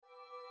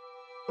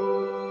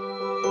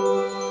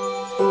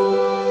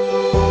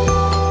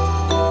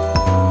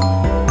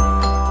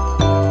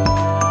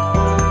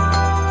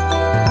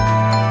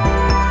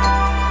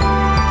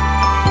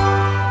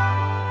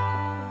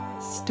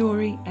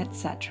Story,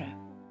 etc.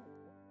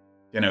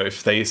 You know,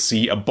 if they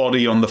see a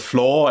body on the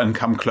floor and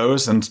come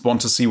close and want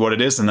to see what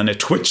it is, and then it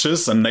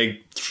twitches and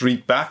they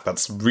shriek back,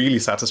 that's really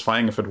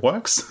satisfying if it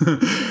works.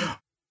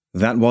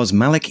 That was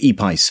Malik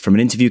Epais from an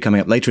interview coming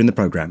up later in the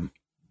programme.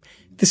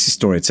 This is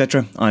Story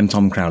Etc. I'm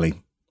Tom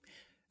Crowley.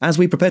 As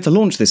we prepare to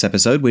launch this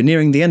episode, we're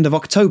nearing the end of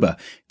October,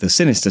 the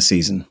sinister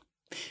season.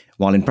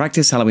 While in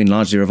practice, Halloween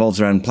largely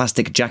revolves around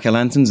plastic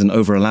jack-o'-lanterns and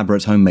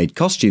over-elaborate homemade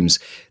costumes,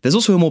 there's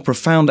also a more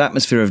profound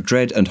atmosphere of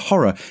dread and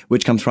horror,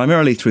 which comes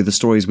primarily through the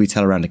stories we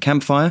tell around a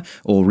campfire,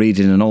 or read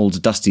in an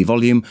old dusty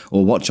volume,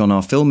 or watch on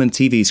our film and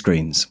TV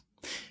screens.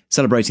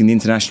 Celebrating the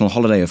International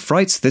Holiday of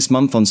Frights, this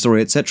month on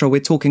Story Etc.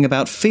 we're talking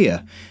about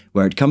fear,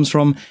 where it comes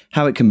from,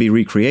 how it can be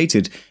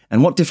recreated,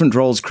 and what different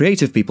roles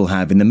creative people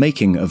have in the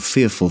making of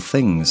fearful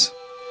things.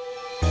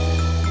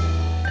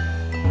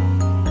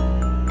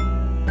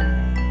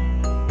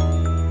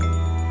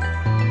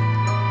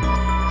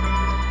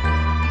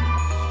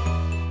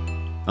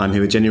 I'm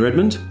here with Jenny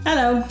Redmond.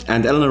 Hello.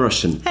 And Eleanor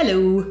Rushton.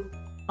 Hello.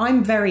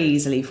 I'm very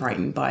easily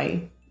frightened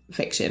by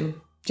fiction,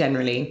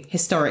 generally.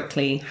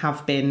 Historically,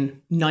 have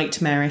been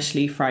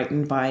nightmarishly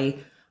frightened by,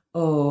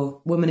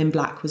 Woman in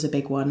Black was a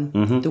big one.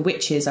 Mm-hmm. The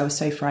Witches I was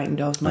so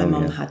frightened of. My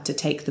mum had to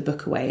take the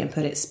book away and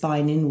put it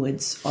spine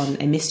inwards on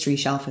a mystery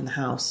shelf in the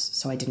house,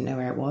 so I didn't know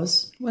where it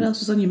was. What else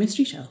was on your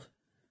mystery shelf?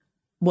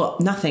 Well,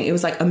 nothing. It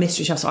was like a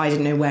mystery shelf, so I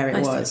didn't know where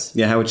it was.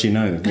 Yeah, how would you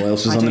know? What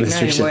else was on the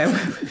mystery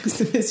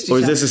shelf? Or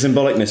is this a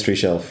symbolic mystery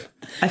shelf?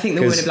 I think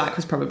the Woman in Black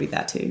was probably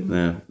there too.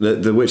 Yeah,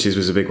 the Witches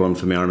was a big one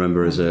for me. I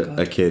remember as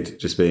a kid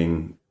just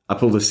being... I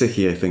pulled a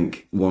sickie, I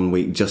think, one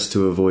week just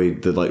to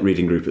avoid the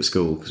reading group at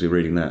school because we were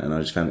reading that and I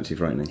just found it too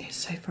frightening. It's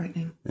so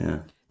frightening.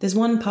 Yeah. There's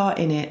one part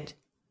in it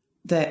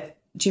that...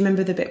 Do you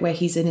remember the bit where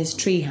he's in his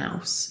tree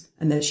house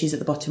and that she's at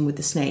the bottom with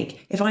the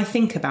snake? If I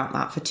think about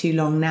that for too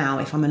long now,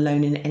 if I'm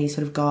alone in any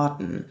sort of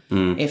garden,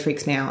 it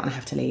freaks me out and I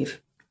have to leave.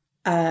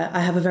 I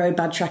have a very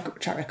bad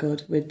track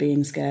record with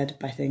being scared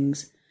by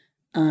things.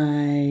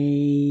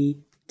 I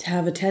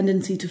have a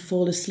tendency to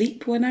fall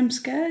asleep when I'm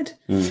scared,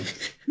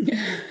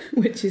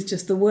 which is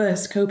just the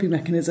worst coping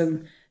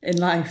mechanism in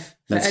life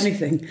for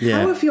anything.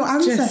 Yeah. How have your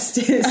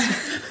ancestors...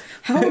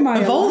 How am I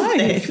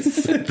alive?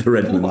 The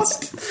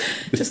Redmonds.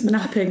 Just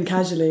napping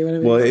casually. When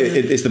I'm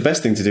it's the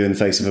best thing to do in the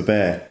face of a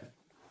bear.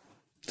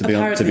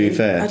 To be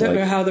fair. I don't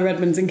know how the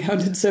Redmonds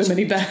encountered so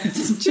many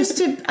bears.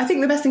 I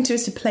think the best thing to do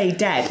is to play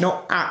dead,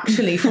 not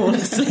actually fall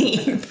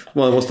asleep.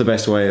 Well, what's the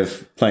best way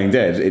of playing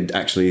dead? It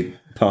actually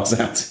pass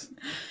out.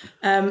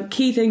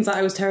 Key things that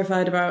I was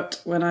terrified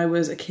about when I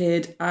was a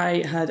kid.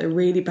 I had a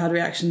really bad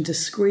reaction to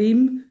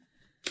Scream.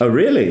 Oh,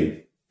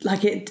 really?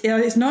 Like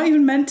it's not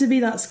even meant to be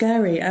that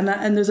scary. And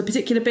there's a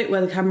particular bit where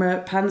the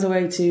camera pans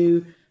away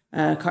to,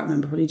 I can't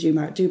remember, probably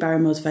Drew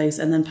Barrymore's face,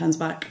 and then pans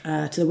back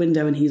to the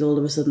window and he's all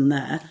of a sudden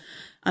there.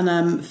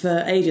 And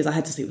for ages I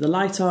had to sleep with the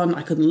light on.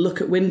 I couldn't look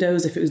at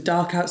windows if it was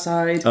dark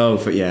outside. Oh,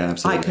 absolutely.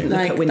 I couldn't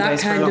look at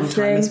windows for a long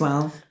time as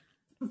well.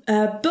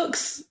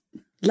 Books,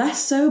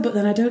 less so, but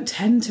then I don't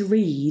tend to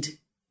read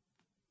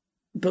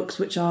books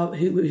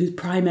whose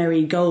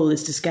primary goal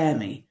is to scare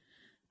me.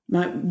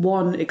 My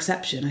one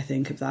exception, I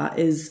think, of that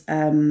is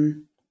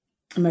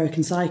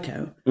American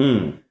Psycho.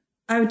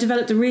 I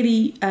developed a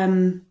really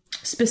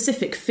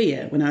specific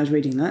fear when I was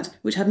reading that,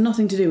 which had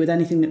nothing to do with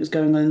anything that was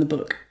going on in the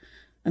book.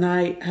 And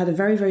I had a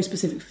very, very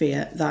specific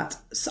fear that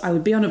I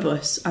would be on a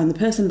bus and the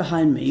person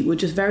behind me would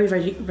just very,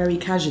 very, very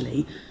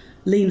casually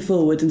lean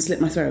forward and slit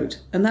my throat.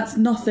 And that's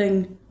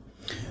nothing...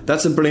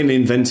 That's a brilliantly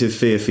inventive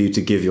fear for you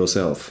to give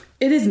yourself.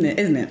 It isn't it?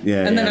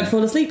 Yeah. And then I'd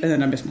fall asleep and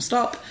then I'd miss my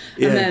stop.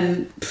 Yeah. And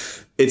then...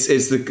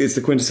 It's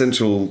the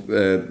quintessential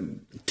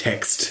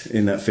text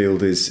in that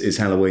field is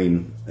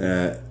Halloween,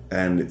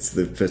 and it's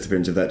the first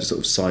appearance of that just sort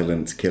of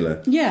silent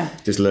killer,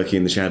 just lurking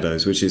in the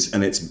shadows,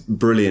 and it's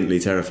brilliantly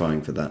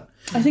terrifying for that.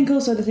 I think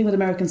also the thing with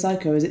American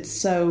Psycho is it's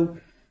so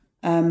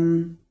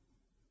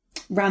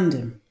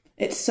random.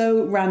 It's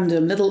so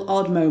random, little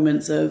odd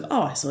moments of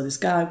I saw this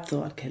guy,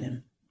 thought I'd kill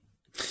him.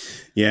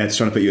 Yeah, it's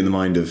trying to put you in the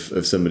mind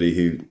of somebody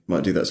who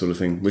might do that sort of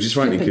thing, which is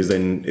frightening because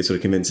then it sort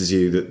of convinces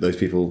you that those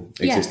people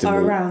exist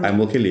and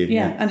will kill you.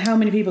 Yeah, and how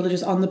many people are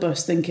just on the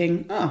bus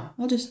thinking,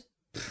 might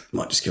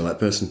just kill that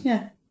person.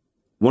 Yeah.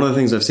 One of the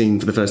things I've seen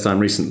for the first time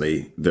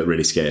recently that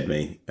really scared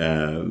me,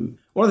 one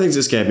of the things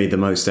that scared me the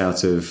most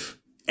out of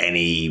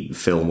any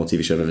film or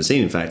TV show I've ever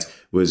seen, in fact,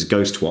 was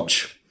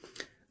Ghostwatch,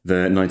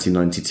 the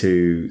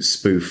 1992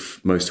 spoof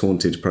Most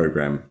Haunted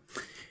programme.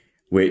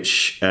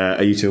 Which,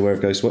 are you two aware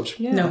of Ghostwatch?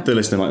 Yeah. No. The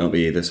listener might not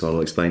be either, so I'll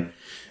explain.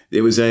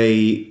 It was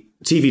a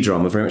TV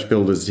drama, very much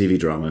billed as a TV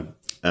drama,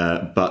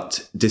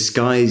 but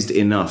disguised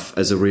enough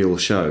as a real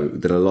show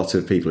that a lot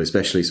of people,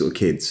 especially sort of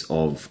kids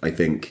of, I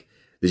think,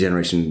 the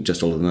generation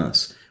just older than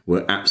us,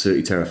 were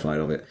absolutely terrified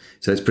of it.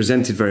 So it's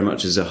presented very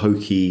much as a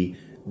hokey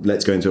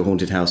let's go into a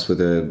haunted house with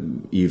a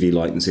UV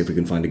light and see if we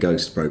can find a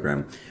ghost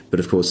program. But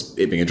of course,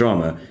 it being a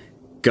drama,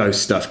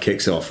 ghost stuff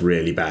kicks off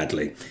really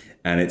badly.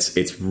 And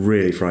it's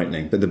really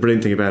frightening. But the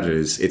brilliant thing about it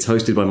is it's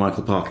hosted by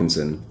Michael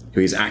Parkinson, who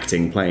is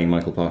playing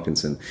Michael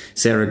Parkinson.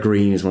 Sarah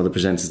Green is one of the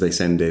presenters they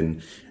send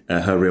in.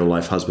 Her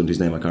real-life husband, whose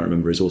name I can't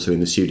remember, is also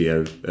in the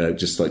studio,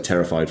 just like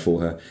terrified for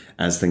her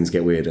as things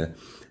get weirder.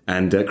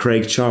 And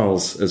Craig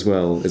Charles, as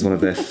well, is one of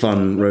their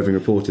fun roving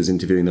reporters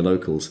interviewing the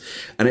locals.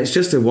 And it's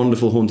just a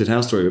wonderful haunted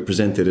house story, but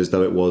presented as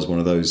though it was one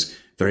of those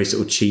very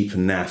sort of cheap,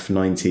 naff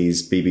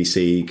 90s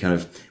BBC kind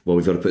of, well,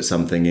 we've got to put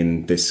something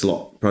in this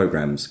slot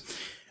programmes.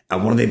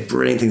 And one of the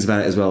brilliant things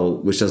about it as well,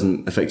 which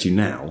doesn't affect you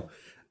now,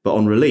 but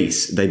on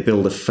release, they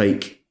build a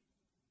fake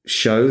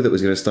show that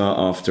was going to start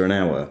after an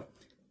hour.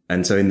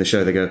 And so in the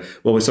show, they go,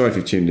 well, we're sorry if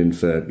you've tuned in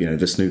for,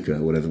 the snooker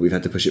or whatever. We've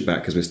had to push it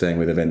back because we're staying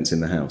with events in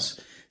the house.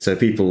 So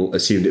people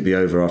assumed it'd be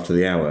over after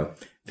the hour,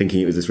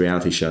 thinking it was this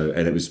reality show.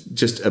 And it was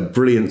just a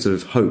brilliant sort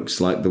of hoax,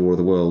 like the War of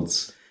the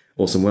Worlds,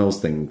 Orson Welles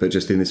thing, but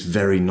just in this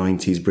very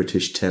 90s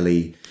British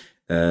telly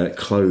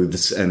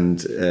clothes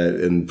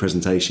and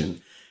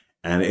presentation.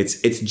 And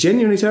it's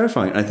genuinely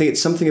terrifying. I think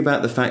it's something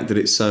about the fact that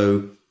it's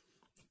so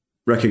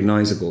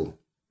recognisable,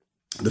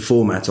 the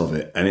format of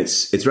it. And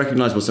it's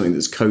recognisable as something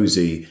that's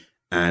cosy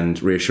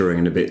and reassuring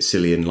and a bit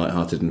silly and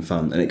lighthearted and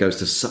fun. And it goes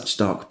to such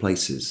dark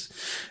places.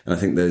 And I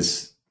think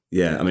it's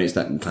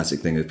that classic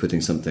thing of putting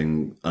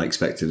something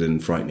unexpected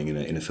and frightening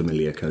in a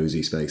familiar,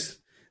 cosy space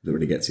that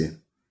really gets you.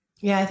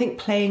 Yeah, I think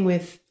playing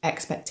with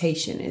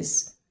expectation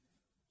is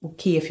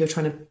key if you're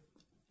trying to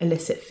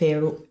elicit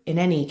fear in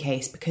any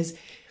case, because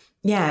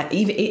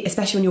even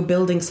especially when you're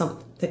building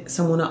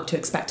someone up to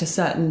expect a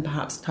certain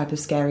perhaps type of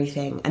scary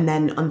thing and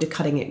then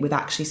undercutting it with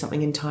actually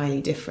something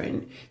entirely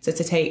different. So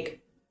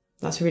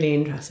that's a really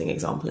interesting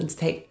example, and to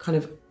take kind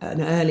of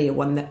an earlier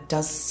one that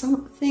does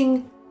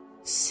something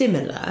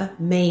similar,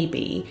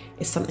 maybe,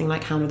 is something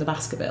like Hound of the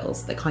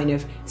Baskervilles, that kind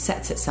of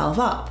sets itself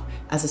up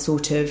as a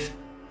sort of,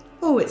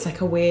 it's like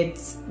a weird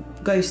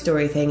ghost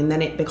story thing, and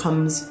then it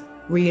becomes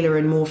realer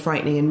and more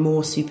frightening and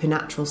more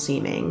supernatural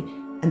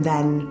seeming, and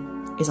then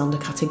is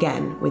undercut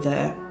again with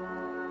an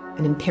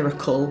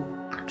empirical,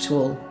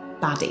 actual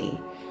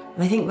baddie.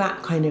 And I think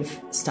that kind of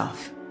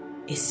stuff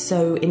is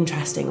so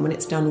interesting, and when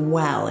it's done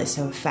well is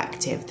so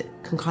effective,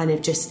 that can kind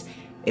of just,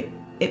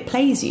 it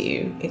plays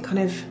you.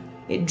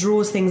 It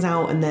draws things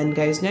out and then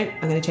goes, nope,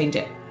 I'm going to change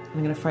it.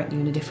 I'm going to frighten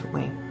you in a different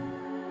way.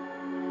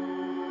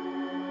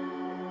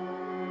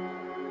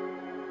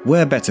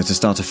 Where better to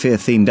start a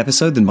fear-themed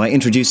episode than by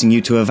introducing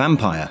you to a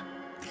vampire?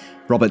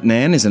 Robert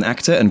Nairn is an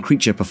actor and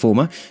creature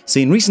performer,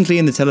 seen recently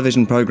in the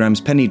television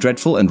programmes Penny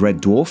Dreadful and Red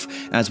Dwarf,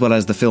 as well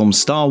as the film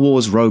Star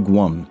Wars Rogue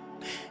One.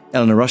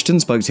 Eleanor Rushton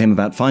spoke to him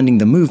about finding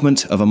the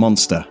movement of a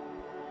monster.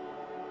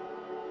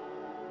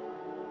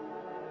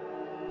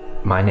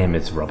 My name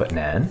is Robert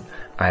Nairn.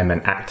 I'm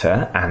an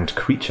actor and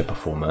creature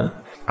performer.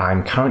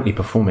 I'm currently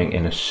performing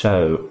in a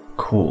show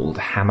called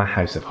Hammer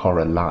House of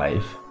Horror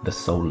Live, The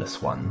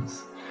Soulless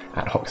Ones,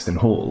 at Hoxton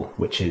Hall,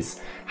 which is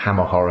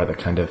Hammer Horror, the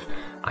kind of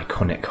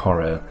iconic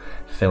horror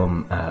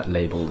film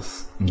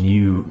label's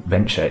new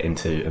venture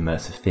into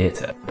immersive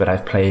theatre. But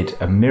I've played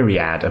a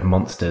myriad of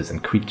monsters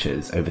and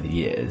creatures over the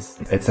years.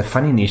 It's a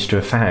funny niche to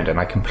have found, and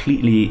I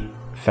completely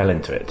fell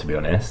into it, to be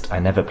honest. I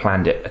never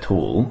planned it at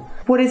all.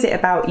 What is it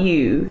about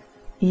you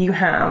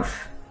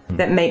have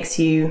that makes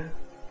you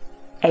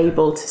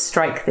able to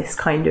strike this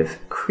kind of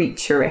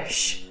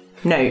creature-ish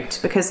note?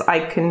 Because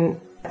I can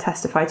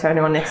testify to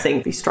anyone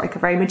listening, you strike a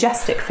very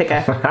majestic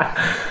figure.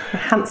 A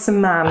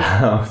handsome man.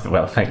 Oh,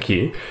 well, thank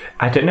you.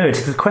 I don't know,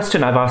 it's a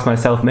question I've asked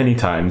myself many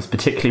times,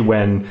 particularly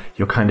when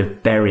you're kind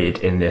of buried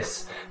in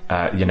this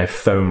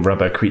foam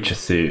rubber creature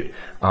suit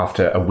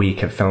after a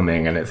week of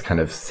filming, and it's kind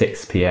of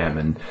 6 p.m.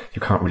 and you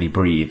can't really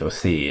breathe or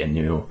see, and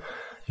you're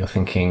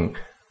thinking,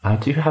 I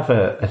do have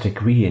a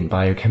degree in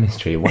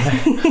biochemistry. What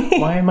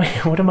am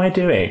I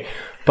doing?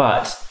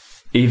 But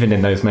even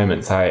in those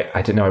moments, I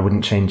don't know, I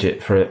wouldn't change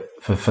it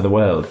for the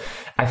world.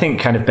 I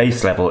think kind of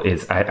base level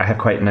is I have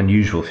quite an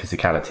unusual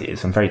physicality.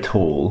 So I'm very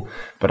tall,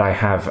 but I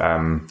have...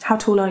 How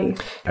tall are you?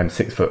 I'm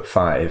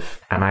 6'5",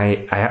 and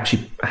I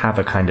actually have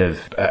a kind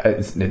of,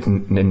 it's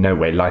in no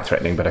way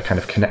life-threatening, but a kind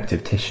of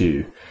connective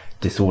tissue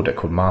disorder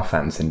called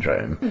Marfan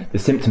syndrome, the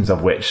symptoms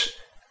of which,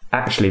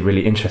 actually,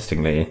 really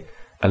interestingly,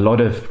 a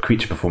lot of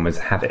creature performers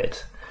have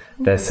it.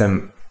 There's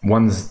some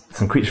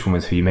creature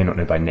performers who you may not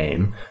know by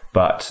name,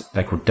 but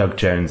they're called Doug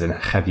Jones and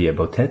Javier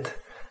Botet,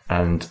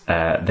 and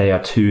they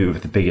are two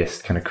of the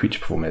biggest kind of creature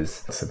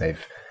performers. So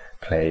they've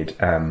played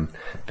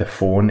the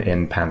Faun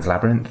in Pan's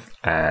Labyrinth,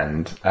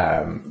 and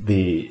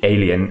the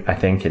Alien, I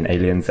think, in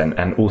Aliens,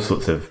 and all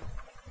sorts of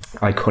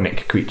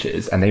iconic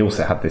creatures, and they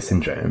also have this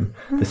syndrome,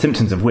 the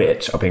symptoms of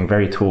which are being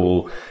very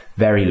tall,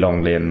 very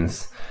long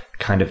limbs,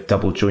 kind of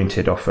double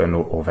jointed often,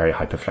 or very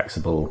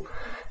hyperflexible,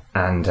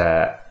 and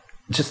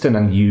just an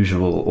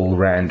unusual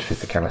all-round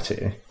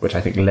physicality, which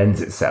I think lends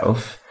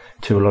itself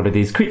to a lot of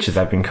these creatures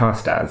I've been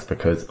cast as,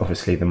 because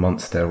obviously the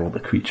monster or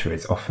the creature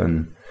is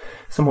often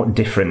somewhat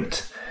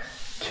different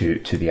to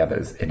the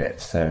others in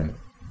it. So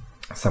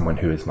someone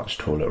who is much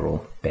taller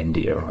or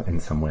bendier in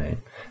some way.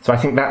 So I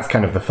think that's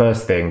kind of the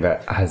first thing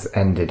that has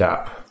ended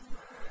up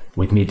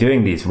with me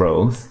doing these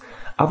roles.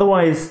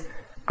 Otherwise,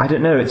 I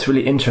don't know, it's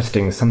really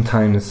interesting.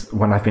 Sometimes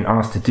when I've been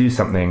asked to do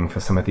something for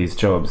some of these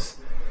jobs,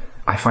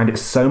 I find it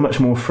so much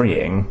more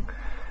freeing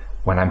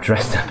when I'm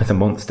dressed up as a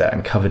monster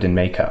and covered in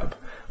makeup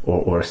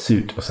or a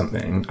suit or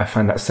something. I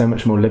find that so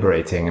much more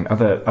liberating. And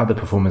other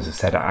performers have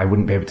said I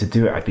wouldn't be able to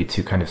do it. I'd be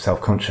too kind of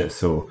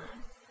self-conscious, or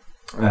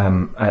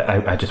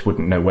I just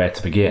wouldn't know where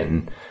to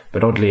begin.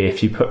 But oddly,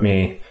 if you put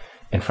me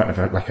in front of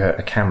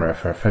a camera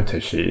for a photo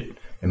shoot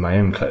in my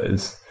own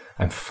clothes,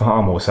 I'm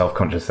far more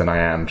self-conscious than I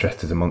am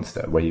dressed as a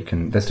monster, where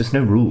there's just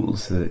no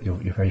rules, so that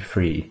you're very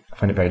free. I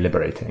find it very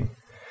liberating.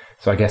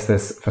 So I guess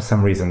there's, for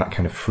some reason, that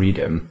kind of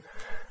freedom,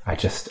 I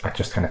just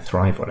kind of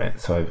thrive on it.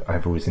 So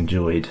I've always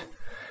enjoyed,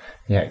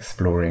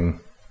 exploring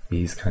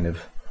these kind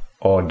of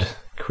odd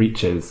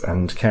creatures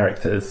and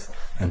characters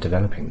and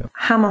developing them.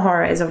 Hammer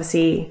Horror is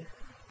obviously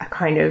a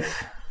kind of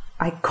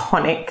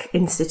iconic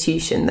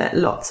institution that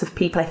lots of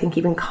people, I think,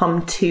 even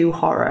come to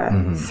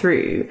horror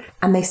through,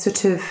 and they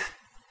sort of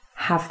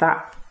have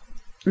that,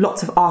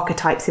 lots of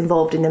archetypes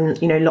involved in them,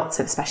 lots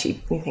of,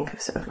 especially when you think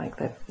of sort of like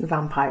the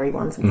vampire-y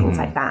ones and things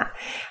like that.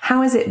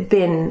 How has it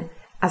been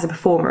as a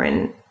performer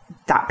in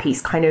that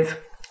piece, kind of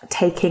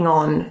taking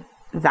on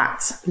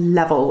that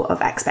level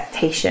of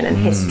expectation and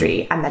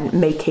history and then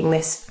making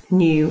this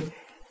new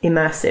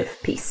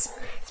immersive piece?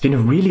 It's been a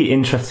really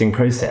interesting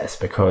process,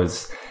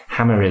 because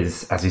Hammer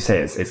is, as you say,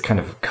 it's kind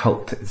of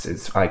cult,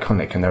 it's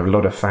iconic, and there are a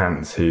lot of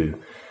fans who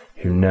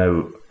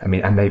know,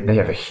 and they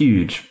have a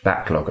huge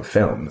backlog of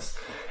films,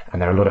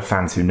 and there are a lot of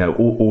fans who know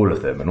all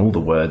of them and all the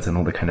words and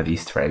all the kind of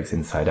Easter eggs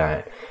inside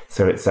out.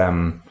 So it's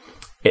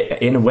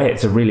in a way,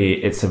 it's a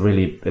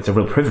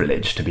real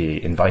privilege to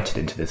be invited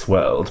into this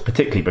world,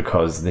 particularly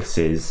because this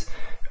is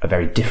a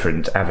very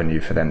different avenue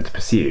for them to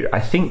pursue. I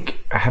think,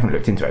 I haven't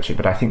looked into it actually,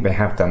 but I think they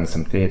have done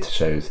some theatre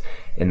shows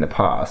in the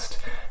past,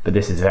 but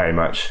this is very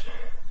much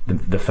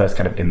the first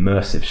kind of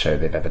immersive show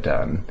they've ever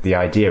done. The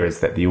idea is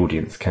that the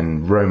audience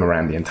can roam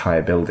around the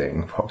entire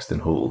building of Hoxton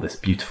Hall, this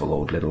beautiful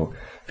old little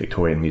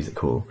Victorian music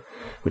hall,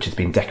 which has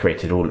been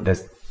decorated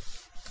there's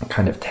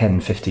kind of 10,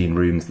 15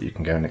 rooms that you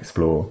can go and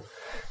explore,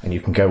 and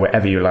you can go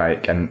wherever you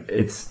like, and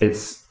it's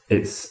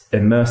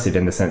immersive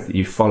in the sense that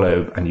you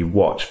follow and you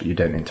watch, but you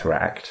don't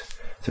interact.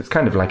 So it's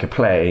kind of like a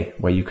play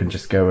where you can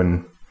just go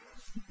and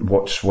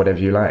watch whatever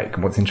you like.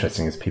 And what's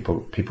interesting is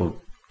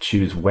people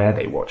choose where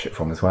they watch it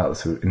from as well.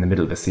 So in the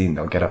middle of a scene,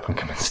 they'll get up and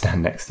come and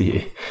stand next to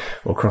you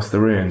or across the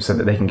room so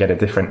that they can get a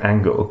different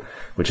angle,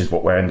 which is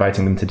what we're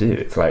inviting them to do.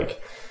 It's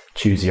like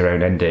choose your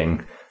own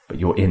ending, but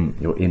you're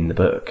in the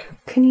book.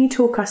 Can you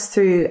talk us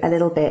through a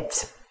little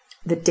bit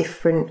the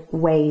different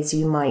ways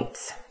you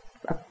might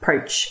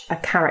approach a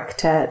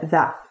character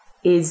that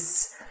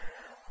is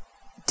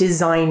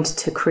designed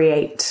to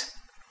create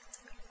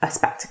a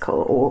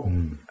spectacle, or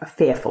a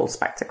fearful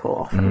spectacle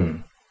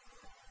often?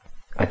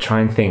 I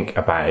try and think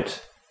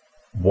about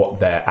what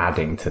they're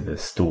adding to the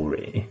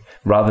story,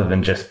 rather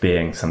than just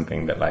being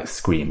something that like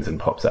screams and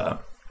pops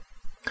up,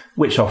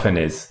 which often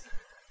is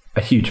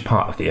a huge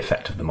part of the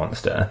effect of the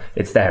monster.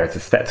 It's there as a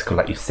spectacle,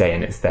 like you say,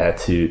 and it's there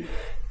to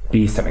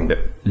be something that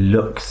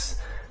looks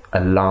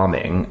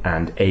alarming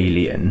and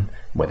alien,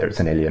 whether it's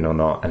an alien or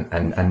not,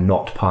 and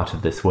not part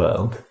of this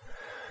world.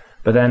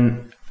 But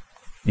then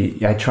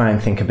I try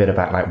and think a bit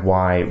about like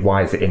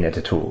why is it in it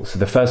at all? So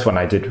the first one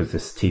I did was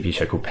this TV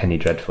show called Penny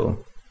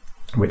Dreadful,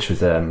 which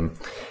was a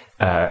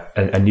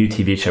new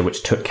TV show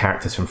which took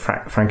characters from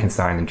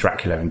Frankenstein and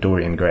Dracula and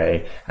Dorian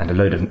Gray and a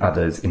load of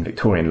others in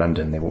Victorian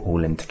London. They were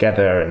all in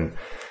together, and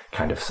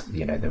kind of,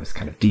 there was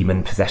kind of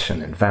demon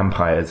possession and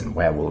vampires and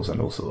werewolves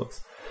and all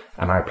sorts.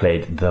 And I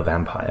played the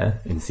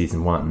vampire in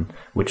season 1,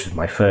 which was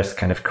my first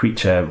kind of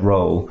creature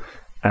role.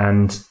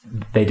 And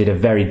they did a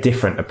very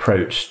different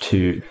approach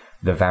to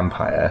the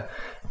vampire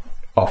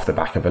off the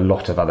back of a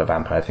lot of other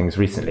vampire things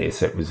recently.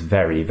 So it was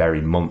very,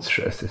 very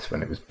monstrous. This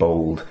when it was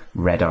bold,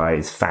 red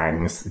eyes,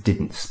 fangs,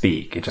 didn't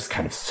speak. It just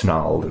kind of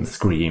snarled and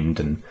screamed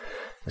and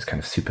was kind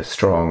of super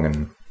strong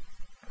and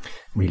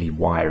really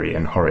wiry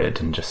and horrid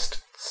and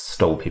just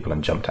stole people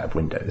and jumped out of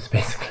windows,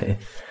 basically.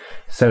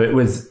 So it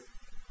was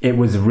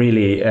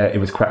really, it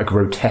was quite a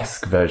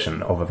grotesque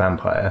version of a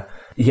vampire.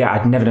 Yeah,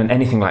 I'd never done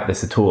anything like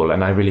this at all,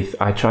 and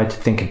I tried to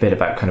think a bit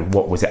about kind of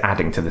what was it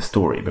adding to the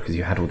story, because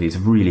you had all these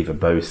really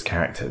verbose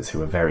characters who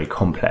were very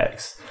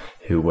complex,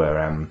 who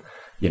were,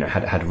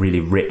 had really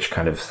rich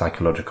kind of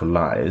psychological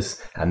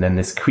lives, and then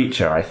this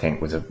creature, I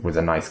think, was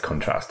a nice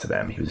contrast to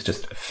them. He was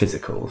just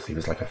physical. He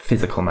was like a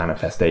physical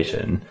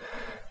manifestation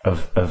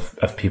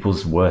of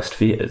people's worst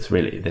fears,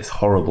 really. This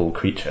horrible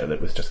creature that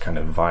was just kind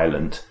of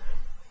violent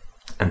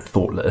and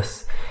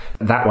thoughtless.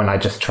 That one I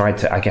tried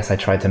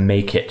to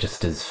make it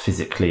just as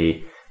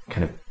physically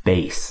kind of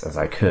base as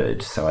I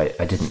could. So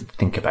I didn't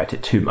think about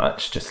it too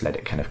much, just let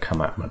it kind of come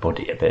out of my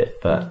body a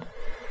bit. But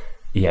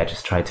yeah,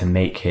 just tried to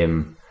make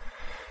him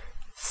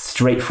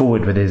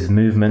straightforward with his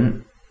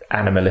movement,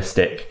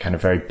 animalistic, kind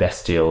of very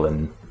bestial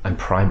and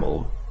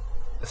primal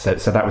So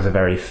that was a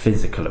very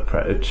physical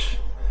approach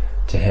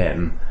to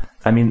him.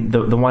 I mean,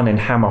 the one in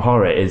Hammer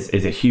Horror is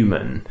a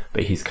human,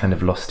 but he's kind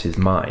of lost his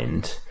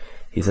mind.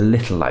 He's a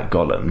little like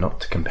Gollum,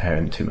 not to compare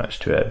him too much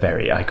to a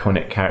very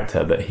iconic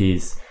character, but he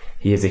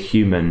is a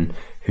human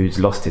who's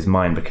lost his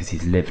mind because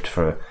he's lived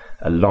for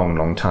a long,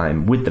 long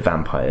time with the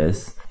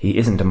vampires. He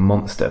isn't a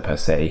monster per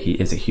se, he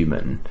is a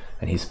human,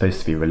 and he's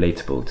supposed to be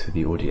relatable to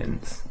the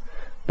audience.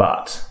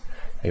 But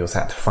he also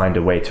had to find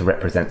a way to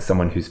represent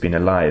someone who's been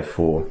alive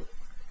for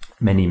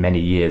many, many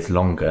years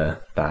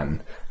longer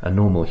than a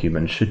normal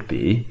human should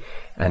be,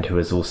 and who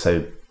has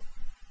also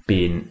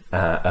been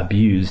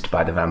abused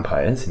by the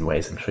vampires in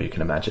ways I'm sure you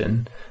can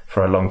imagine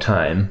for a long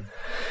time,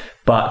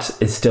 but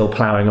is still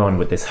ploughing on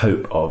with this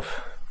hope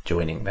of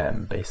joining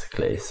them,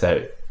 basically.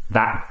 So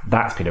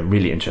that's been a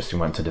really interesting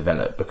one to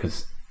develop,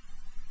 because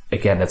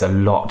again, there's a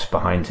lot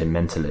behind him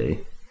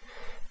mentally,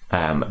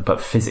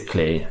 but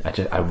physically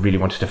I really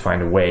wanted to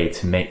find a way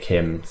to make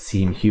him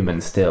seem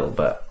human still,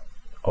 but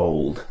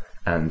old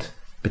and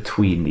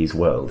between these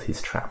worlds.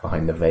 He's trapped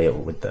behind the veil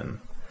with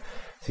them,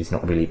 so he's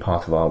not really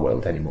part of our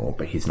world anymore,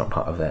 but he's not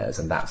part of theirs,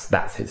 and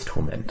that's his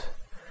torment.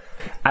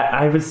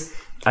 I was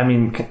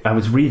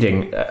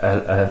reading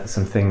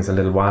some things a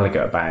little while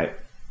ago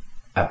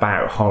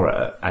about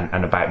horror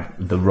and about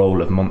the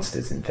role of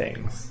monsters in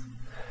things,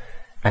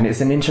 and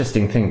it's an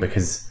interesting thing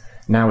because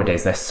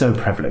nowadays they're so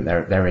prevalent.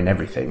 They're in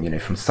everything,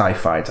 from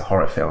sci-fi to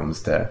horror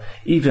films to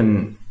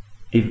even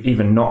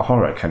not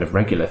horror, kind of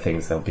regular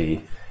things. There'll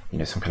be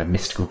some kind of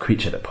mystical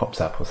creature that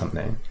pops up or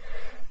something,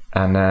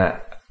 and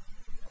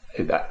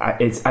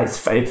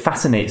it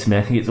fascinates me.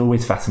 I think it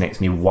always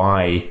fascinates me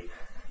why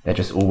they're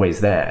just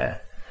always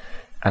there.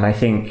 And I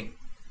think,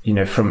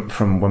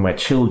 from when we're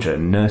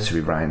children, nursery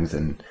rhymes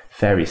and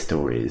fairy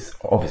stories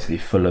are obviously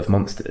full of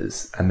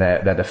monsters, and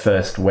they're the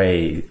first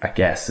way, I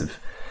guess, of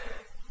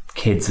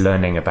kids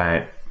learning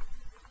about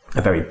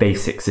a very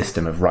basic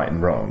system of right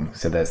and wrong.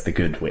 So there's the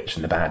good witch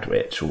and the bad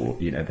witch, or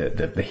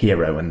the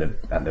hero and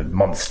the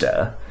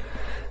monster.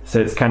 So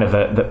it's kind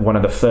of one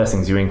of the first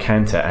things you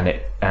encounter,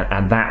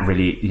 and that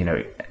really,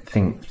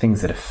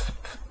 things that are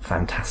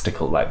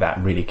fantastical like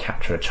that really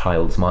capture a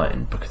child's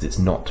mind, because it's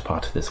not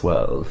part of this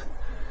world.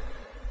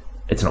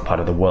 It's not part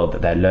of the world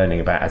that they're learning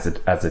about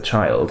as a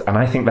child. And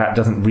I think that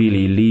doesn't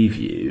really leave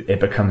you. It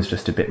becomes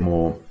just a bit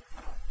more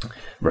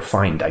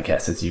refined, I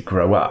guess, as you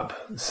grow up.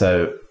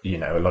 So,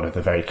 a lot of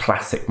the very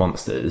classic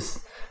monsters,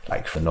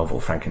 like the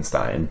novel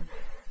Frankenstein,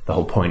 the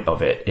whole point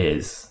of it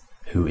is,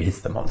 who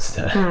is the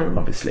monster,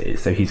 obviously.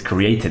 So he's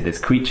created this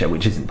creature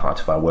which isn't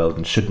part of our world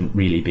and shouldn't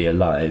really be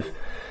alive.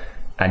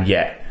 And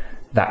yet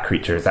that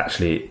creature is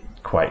actually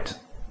quite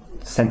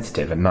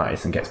sensitive and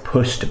nice and gets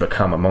pushed to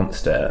become a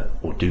monster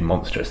or do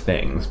monstrous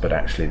things. But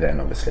actually then,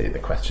 obviously, the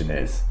question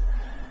is,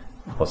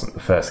 wasn't the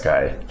first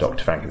guy,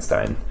 Dr.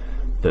 Frankenstein,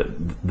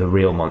 the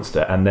real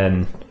monster? And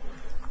then,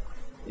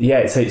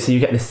 so you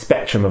get this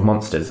spectrum of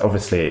monsters.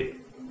 Obviously,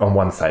 on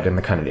one side, and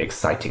the kind of the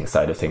exciting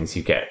side of things,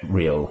 you get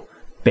real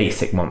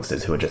basic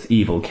monsters who are just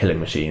evil killing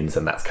machines,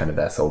 and that's kind of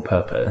their sole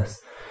purpose.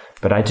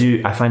 But I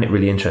find it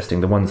really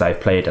interesting, the ones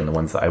I've played and the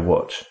ones that I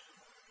watch,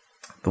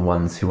 the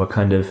ones who are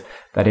kind of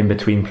that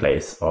in-between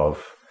place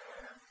of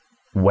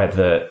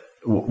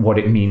what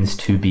it means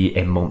to be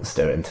a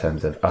monster in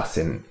terms of us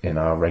in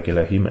our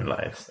regular human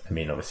lives. I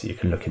mean, obviously you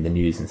can look in the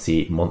news and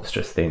see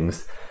monstrous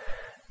things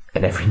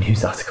in every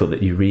news article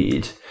that you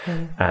read,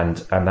 and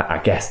that, I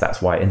guess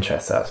that's why it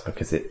interests us,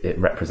 because it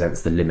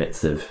represents the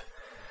limits of,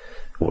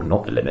 or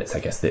not the limits, I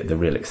guess, the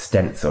real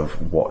extents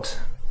of what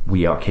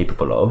we are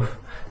capable of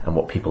and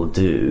what people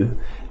do,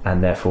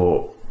 and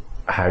therefore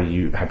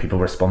how people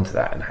respond to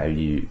that and how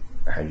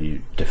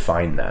you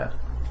define that.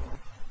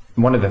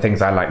 One of the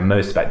things I like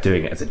most about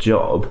doing it as a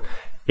job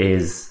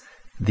is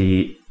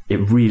you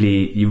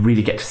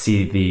really get to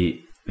see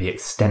the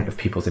extent of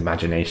people's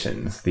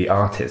imaginations, the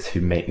artists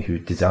who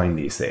design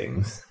these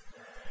things.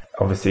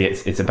 Obviously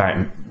it's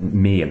about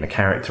me and the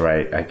character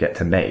I get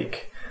to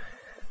make,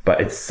 but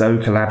it's so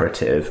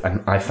collaborative,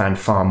 and I found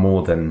far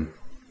more than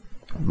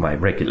my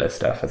regular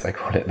stuff, as I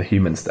call it, the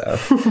human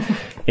stuff,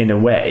 in a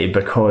way,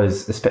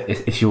 because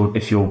if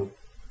you're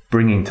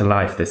bringing to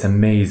life this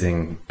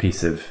amazing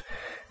piece of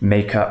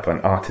makeup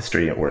and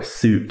artistry, or a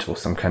suit, or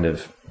some kind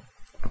of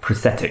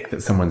prosthetic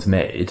that someone's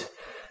made,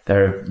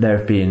 there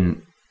have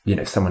been,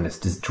 someone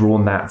has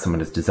drawn that, someone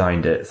has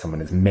designed it,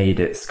 someone has made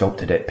it,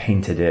 sculpted it,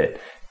 painted it,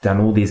 done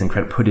all these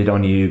put it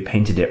on you,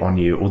 painted it on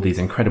you, all these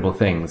incredible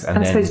things. And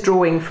I suppose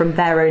drawing from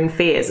their own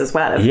fears as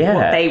well, of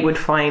what they would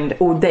find,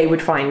 or they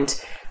would find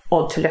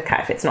odd to look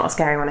at if it's not a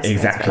scary one.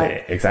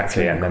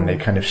 Exactly. And then they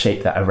kind of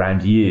shape that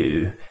around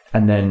you,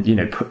 and then,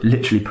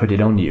 literally put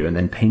it on you, and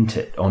then paint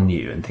it on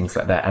you and things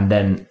like that.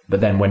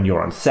 But then when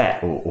you're on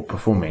set or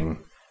performing,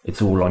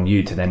 it's all on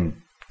you to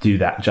then do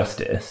that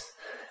justice.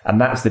 And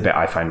that's the bit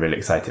I find really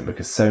exciting,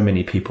 because so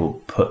many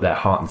people put their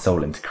heart and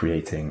soul into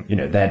creating,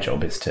 their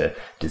job is to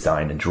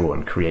design and draw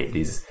and create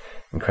these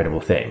incredible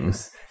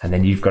things. And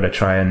then you've got to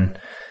try and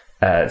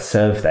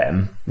serve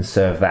them and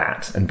serve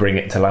that and bring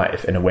it to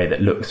life in a way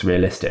that looks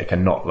realistic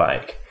and not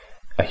like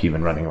a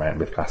human running around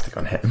with plastic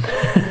on him.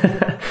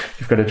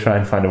 You've got to try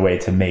and find a way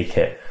to make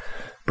it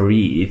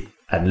breathe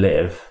and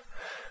live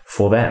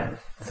for them,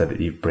 so that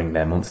you bring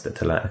their monster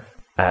to life.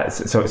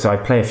 So I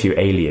play a few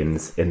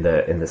aliens in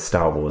the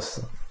Star Wars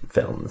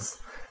films,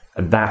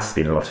 and that's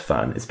been a lot of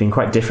fun. It's been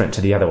quite different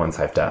to the other ones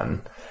I've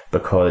done,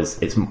 because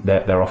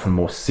they're often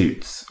more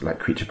suits, like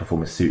creature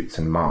performer suits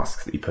and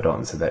masks that you put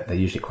on, so they're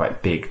usually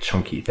quite big,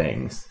 chunky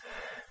things.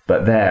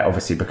 But there,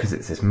 obviously, because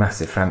it's this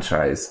massive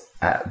franchise,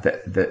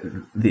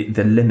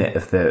 the limit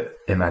of the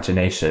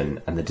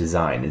imagination and the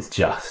design is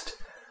just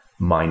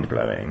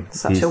mind-blowing.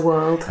 Such a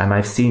world. And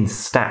I've seen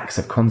stacks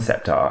of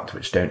concept art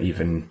which don't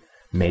even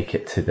make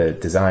it to the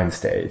design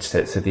stage.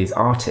 So these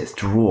artists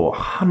draw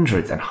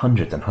hundreds and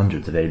hundreds and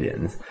hundreds of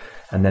aliens,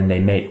 and then they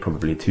make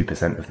probably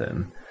 2% of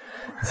them.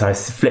 So I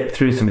flipped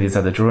through some of these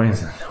other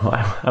drawings and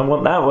thought, I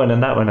want that one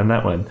and that one and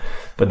that one.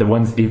 But the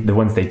ones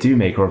they do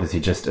make are obviously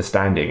just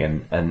astounding,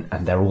 and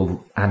they're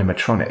all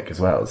animatronic as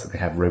well, so they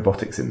have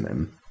robotics in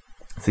them.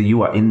 So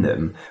you are in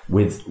them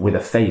with a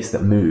face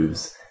that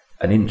moves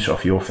an inch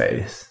off your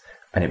face,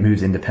 and it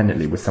moves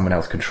independently with someone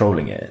else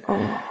controlling it.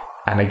 Oh.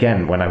 And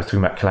again, when I was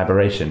talking about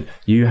collaboration,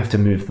 you have to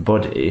move the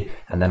body,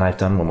 and then I've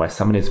done one where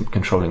someone is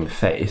controlling the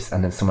face,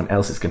 and then someone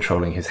else is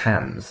controlling his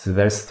hands. So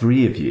there's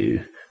 3 of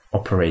you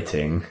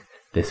operating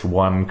this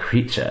one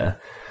creature,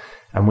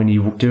 and when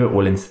you do it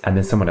all and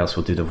then someone else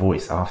will do the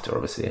voice after,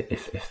 obviously,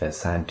 if there's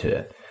sound to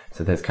it.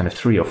 So there's kind of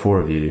 3 or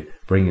 4 of you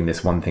bringing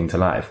this one thing to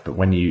life. But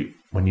when you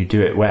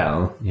do it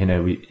well,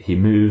 he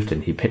moved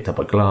and he picked up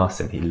a glass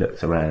and he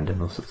looked around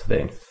and all sorts of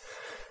things.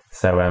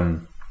 So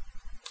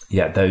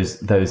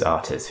those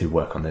artists who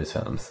work on those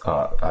films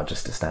are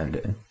just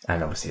astounding,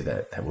 and obviously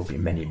there will be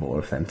many more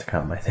of them to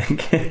come, I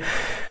think.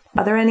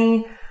 Are there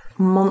any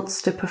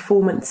monster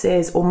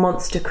performances or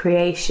monster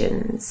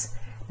creations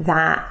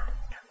that,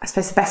 I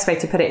suppose the best way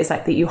to put it is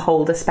like that you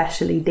hold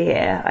especially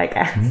dear, I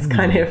guess,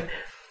 kind of,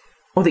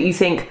 or that you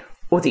think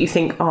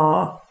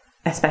are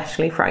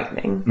especially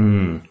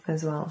frightening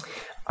as well?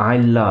 I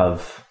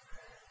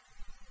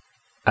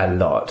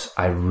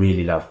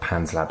really love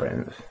Pan's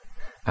Labyrinth,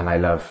 and I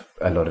love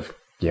a lot of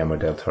Guillermo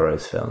del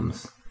Toro's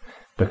films,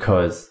 but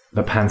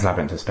Pan's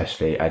Labyrinth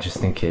especially, I just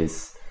think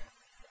it's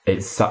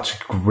such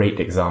a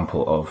great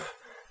example of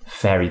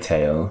fairy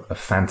tale, of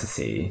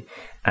fantasy,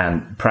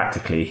 and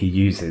practically he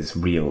uses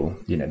real,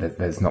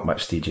 there's not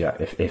much CGI,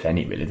 if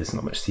any really, there's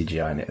not much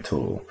CGI in it at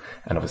all.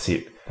 And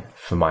obviously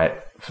for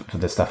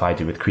the stuff I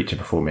do with creature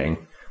performing,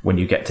 when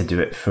you get to do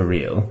it for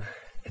real,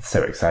 it's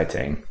so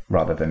exciting,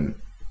 rather than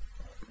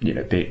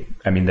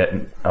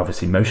that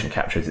obviously motion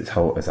capture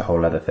is a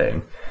whole other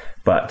thing,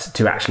 but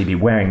to actually be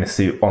wearing the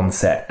suit on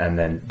set and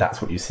then that's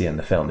what you see in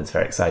the film is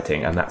very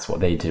exciting, and that's what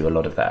they do a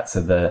lot of that.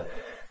 So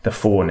the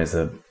faun is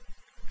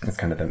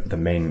kind of the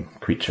main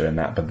creature in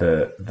that, but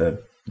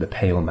the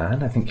pale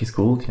man, I think he's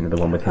called, the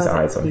one with his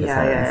eyes on his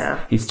hands. Yeah.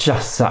 He's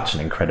just such an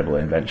incredible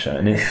invention,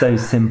 and it's so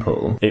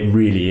simple. It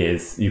really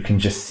is. You can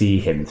just see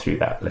him through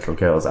that little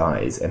girl's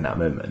eyes in that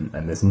moment,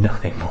 and there's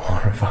nothing more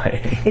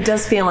horrifying. It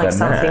does feel like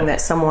something that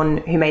someone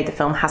who made the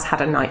film has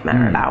had a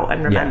nightmare about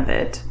and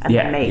remembered and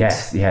made a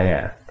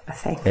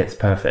thing. It's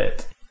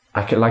perfect.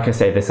 Like I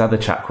say, this other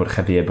chap called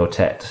Javier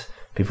Botet,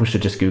 people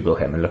should just Google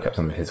him and look up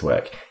some of his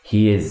work.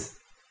 He's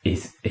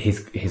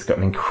got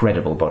an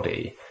incredible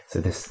body. So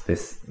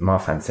this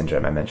Marfan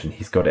syndrome I mentioned,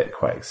 he's got it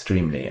quite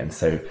extremely, and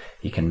so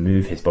he can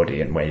move his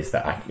body in ways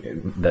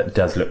that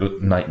does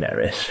look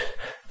nightmarish,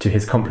 to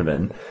his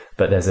compliment.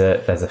 But there's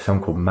a film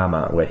called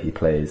Mama where he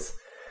plays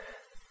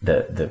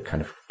the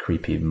kind of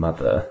creepy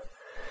mother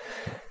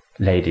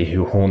lady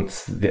who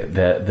haunts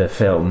the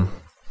film,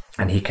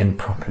 and he can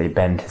properly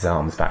bend his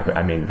arms back.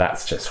 I mean,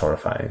 that's just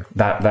horrifying.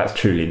 That's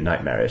truly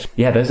nightmarish.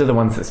 Yeah, those are the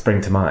ones that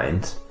spring to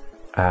mind.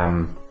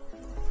 I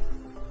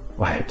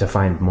hope to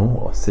find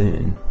more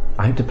soon.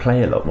 I hope to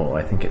play a lot more.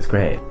 I think it's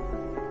great.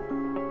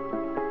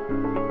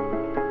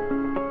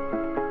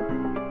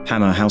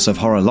 Hammer House of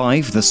Horror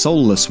Live, The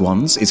Soulless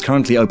Ones, is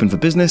currently open for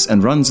business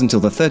and runs until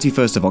the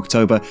 31st of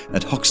October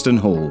at Hoxton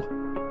Hall.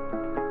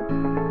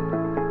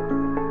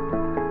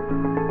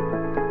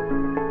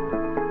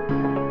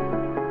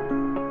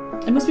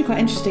 It must be quite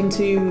interesting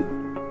to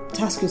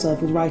task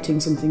yourself with writing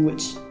something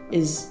which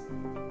is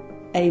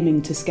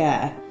aiming to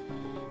scare,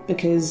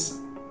 because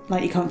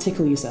you can't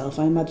tickle yourself.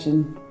 I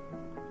imagine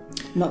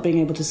not being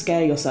able to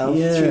scare yourself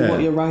through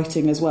what you're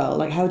writing as well.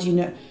 How do you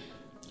know?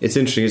 It's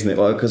interesting, isn't it?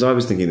 Well, because I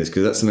was thinking this,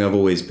 because that's something I've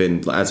always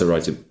been, as a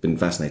writer, been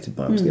fascinated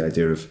by, was the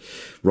idea of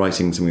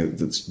writing something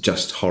that's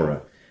just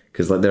horror.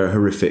 Because there are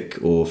horrific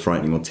or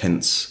frightening or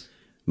tense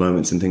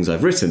moments in things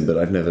I've written, but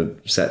I've never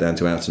sat down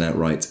to out and out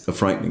write a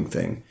frightening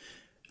thing.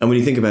 And when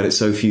you think about it,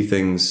 so few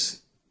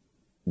things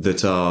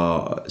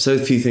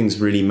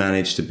really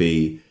manage to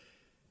be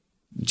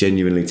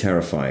genuinely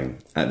terrifying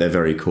at their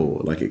very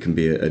core. It can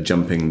be a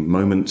jumping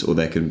moment, or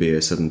there can be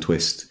a sudden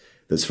twist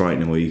that's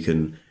frightening, or you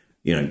can,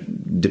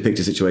 depict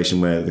a situation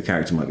where the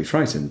character might be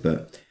frightened.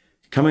 But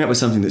coming up with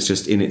something that's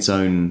just in its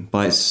own,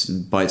 by its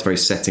very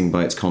setting,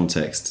 by its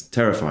context,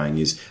 terrifying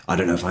is, I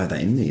don't know if I have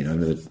that in me. I've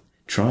never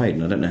tried,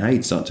 and I don't know how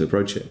you'd start to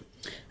approach it.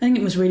 I think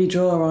it must really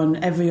draw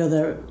on every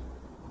other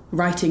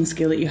writing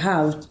skill that you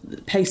have.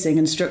 Pacing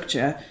and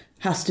structure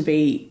has to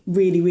be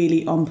really,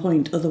 really on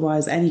point.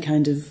 Otherwise, any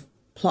kind of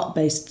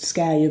plot-based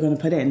scare you're going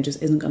to put in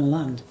just isn't going to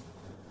land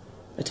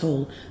at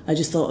all. I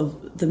just thought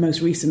of the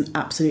most recent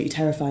absolutely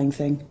terrifying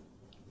thing.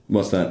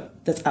 What's that?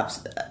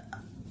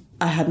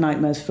 I had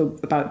nightmares for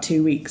about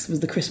 2 weeks. It was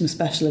the Christmas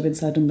special of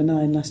Inside Number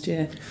 9 last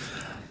year.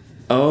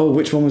 Oh,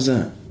 which one was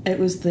that? It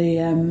was the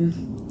yes,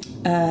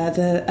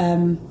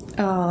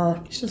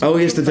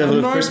 The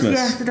Devil of Christmas.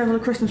 Yes, The Devil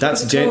of Christmas.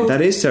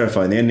 That is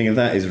terrifying. The ending of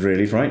that is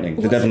really frightening.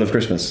 The Devil of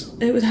Christmas.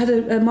 It had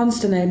a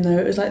monster name though.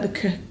 It was like the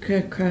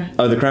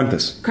the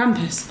Krampus.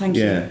 Krampus. Thank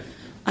you. Yeah.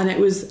 And that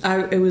was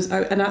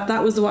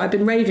what I've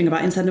been raving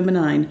about Inside Number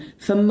 9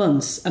 for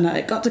months. And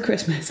it got to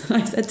Christmas,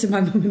 and I said to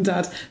my mum and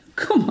dad,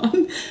 "Come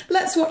on,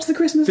 let's watch the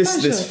Christmas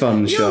special. This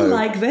fun show. You'll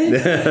like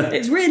this.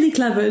 It's really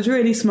clever. It's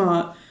really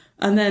smart."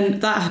 And then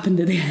that happened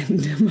at the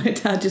end, and my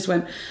dad just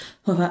went,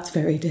 "Well, that's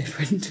very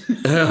different."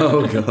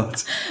 Oh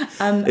God!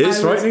 It's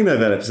frightening though.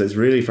 That episode. It's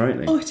really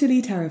frightening.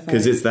 Utterly terrifying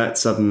because it's that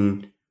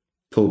sudden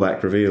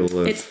pullback reveal.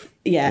 And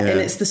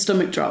it's the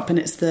stomach drop, and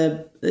it's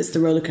the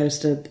roller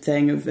coaster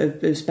thing of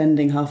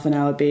spending half an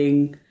hour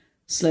being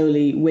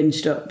slowly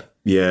winched up.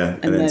 Yeah,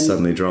 and then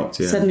suddenly dropped.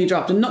 Yeah, suddenly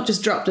dropped, and not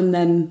just dropped, and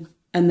then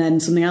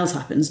something else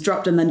happens.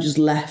 Dropped and then just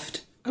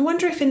left. I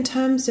wonder if, in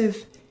terms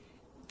of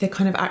the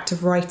kind of act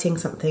of writing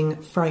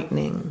something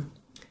frightening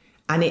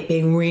and it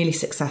being really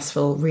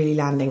successful, really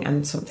landing,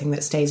 and something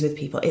that stays with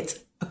people, it's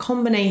a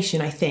combination,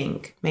 I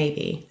think,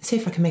 maybe. Let's see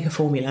if I can make a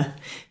formula.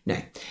 No.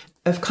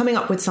 Of coming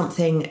up with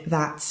something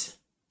that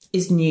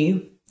is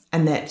new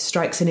and that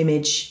strikes an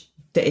image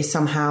that is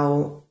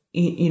somehow,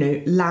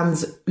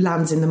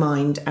 lands in the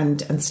mind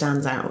and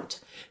stands out,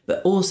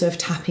 but also of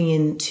tapping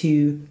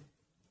into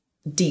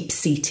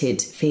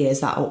deep-seated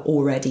fears that are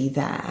already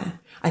there.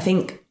 I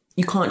think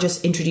you can't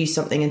just introduce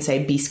something and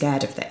say, be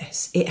scared of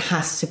this. It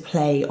has to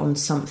play on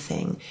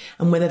something.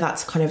 And whether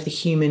that's kind of the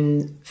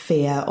human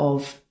fear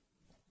of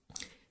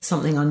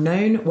something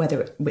unknown,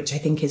 which I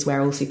think is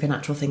where all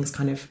supernatural things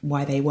kind of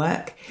why they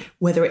work,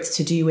 whether it's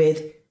to do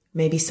with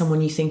maybe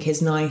someone you think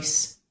is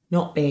nice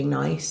not being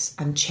nice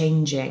and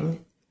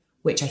changing,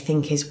 which I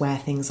think is where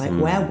things like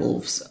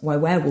werewolves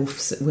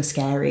were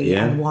scary,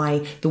 and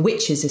why The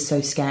Witches is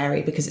so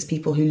scary, because it's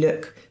people who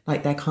look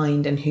like they're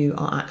kind and who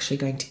are actually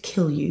going to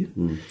kill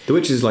you. The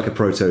Witches is like a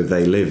proto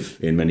They Live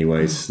in many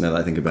ways, now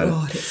that I think about it.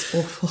 God, it's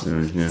awful.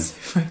 It's so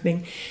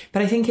frightening.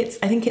 But I think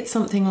it's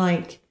something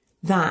like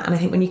that, and I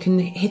think when you can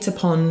hit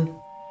upon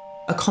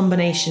a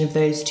combination of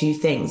those two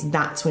things,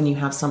 that's when you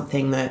have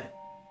something that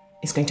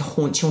is going to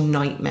haunt your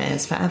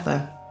nightmares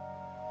forever.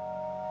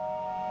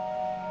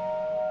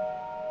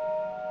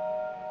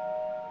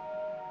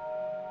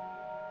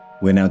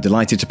 We're now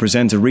delighted to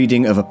present a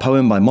reading of a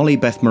poem by Molly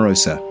Beth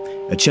Morosa,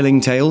 a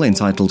chilling tale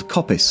entitled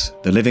Coppis,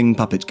 the Living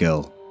Puppet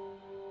Girl.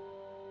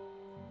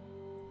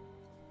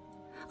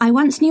 I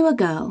once knew a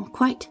girl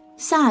quite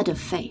sad of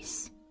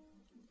face,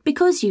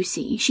 because, you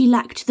see, she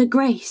lacked the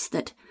grace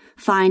that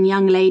fine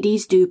young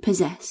ladies do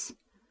possess,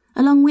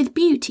 along with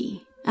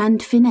beauty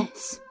and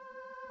finesse.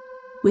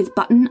 With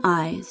button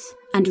eyes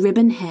and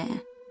ribbon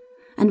hair,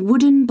 and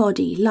wooden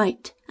body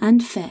light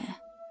and fair,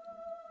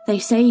 they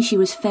say she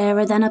was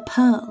fairer than a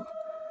pearl,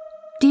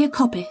 dear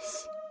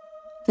Coppis,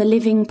 the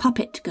living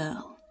puppet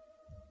girl.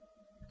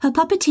 Her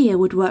puppeteer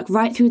would work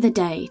right through the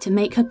day to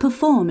make her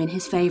perform in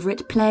his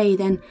favourite play,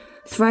 then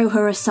throw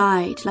her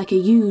aside like a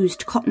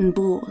used cotton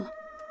ball.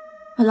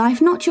 A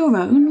life not your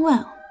own?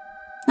 Well,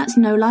 that's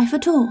no life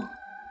at all.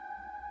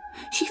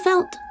 She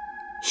felt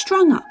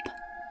strung up,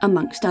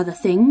 amongst other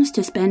things,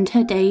 to spend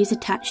her days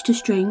attached to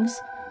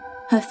strings.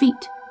 Her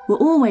feet were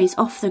always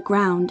off the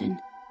ground, and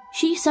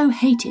she so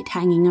hated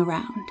hanging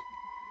around.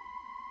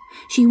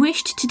 She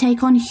wished to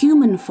take on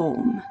human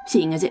form,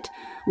 seeing as it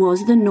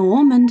was the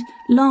norm, and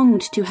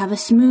longed to have a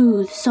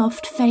smooth,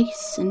 soft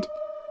face, and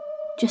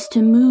just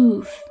to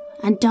move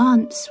and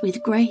dance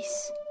with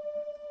grace.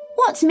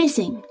 What's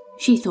missing?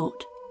 She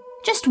thought.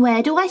 Just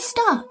where do I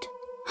start?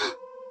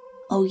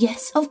 Oh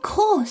yes, of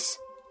course.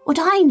 What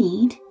I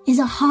need is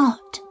a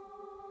heart.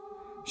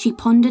 She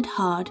pondered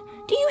hard.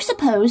 Do you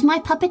suppose my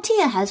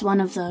puppeteer has one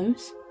of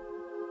those?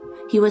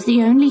 He was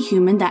the only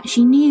human that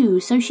she knew,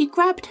 so she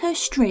grabbed her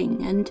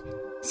string and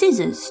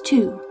scissors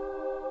too.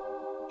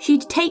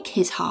 She'd take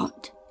his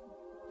heart.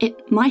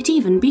 It might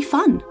even be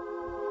fun.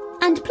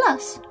 And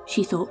plus,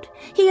 she thought,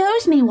 he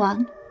owes me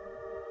one.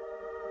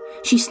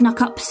 She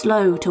snuck up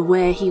slow to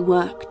where he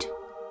worked,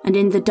 and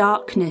in the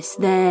darkness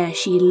there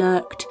she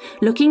lurked,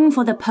 looking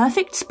for the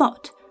perfect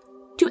spot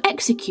to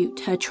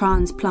execute her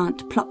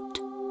transplant plot.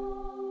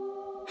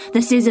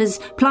 The scissors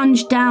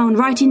plunged down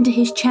right into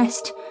his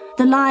chest.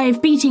 The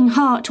live, beating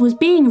heart was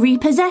being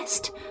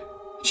repossessed.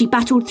 She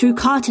battled through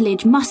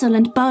cartilage, muscle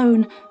and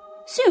bone.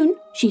 Soon,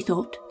 she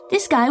thought,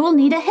 this guy will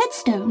need a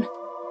headstone.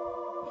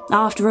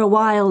 After a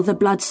while, the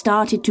blood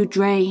started to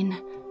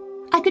drain.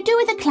 I could do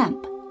with a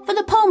clamp for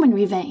the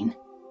pulmonary vein.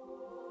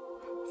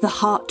 The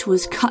heart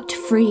was cut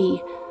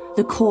free.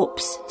 The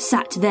corpse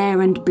sat there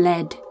and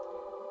bled.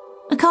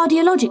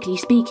 Cardiologically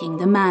speaking,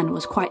 the man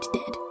was quite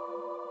dead.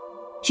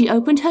 She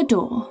opened her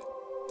door,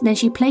 then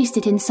she placed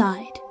it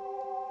inside.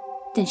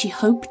 Then she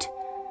hoped,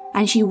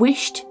 and she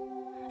wished,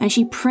 and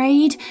she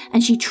prayed,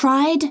 and she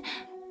tried.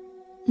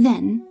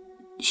 Then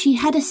she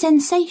had a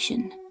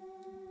sensation.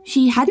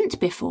 She hadn't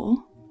before.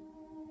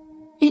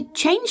 It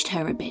changed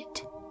her a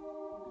bit.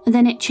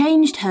 Then it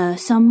changed her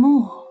some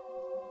more.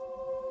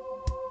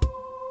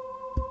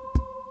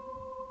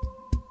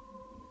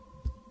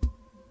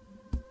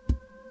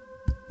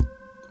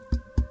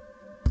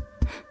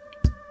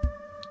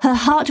 Her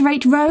heart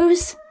rate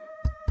rose,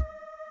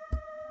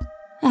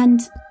 and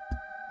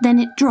then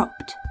it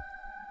dropped,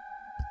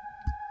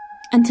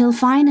 until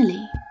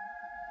finally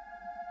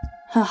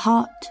her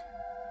heart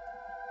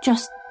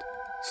just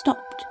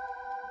stopped.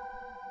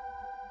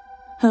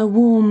 Her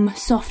warm,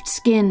 soft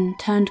skin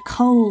turned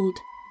cold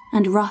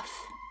and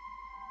rough.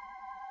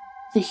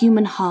 The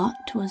human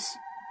heart was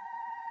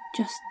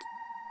just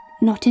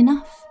not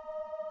enough.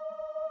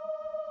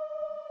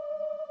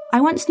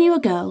 I once knew a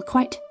girl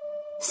quite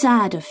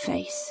sad of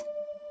face,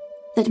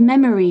 that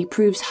memory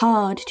proves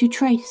hard to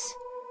trace.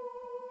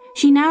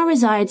 She now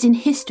resides in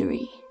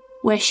history,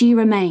 where she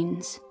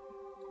remains,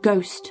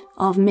 ghost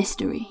of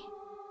mystery.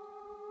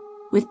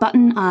 With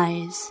button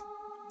eyes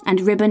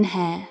and ribbon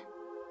hair,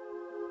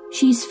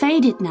 she's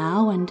faded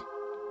now and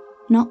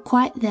not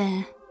quite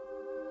there.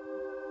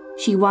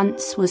 She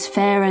once was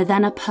fairer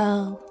than a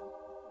pearl,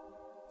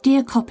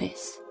 dear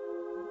Coppice,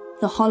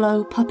 the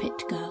hollow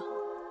puppet girl.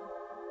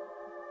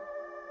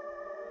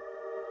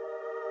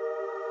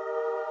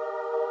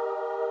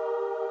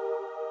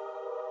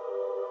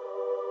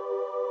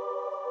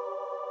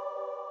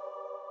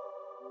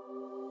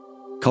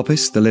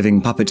 Coppice, the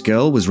Living Puppet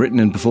Girl, was written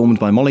and performed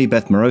by Molly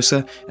Beth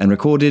Morosa and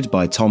recorded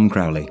by Tom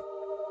Crowley.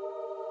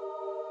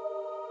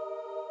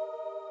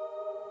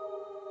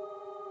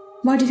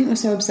 Why do you think we're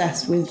so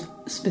obsessed with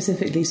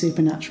specifically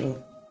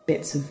supernatural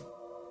bits of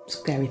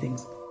scary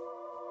things?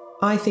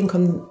 I think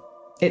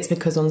it's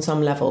because on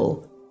some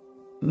level,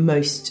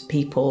 most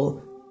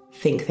people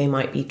think they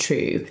might be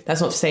true.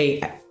 That's not to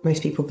say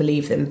most people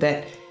believe them,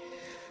 but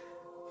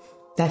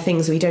they're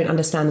things we don't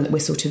understand that we're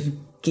sort of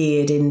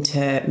geared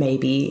into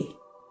maybe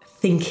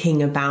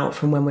thinking about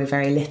from when we're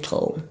very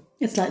little.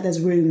 It's like there's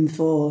room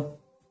for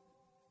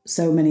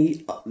so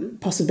many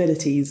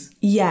possibilities.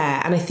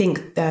 Yeah, and I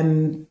think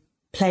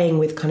playing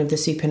with kind of the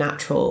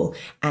supernatural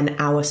and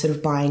our sort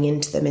of buying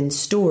into them in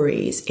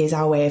stories is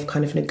our way of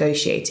kind of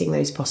negotiating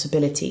those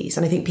possibilities.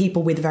 And I think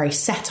people with very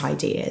set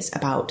ideas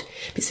about,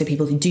 so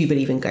people who do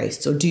believe in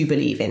ghosts or do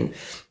believe in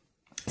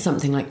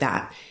something like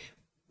that,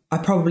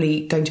 are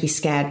probably going to be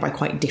scared by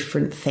quite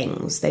different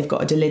things. They've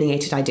got a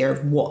delineated idea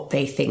of what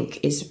they think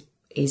is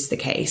the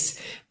case.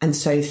 And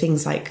so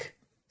things like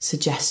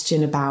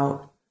suggestion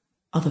about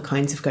other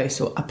kinds of ghosts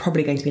are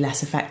probably going to be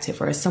less effective,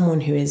 whereas someone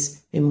who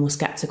is more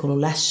sceptical or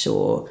less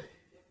sure,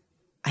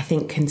 I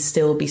think can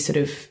still be sort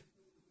of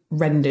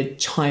rendered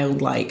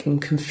childlike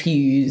and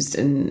confused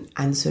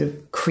and sort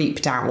of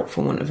creeped out,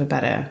 for want of a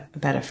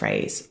better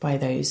phrase, by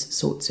those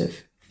sorts of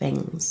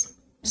things.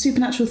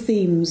 Supernatural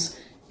themes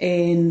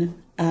in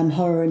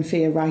horror and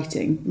fear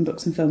writing in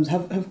books and films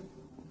have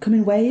come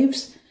in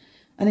waves.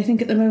 And I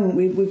think at the moment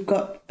we've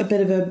got a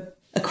bit of a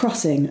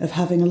crossing of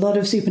having a lot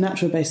of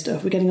supernatural-based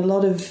stuff. We're getting a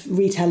lot of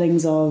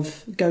retellings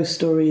of ghost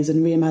stories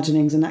and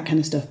reimaginings and that kind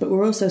of stuff. But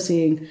we're also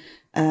seeing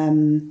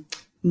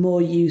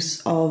more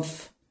use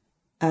of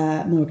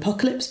more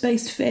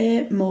apocalypse-based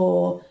fear,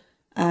 more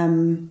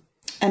end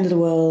of the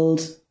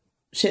world,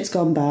 shit's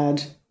gone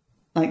bad,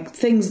 like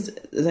things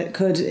that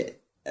could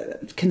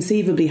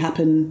conceivably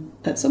happen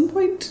at some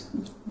point,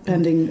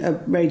 pending a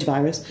rage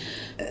virus.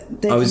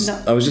 I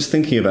was just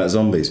thinking about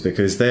zombies,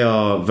 because they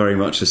are very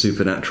much a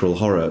supernatural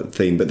horror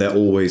theme, but they're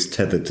always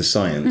tethered to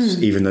science,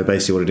 even though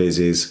basically what it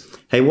is,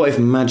 hey, what if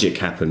magic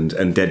happened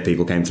and dead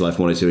people came to life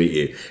and wanted to eat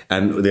you?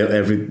 And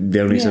the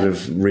only sort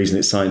of reason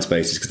it's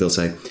science-based is because they'll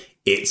say,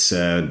 it's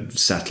a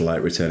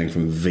satellite returning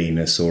from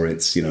Venus, or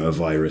it's, a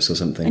virus or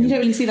something. And you don't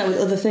really see that with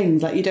other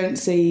things. Like, you don't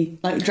see,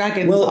 like,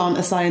 dragons aren't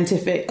a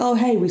scientific, oh,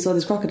 hey, we saw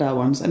this crocodile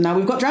once, and now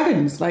we've got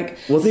dragons. Like,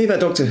 well, think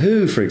about Doctor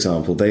Who, for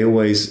example. They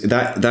always,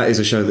 that is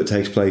a show that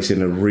takes place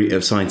in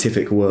a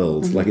scientific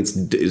world. Mm-hmm. Like,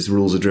 its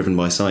rules are driven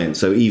by science.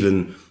 So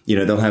even,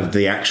 they'll have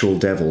the actual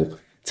devil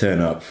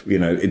turn up,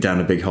 down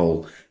a big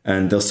hole,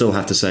 and they'll still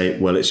have to say,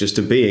 well, it's just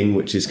a being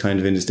which is kind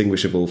of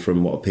indistinguishable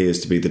from what appears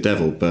to be the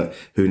devil, but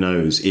who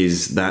knows,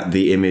 is that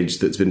the image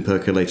that's been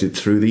percolated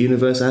through the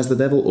universe as the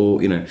devil,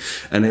 or,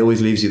 and it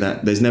always leaves you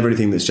that there's never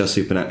anything that's just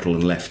supernatural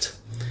and left.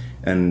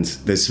 And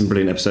there's some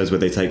brilliant episodes where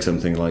they take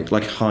something like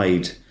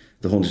Hyde,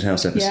 the Haunted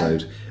House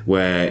episode,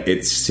 where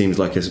it seems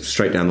like a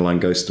straight down the line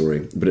ghost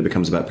story, but it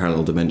becomes about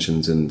parallel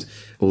dimensions and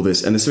all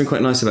this. And there's something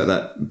quite nice about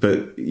that,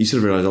 but you sort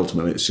of realise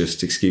ultimately it's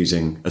just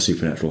excusing a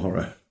supernatural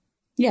horror.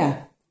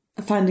 Yeah,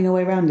 finding a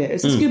way around it.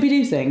 It's a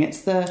Scooby-Doo thing.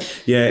 It's the...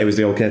 Yeah, it was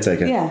the old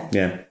caretaker.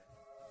 Yeah.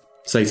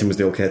 Satan was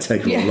the old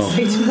caretaker all along.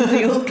 Satan was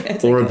the old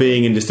caretaker. Or a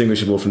being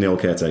indistinguishable from the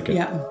old caretaker.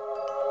 Yeah.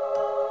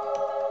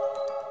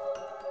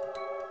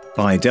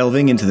 By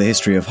delving into the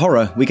history of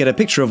horror, we get a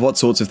picture of what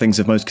sorts of things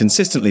have most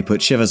consistently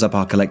put shivers up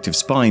our collective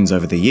spines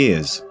over the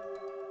years.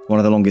 One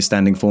of the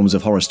longest-standing forms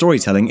of horror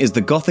storytelling is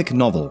the Gothic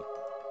novel.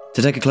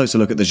 To take a closer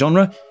look at the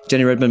genre,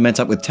 Jenny Redmond met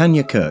up with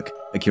Tanya Kirk,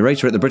 a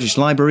curator at the British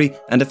Library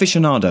and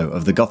aficionado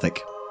of the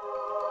Gothic.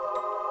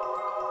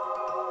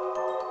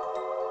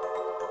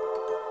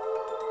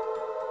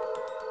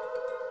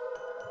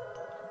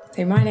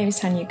 So my name is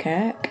Tanya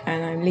Kirk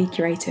and I'm lead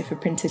curator for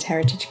Printed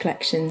Heritage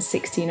Collections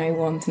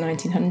 1601 to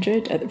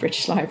 1900 at the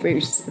British Library,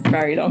 which is a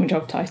very long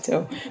job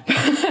title.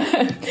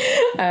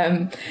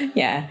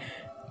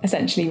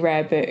 Essentially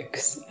rare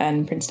books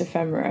and printed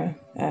ephemera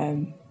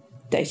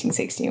dating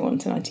 1601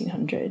 to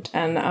 1900.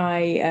 And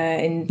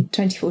in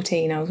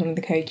 2014, I was one of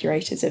the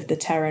co-curators of the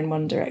Terror and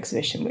Wonder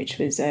exhibition, which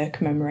was a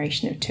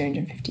commemoration of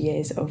 250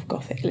 years of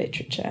Gothic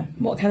literature.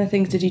 What kind of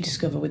things did you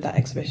discover with that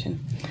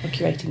exhibition, or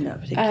curating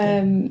that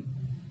particularly?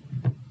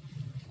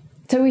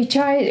 So we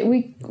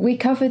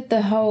covered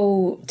the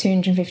whole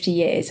 250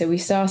 years. So we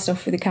started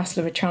off with The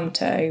Castle of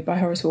Otranto by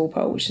Horace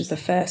Walpole, which was the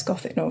first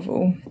Gothic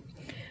novel.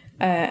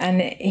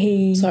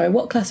 Sorry,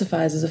 what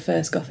classifies as a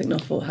first Gothic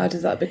novel? How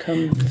does that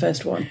become the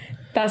first one?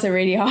 That's a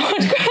really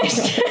hard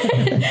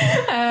question.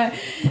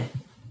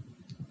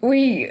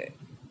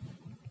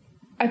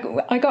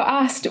 I got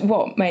asked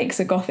what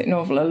makes a Gothic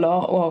novel a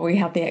lot while we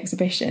had the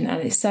exhibition,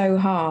 and it's so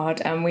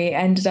hard. And we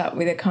ended up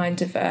with a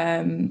kind of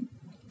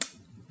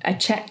a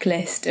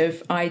checklist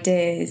of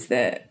ideas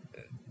that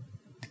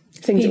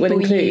things that will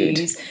include.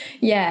 Use.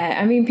 Yeah,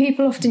 I mean,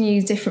 people often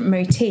use different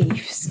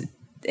motifs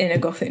in a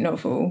Gothic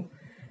novel,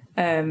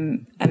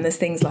 and there's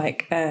things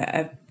like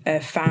a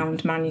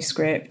found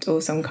manuscript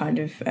or some kind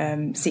of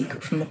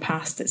secret from the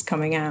past that's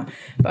coming out.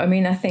 But I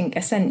mean, I think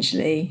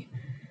essentially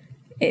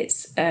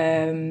it's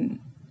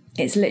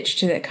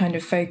literature that kind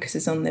of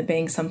focuses on there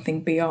being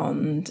something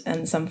beyond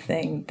and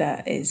something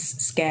that is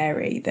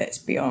scary that's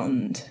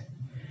beyond.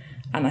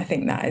 And I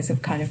think that is a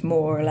kind of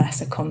more or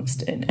less a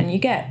constant. And you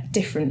get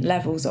different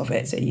levels of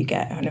it. So you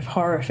get kind of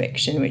horror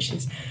fiction, which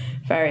is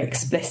very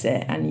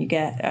explicit, and you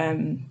get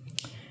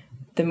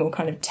the more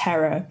kind of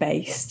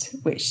terror-based,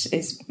 which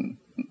is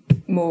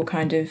more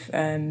kind of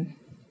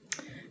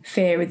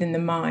fear within the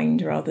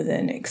mind rather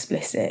than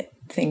explicit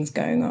things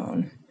going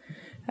on.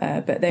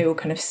 But they all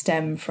kind of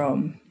stem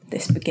from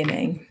this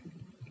beginning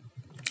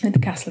at the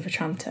Castle of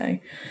Otranto.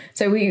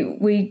 So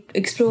we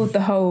explored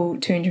the whole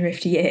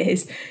 250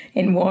 years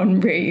in one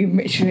room,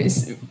 which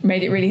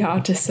made it really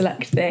hard to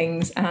select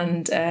things,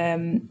 and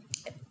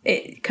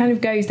it kind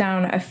of goes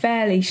down a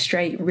fairly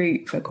straight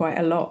route for quite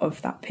a lot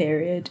of that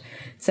period.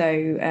 So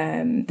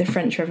the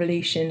French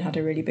Revolution had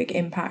a really big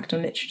impact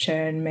on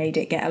literature and made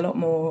it get a lot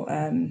more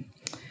kind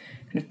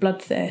of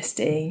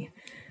bloodthirsty.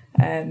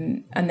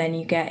 And then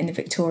you get in the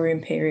Victorian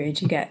period,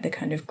 you get the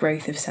kind of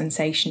growth of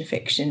sensation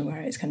fiction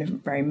where it's kind of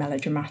very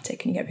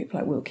melodramatic, and you get people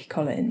like Wilkie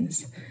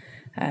Collins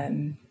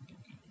and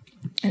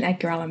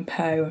Edgar Allan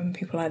Poe and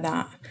people like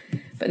that.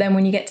 But then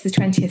when you get to the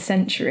 20th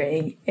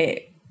century,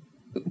 it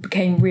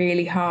became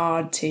really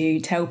hard to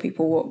tell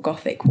people what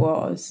Gothic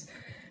was,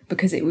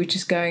 because it was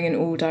just going in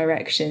all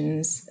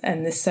directions,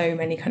 and there's so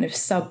many kind of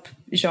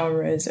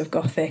sub-genres of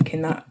Gothic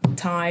in that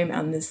time,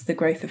 and there's the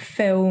growth of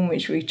film,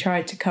 which we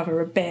tried to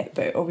cover a bit,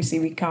 but obviously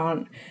we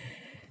can't.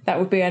 That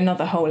would be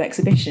another whole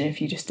exhibition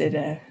if you just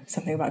did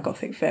something about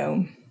Gothic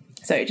film.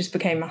 So it just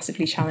became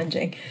massively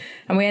challenging.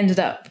 And we ended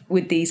up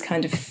with these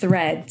kind of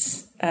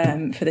threads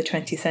for the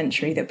 20th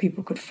century that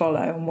people could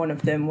follow, and one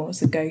of them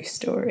was a ghost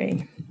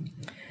story.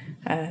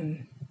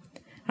 And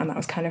that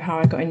was kind of how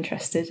I got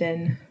interested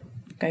in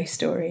ghost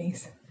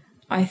stories.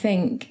 I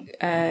think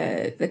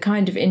the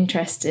kind of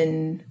interest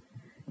in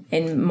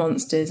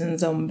monsters and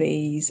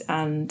zombies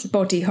and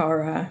body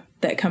horror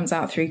that comes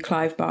out through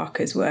Clive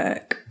Barker's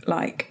work,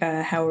 like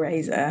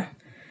Hellraiser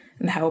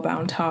and The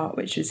Hellbound Heart,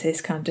 which was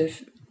his kind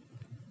of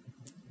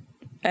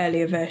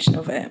earlier version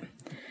of it.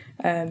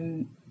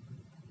 I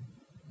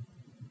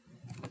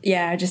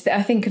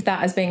think of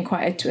that as being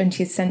quite a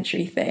 20th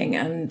century thing,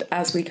 and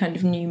as we kind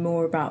of knew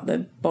more about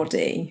the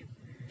body.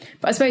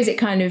 But I suppose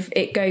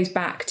it goes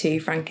back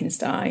to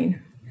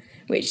Frankenstein,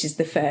 which is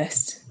the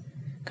first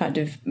kind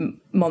of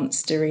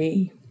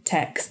monstery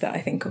text that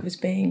I think of as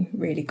being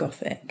really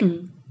Gothic.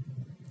 Mm.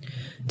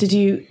 Did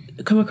you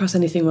come across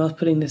anything while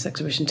putting this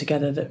exhibition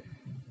together that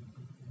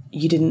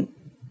you didn't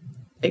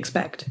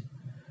expect?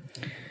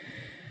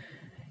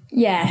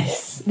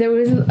 Yes, there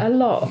was a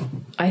lot,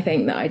 I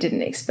think, that I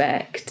didn't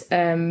expect.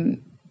 There's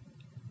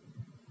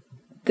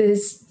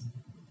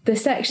the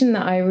section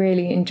that I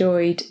really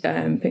enjoyed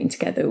putting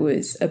together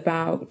was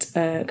about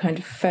kind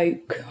of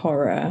folk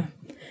horror,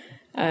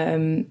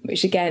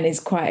 which again is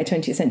quite a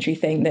 20th century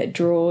thing that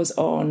draws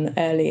on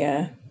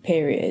earlier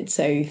periods.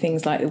 So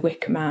things like The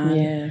Wicker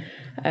Man,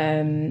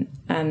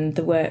 and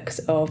the works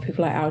of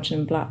people like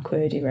Algernon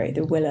Blackwood, who wrote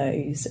The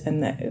Willows,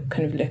 and that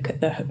kind of look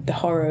at the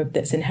horror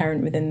that's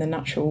inherent within the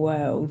natural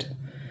world.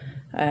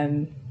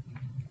 And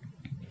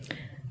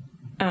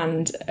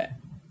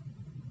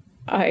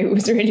I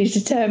was really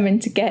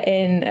determined to get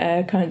in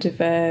a kind of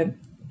a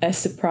a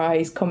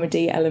surprise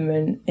comedy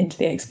element into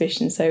the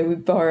exhibition. So we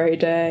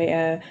borrowed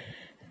a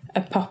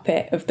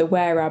puppet of the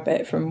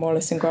were-rabbit from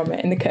Wallace and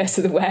Gromit in The Curse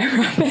of the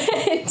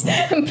Were-Rabbit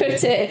and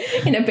put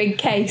it in a big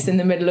case in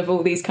the middle of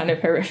all these kind of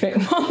horrific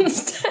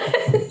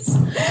monsters.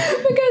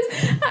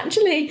 Because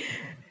actually,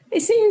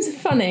 it seems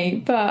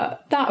funny,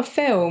 but that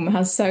film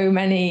has so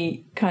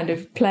many kind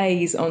of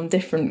plays on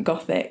different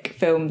Gothic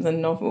films and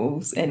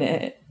novels in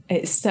it.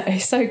 It's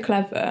so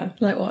clever.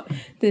 Like what?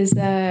 There's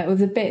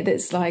a bit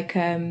that's like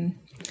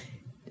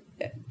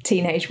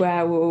Teenage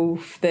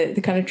Werewolf,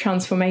 the kind of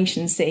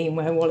transformation scene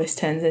where Wallace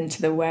turns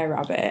into the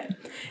were-rabbit.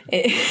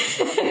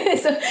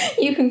 So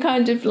you can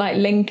kind of like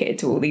link it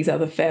to all these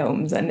other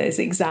films, and there's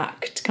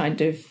exact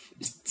kind of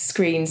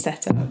screen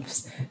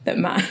setups that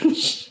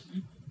match.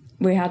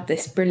 We had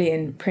this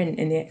brilliant print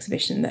in the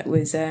exhibition that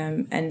was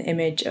an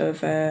image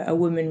of a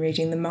woman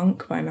reading The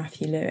Monk by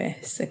Matthew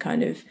Lewis, a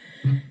kind of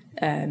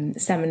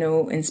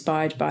seminal,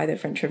 inspired by the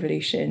French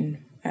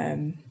Revolution,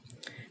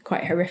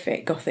 quite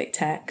horrific Gothic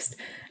text.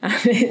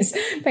 And it's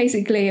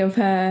basically of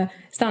her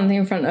standing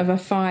in front of a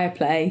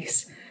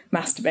fireplace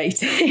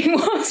masturbating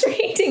whilst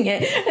reading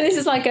it. And this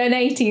is like an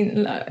late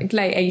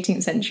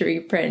 18th century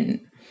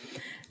print.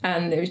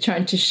 And it was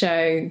trying to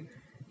show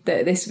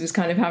that this was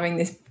kind of having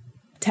this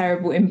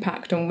terrible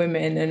impact on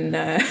women and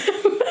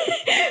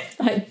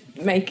like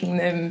making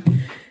them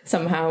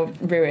somehow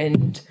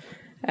ruined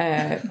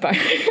by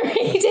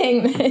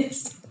reading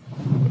this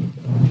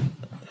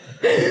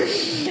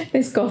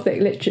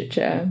Gothic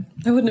literature.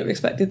 I wouldn't have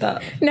expected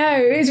that. No,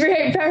 it was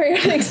really very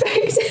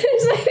unexpected.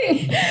 I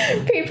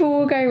think people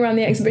were going around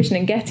the exhibition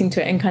and getting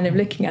to it and kind of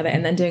looking at it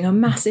and then doing a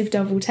massive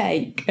double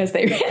take as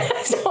they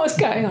realised what was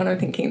going on. I'm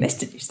thinking, this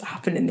didn't used to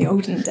happen in the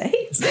olden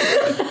days.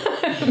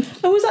 And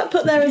was that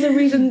put there as a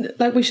reason,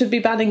 like we should be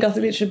banning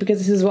Gothic literature because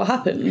this is what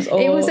happens?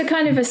 Or... It was a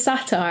kind of a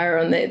satire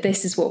on that.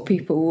 This is what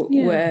people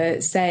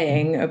were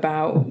saying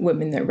about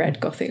women that read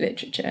Gothic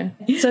literature.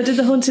 So did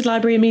the Haunted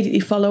Library immediately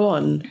follow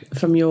on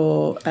from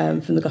your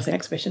from the Gothic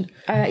exhibition?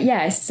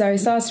 Yes, so I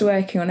started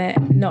working on it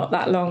not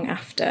that long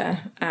after,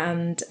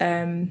 and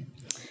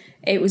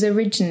it was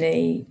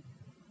originally,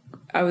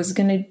 I was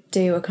going to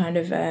do a kind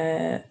of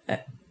a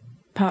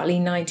partly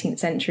 19th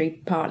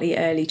century, partly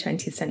early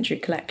 20th century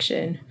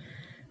collection,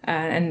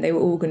 and they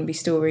were all going to be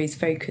stories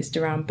focused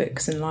around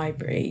books and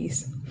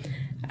libraries.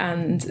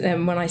 And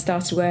then when I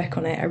started work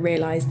on it, I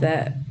realised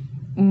that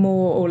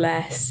more or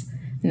less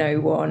no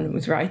one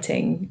was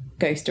writing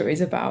ghost stories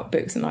about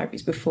books and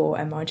libraries before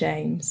M.R.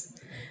 James.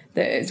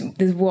 There's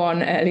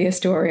one earlier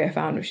story I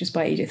found, which is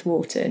by Edith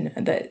Wharton,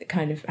 that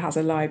kind of has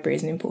a library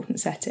as an important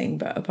setting,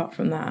 but apart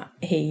from that,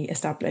 he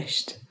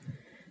established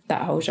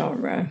that whole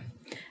genre.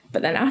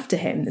 But then after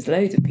him, there's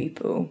loads of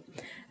people,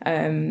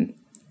 and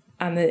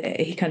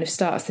he kind of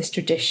starts this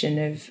tradition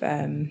of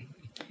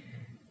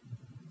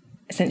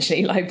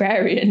essentially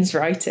librarians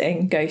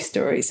writing ghost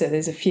stories. So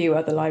there's a few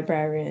other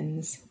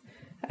librarians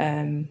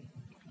and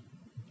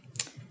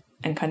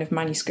kind of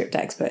manuscript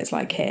experts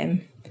like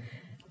him.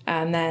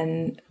 And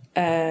then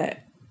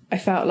I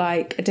felt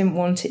like I didn't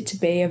want it to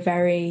be a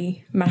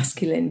very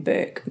masculine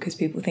book, because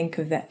people think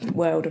of the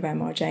world of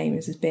M.R.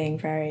 James as being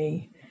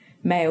very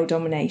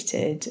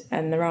male-dominated,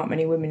 and there aren't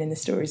many women in the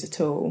stories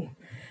at all.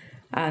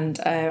 And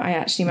I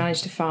actually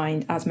managed to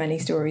find as many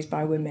stories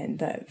by women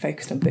that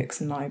focused on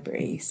books and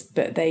libraries,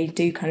 but they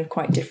do kind of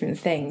quite different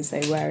things. So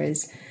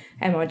whereas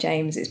M.R.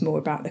 James, it's more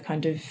about the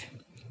kind of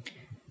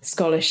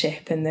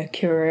scholarship and the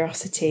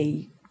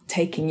curiosity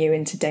taking you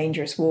into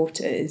dangerous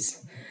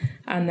waters.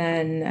 And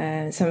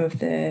then some of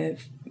the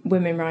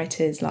women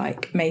writers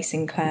like May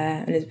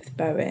Sinclair, Elizabeth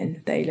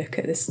Bowen, they look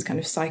at this kind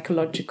of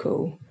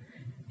psychological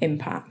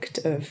impact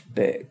of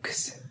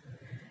books.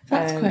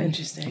 That's quite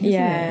interesting,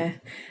 isn't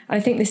it? I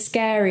think the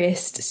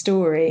scariest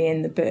story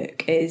in the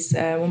book is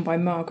one by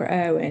Margaret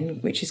Irwin,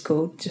 which is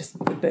called just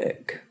The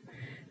Book,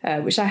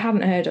 which I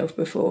hadn't heard of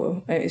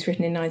before. It was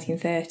written in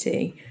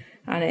 1930,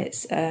 and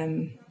it's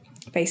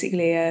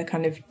basically a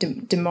kind of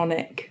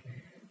demonic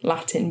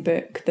Latin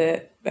book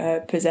that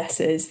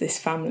possesses this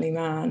family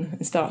man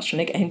and starts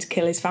trying to get him to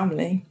kill his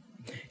family.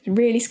 It's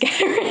really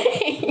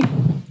scary.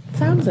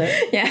 Sounds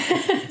it. Yeah.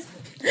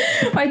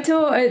 I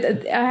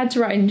had to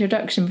write an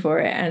introduction for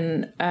it,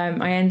 and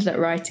I ended up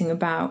writing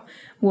about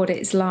what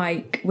it's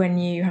like when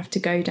you have to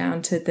go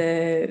down to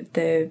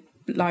the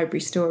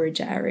library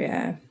storage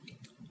area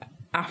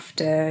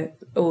after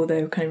all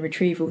the kind of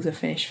retrievals are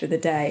finished for the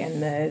day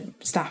and the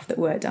staff that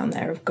work down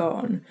there have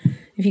gone.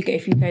 If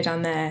you go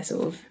down there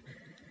sort of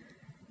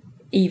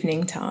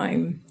evening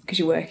time because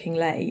you're working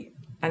late,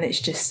 and it's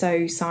just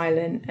so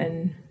silent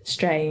and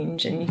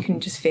strange, and you can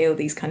just feel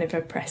these kind of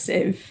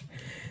oppressive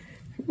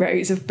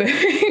rows of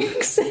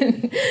books.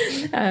 And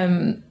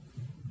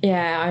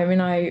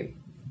I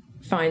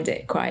find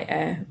it quite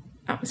a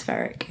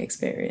atmospheric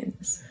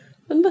experience.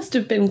 It must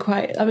have been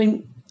quite, I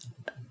mean,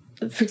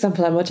 for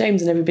example, M.R.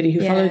 James and everybody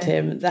who followed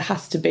him, there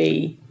has to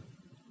be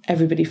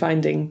everybody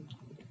finding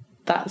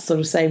that sort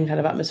of same kind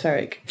of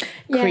atmospheric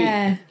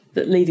creep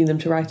that leading them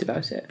to write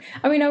about it.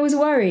 I mean, I was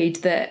worried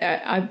that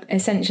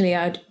I'd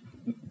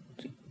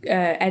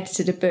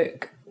edited a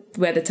book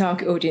where the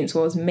target audience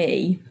was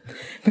me,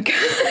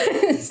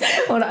 because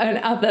and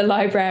other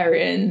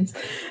librarians,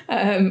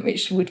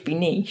 which would be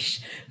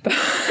niche, but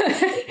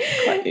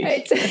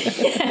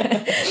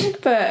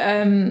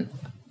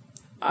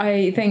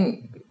I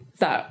think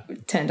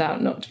that turned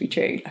out not to be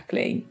true,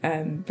 luckily,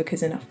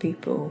 because enough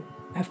people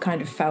have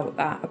kind of felt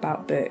that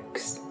about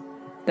books,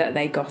 that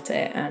they got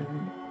it,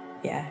 and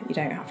you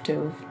don't have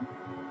to have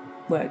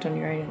worked on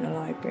your own in a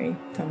library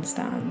to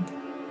understand.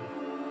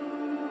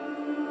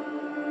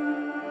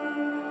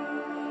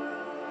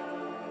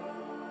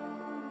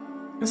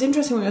 It's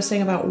interesting what you're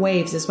saying about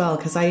waves as well,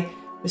 because I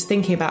was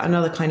thinking about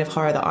another kind of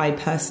horror that I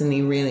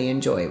personally really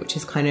enjoy, which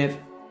is kind of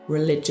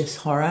religious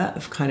horror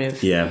of kind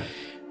of,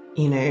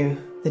 the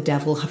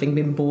devil having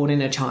been born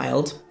in a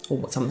child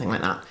or something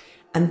like that.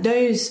 And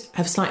those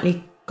have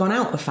slightly gone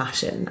out of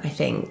fashion, I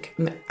think.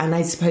 And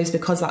I suppose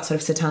because that sort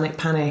of satanic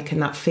panic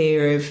and that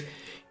fear of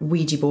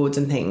Ouija boards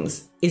and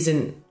things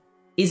isn't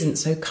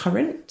so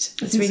current.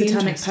 I think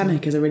Satanic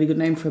Panic is a really good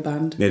name for a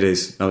band. It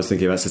is. I was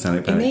thinking about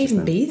Satanic Panic. It may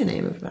even be the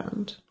name of a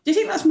band. Do you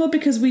think that's more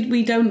because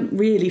we don't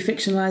really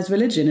fictionalise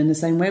religion in the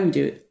same way we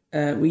do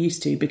it? We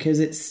used to, because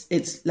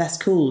it's less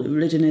cool.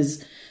 Religion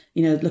is,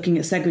 looking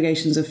at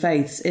segregations of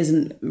faiths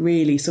isn't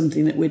really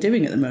something that we're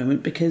doing at the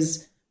moment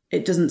because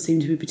it doesn't seem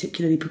to be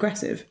particularly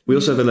progressive. We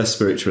also have a less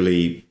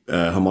spiritually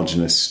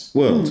homogenous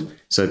world.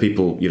 So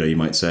people, you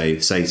might say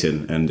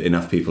Satan, and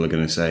enough people are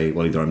going to say,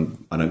 well, either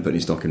I don't put any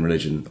stock in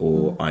religion,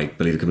 or I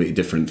believe a completely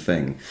different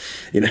thing.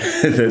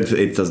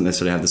 It doesn't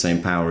necessarily have the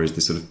same power as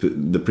the sort of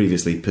the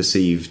previously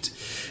perceived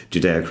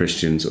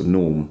Judeo-Christian sort of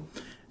norm,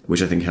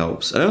 which I think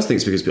helps. And I also think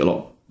it's because a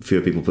lot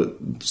fewer people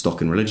put stock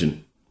in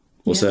religion,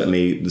 or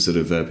certainly the sort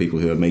of people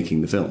who are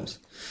making the films.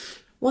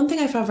 One thing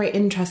I found very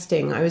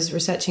interesting, I was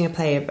researching a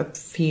play a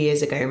few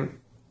years ago,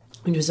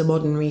 which was a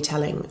modern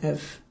retelling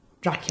of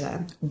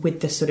Dracula, with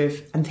the sort of,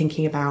 I'm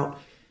thinking about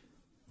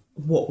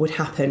what would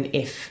happen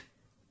if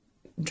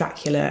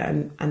Dracula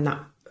and that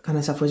kind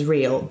of stuff was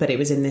real, but it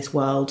was in this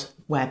world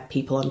where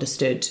people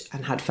understood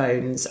and had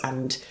phones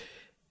and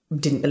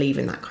didn't believe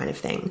in that kind of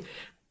thing.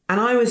 And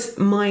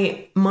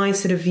my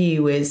sort of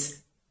view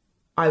was,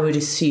 I would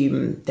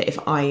assume that if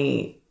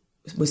I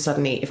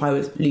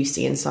was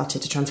Lucy and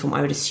started to transform,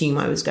 I would assume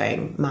I was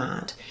going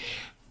mad.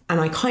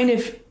 And I kind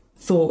of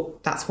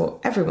thought that's what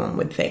everyone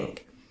would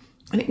think.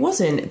 And it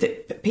wasn't.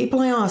 The people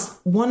I asked,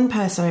 one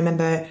person I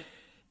remember,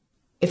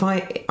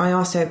 I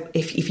asked her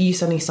if you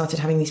suddenly started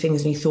having these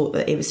things and you thought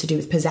that it was to do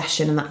with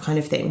possession and that kind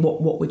of thing,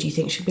 what would you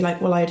think? She'd be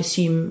like, well, I'd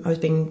assume I was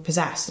being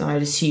possessed, and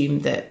I'd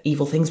assume that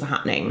evil things were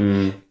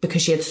happening,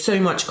 because she had so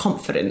much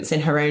confidence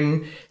in her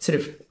own sort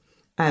of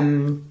a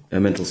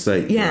mental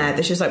state. Yeah,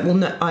 that she was like, well,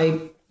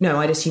 no,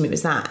 I'd assume it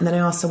was that. And then I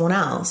asked someone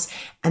else,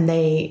 and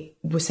they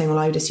were saying, well,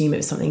 I would assume it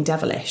was something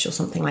devilish or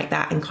something like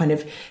that, and kind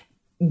of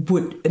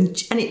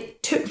and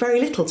it took very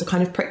little to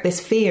kind of prick this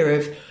fear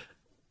of,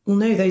 well,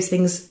 no, those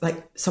things,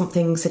 like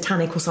something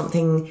satanic or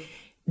something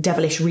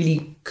devilish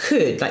really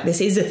could, like this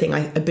is a thing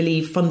I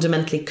believe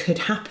fundamentally could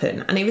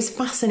happen. And it was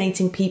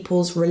fascinating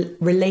people's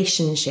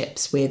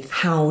relationships with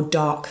how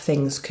dark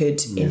things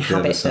could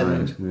inhabit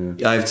them.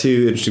 I have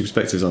two interesting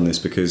perspectives on this,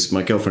 because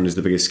my girlfriend is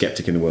the biggest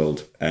skeptic in the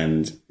world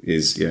and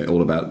is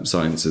all about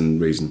science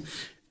and reason,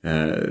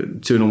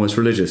 to an almost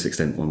religious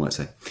extent, one might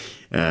say.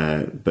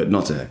 But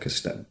not to her,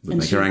 because that would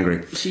make her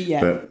angry. She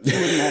wouldn't.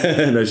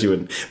 No, she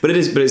wouldn't. But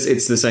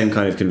it's the same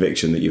kind of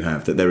conviction that you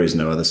have, that there is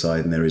no other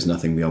side and there is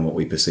nothing beyond what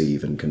we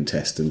perceive and can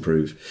test and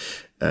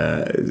prove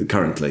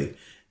currently.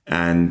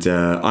 And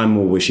I'm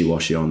more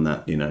wishy-washy on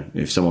that.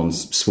 If someone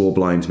swore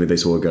blind to me they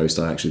saw a ghost,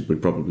 I actually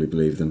would probably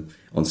believe them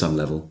on some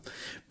level.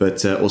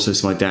 But also,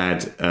 so my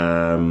dad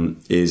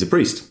is a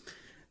priest,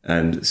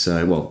 and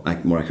so, well,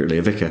 more accurately,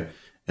 a vicar,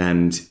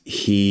 and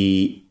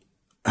he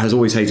has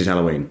always hated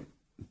Halloween.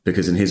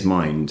 Because in his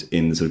mind,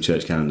 in the sort of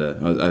church calendar,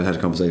 I had a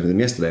conversation with him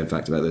yesterday, in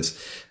fact, about this.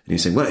 And he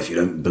was saying, well, if you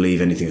don't believe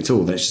anything at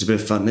all, then it's just a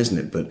bit of fun, isn't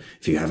it? But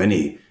if you have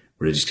any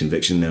religious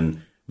conviction,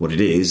 then what it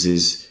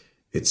is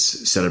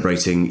it's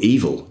celebrating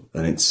evil,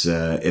 and it's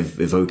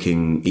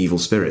evoking evil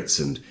spirits,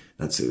 and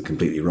that's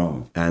completely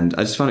wrong. And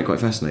I just find it quite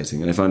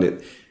fascinating. And I find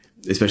it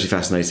especially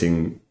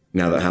fascinating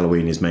now that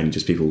Halloween is mainly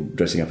just people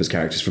dressing up as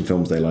characters from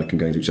films they like and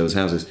going to each other's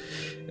houses.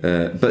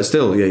 But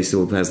still, he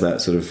still has that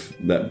sort of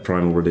that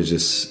primal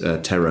religious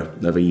terror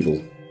of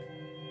evil.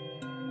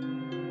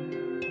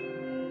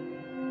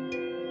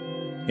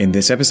 In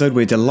this episode,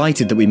 we're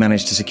delighted that we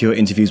managed to secure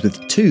interviews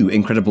with two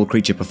incredible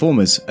creature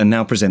performers and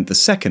now present the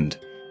second,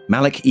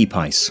 Malik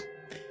Epais.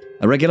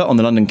 A regular on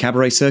the London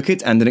cabaret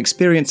circuit and an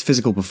experienced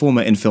physical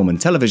performer in film and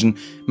television,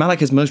 Malik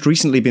has most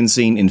recently been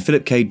seen in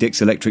Philip K.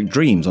 Dick's Electric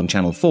Dreams on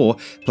Channel 4,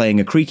 playing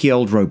a creaky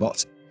old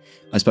robot.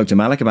 I spoke to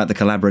Malik about the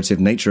collaborative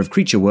nature of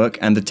creature work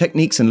and the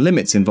techniques and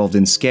limits involved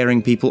in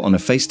scaring people on a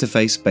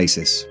face-to-face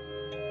basis.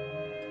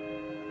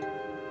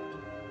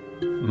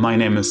 My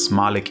name is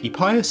Malik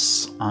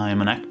Epais.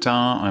 I'm an actor,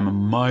 I'm a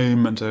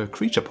mime and a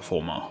creature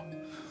performer.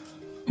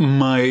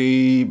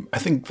 I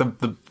think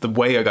the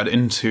way I got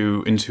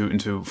into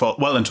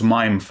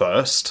mime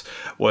first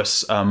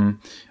was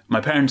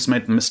my parents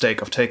made the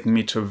mistake of taking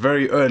me to a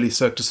very early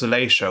Cirque du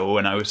Soleil show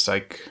when I was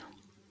like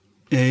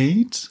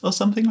 8 or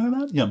something like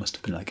that. Yeah, it must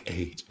have been like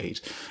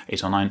 8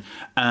 or 9.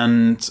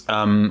 And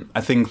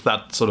I think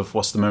that sort of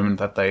was the moment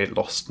that they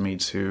lost me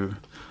to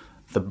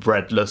the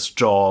breadless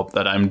job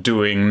that I'm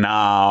doing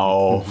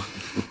now.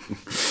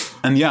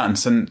 And yeah, and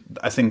so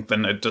I think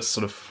then I just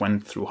sort of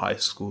went through high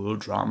school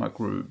drama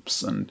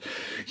groups and,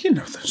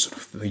 the sort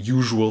of the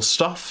usual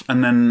stuff.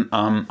 And then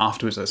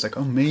afterwards I was like,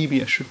 oh,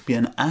 maybe I should be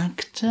an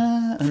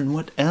actor. And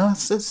what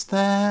else is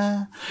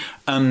there?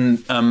 And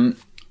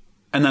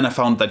then I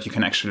found that you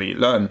can actually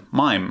learn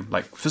mime,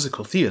 like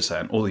physical theatre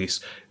and all these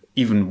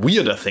even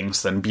weirder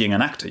things than being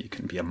an actor. You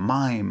can be a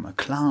mime, a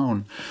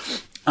clown.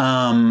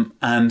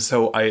 And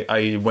so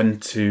I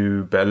went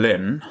to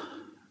Berlin.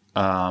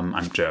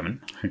 I'm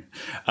German.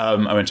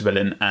 I went to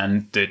Berlin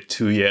and did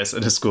 2 years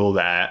at a school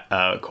there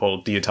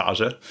called Die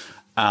Etage.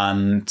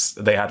 And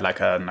they had like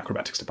an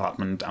acrobatics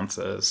department,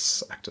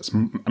 dancers, actors,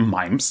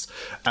 mimes.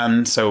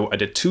 And so I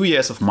did 2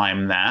 years of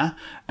mime there.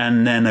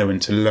 And then I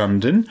went to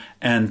London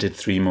and did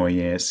 3 more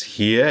years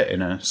here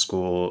in a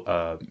school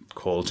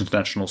called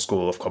International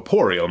School of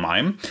Corporeal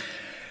Mime.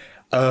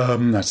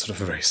 That's sort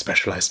of a very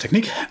specialized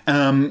technique.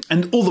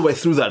 And all the way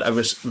through that, I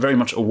was very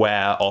much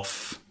aware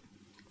of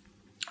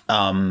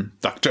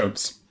Doug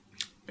Jones,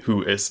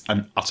 who is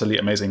an utterly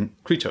amazing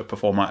creature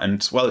performer.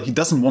 And, well, he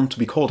doesn't want to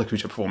be called a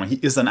creature performer. He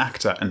is an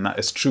actor, and that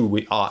is true.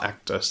 We are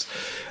actors,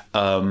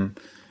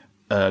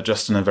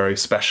 just in a very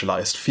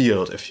specialized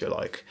field, if you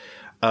like.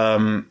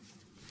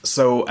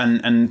 So,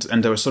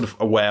 and I was sort of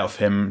aware of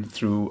him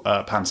through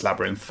Pan's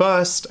Labyrinth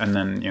first, and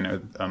then,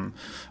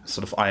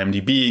 sort of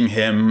IMDb'ing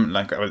him.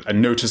 Like, I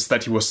noticed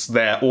that he was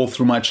there all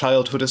through my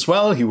childhood as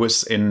well. He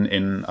was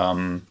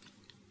in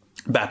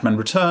Batman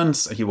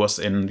Returns. He was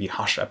in the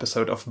Hush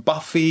episode of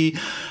Buffy.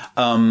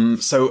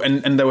 So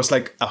there was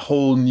like a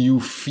whole new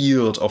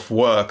field of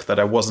work that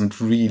I wasn't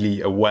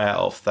really aware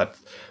of that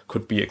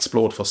could be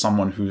explored for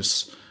someone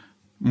who's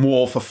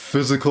more of a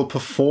physical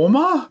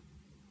performer.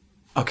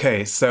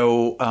 Okay,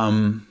 so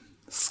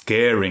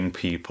scaring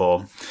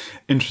people.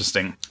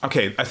 Interesting.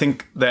 Okay, I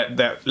think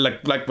that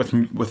like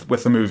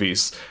with the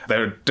movies,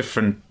 there are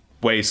different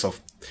ways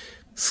of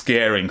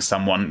scaring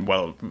someone.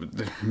 Well,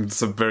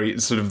 it's a very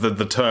sort of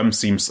the term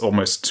seems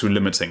almost too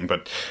limiting,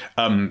 but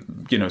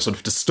sort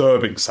of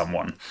disturbing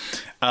someone.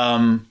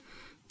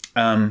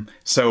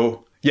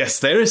 So yes,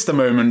 there is the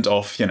moment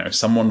of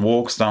someone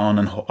walks down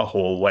a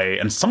hallway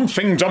and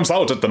something jumps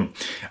out at them.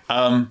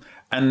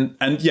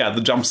 And yeah, the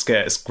jump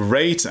scare is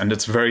great, and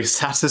it's very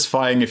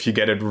satisfying if you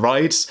get it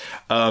right.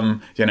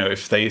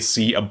 If they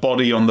see a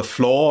body on the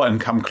floor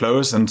and come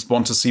close and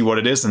want to see what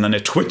it is, and then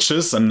it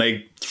twitches and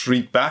they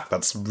shriek back,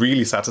 that's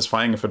really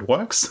satisfying if it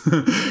works.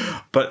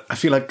 But I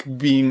feel like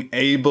being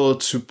able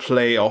to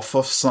play off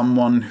of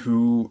someone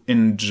who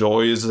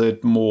enjoys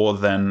it more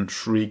than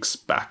shrieks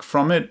back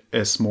from it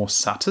is more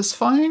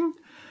satisfying.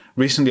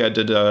 Recently, I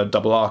did a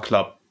Double R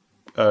Club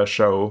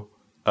show,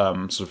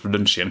 sort of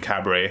Lynchian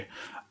cabaret,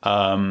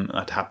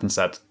 that happens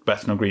at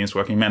Bethnal Green's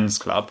Working Men's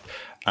Club.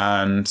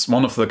 And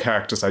one of the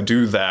characters I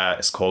do there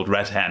is called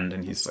Red Hand,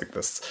 and he's like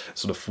this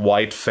sort of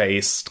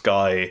white-faced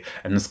guy,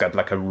 and he's got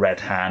like a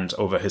red hand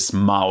over his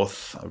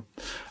mouth,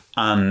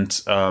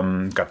 and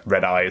got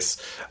red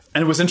eyes.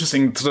 And it was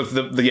interesting, sort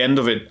of the end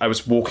of it, I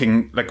was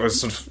walking, like I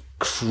was sort of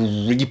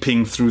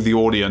creeping through the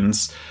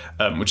audience,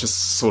 which is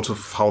sort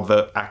of how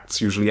the acts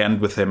usually end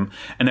with him.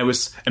 And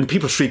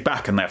people shriek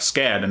back and they're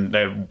scared and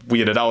they're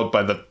weirded out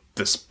by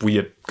this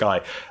weird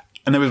guy.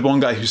 And there was one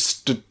guy who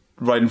stood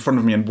right in front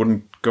of me and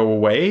wouldn't go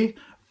away.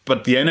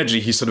 But the energy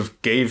he sort of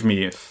gave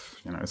me,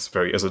 it's a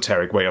very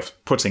esoteric way of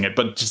putting it,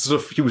 but just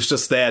sort of, he was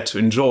just there to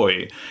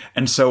enjoy.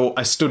 And so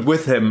I stood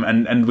with him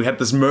and we had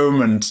this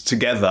moment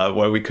together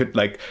where we could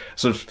like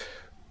sort of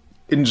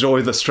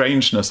enjoy the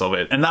strangeness of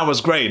it. And that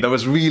was great. That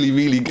was really,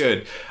 really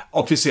good.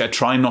 Obviously, I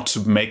try not to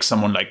make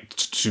someone like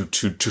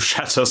to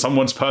shatter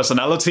someone's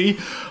personality,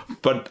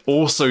 but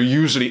also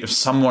usually if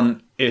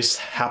someone is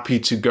happy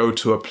to go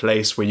to a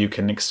place where you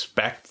can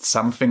expect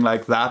something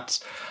like that,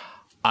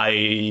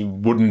 I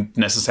wouldn't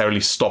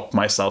necessarily stop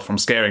myself from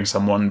scaring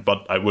someone,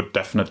 but I would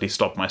definitely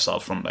stop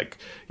myself from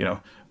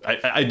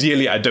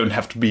ideally I don't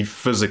have to be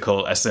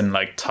physical as in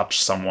like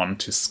touch someone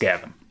to scare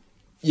them.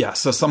 Yeah,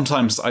 so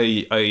sometimes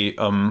I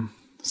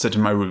sit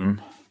in my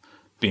room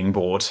being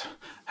bored,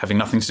 having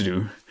nothing to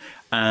do,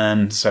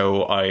 and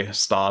so I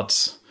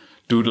start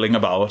doodling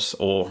about,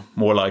 or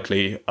more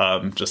likely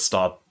just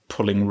start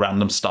pulling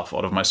random stuff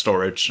out of my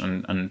storage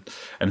and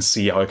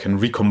see how I can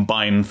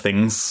recombine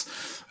things.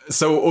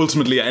 So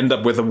ultimately I end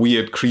up with a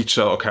weird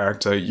creature or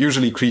character,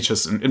 usually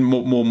creatures and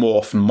more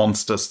often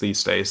monsters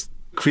these days.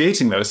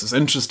 Creating those is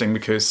interesting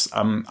because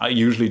I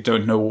usually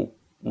don't know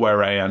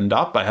where I end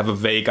up. I have a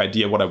vague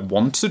idea what I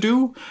want to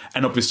do.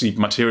 And obviously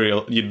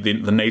material,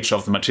 the nature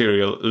of the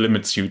material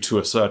limits you to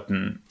a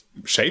certain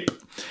shape.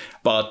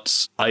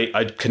 but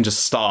I can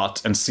just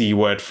start and see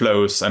where it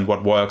flows and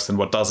what works and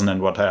what doesn't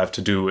and what I have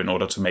to do in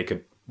order to make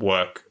it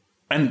work.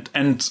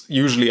 And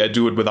usually I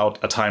do it without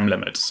a time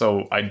limit.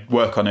 So I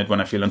work on it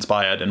when I feel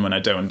inspired, and when I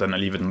don't, then I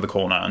leave it in the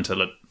corner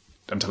until I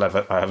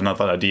have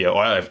another idea,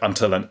 or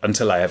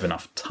until I have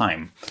enough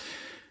time.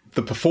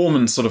 The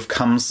performance sort of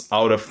comes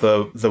out of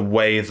the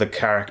way the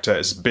character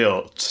is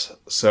built.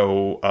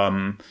 So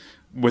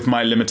with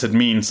my limited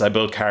means, I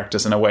build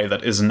characters in a way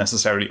that isn't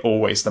necessarily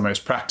always the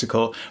most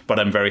practical, but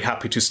I'm very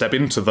happy to step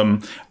into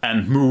them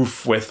and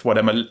move with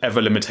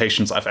whatever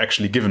limitations I've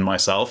actually given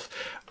myself.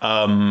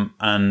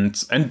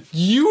 And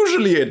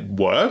usually it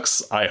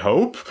works, I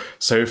hope.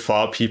 So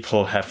far,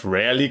 people have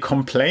rarely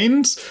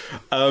complained.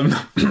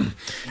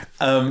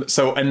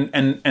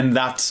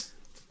 That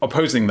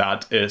opposing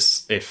that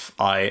is if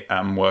I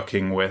am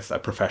working with a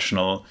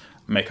professional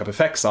makeup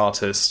effects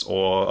artist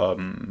or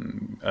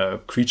a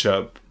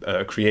creature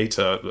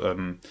creator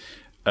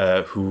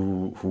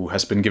who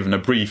has been given a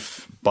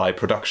brief by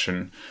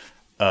production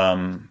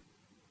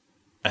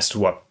as to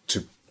what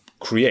to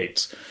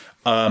create.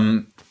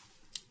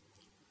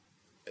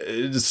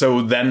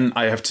 So then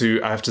I have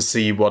to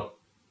see what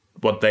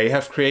they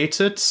have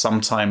created.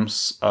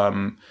 Sometimes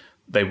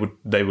they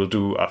will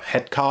do a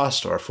head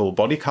cast or a full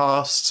body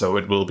cast, so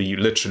it will be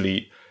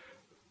literally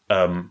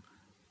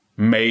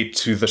made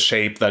to the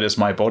shape that is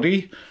my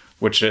body,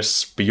 which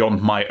is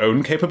beyond my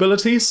own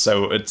capabilities.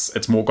 So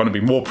it's more going to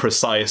be more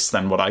precise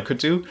than what I could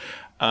do.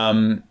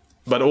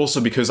 But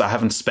also because I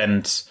haven't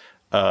spent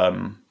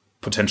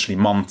potentially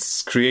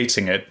months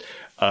creating it,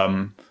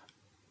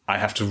 I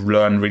have to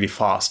learn really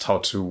fast how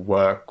to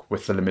work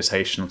with the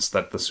limitations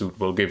that the suit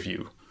will give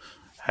you.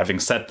 Having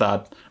said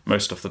that,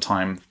 most of the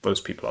time,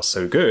 those people are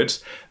so good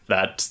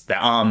that there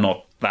are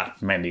not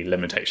that many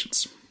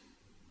limitations.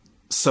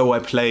 So I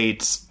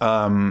played,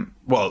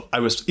 I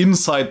was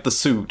inside the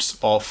suit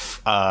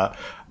of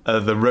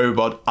the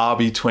robot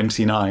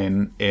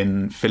RB29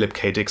 in Philip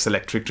K. Dick's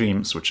Electric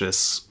Dreams, which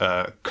is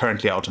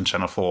currently out on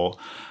Channel 4.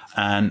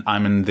 And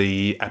I'm in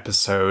the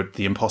episode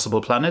The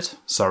Impossible Planet.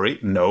 Sorry,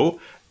 no,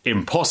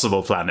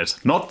 Impossible Planet.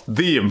 Not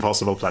The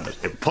Impossible Planet,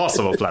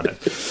 Impossible Planet.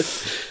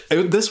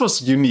 This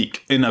was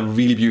unique in a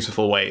really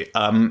beautiful way,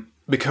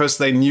 because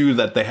they knew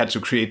that they had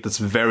to create this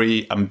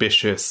very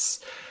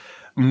ambitious,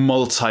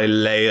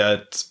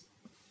 multi-layered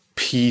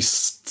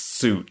pieced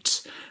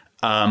suit.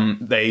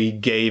 They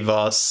gave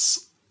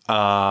us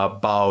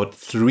about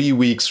 3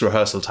 weeks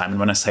rehearsal time, and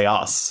when I say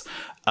us,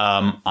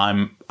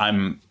 I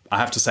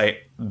have to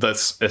say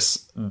this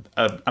is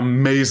an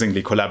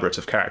amazingly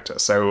collaborative character.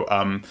 So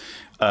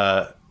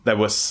there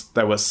was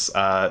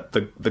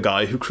the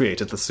guy who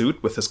created the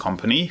suit with his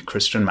company,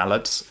 Christian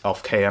Mallet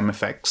of KM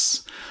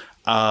Effects.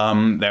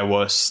 There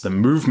was the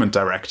movement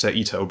director,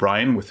 Ita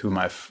O'Brien, with whom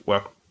I've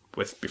worked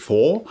with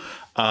before,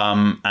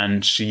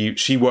 and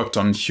she worked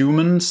on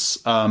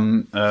Humans,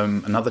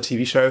 another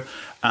TV show,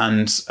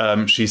 and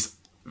she's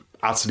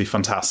absolutely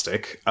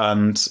fantastic.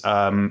 And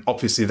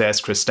obviously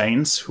there's Chris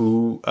Daines,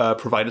 who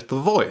provided the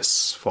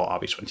voice for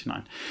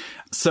RB29.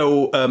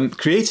 So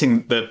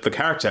creating the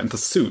character and the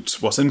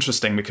suit was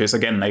interesting because,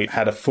 again, they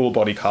had a full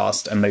body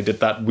cast, and they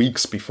did that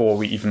weeks before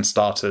we even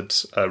started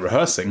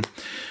rehearsing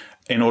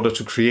in order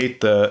to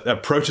create a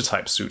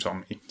prototype suit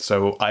on me.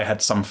 So I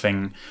had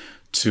something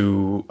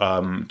to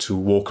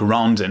walk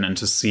around in and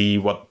to see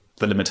what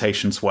the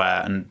limitations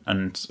were,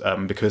 and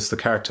because the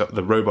character of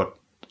the robot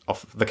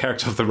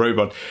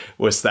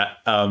was that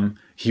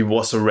he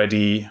was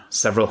already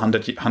several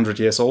hundred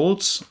years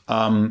old,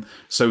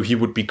 so he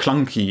would be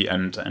clunky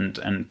and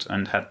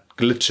had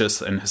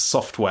glitches in his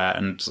software,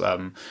 and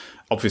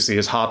obviously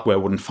his hardware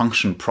wouldn't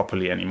function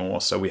properly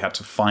anymore. So we had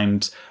to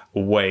find a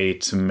way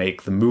to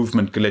make the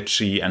movement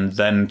glitchy, and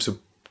then to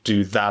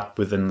do that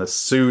within the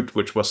suit,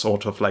 which was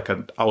sort of like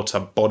an outer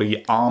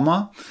body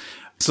armor.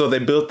 So they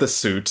built the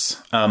suit,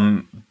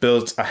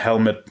 built a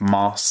helmet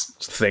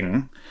mask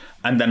thing,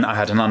 and then I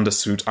had an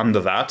undersuit under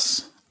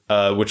that,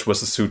 which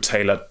was a suit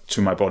tailored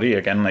to my body.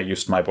 Again, I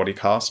used my body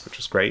cast, which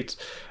was great.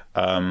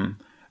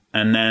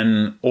 And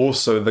then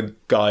also the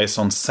guys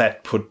on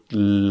set put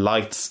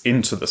lights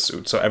into the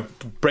suit. So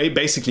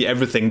basically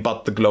everything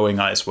but the glowing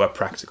eyes were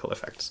practical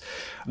effects.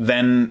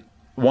 Then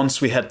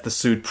once we had the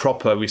suit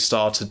proper, we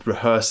started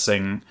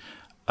rehearsing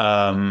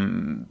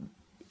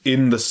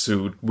in the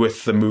suit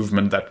with the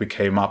movement that we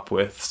came up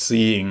with,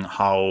 seeing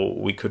how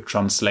we could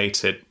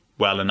translate it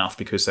well enough,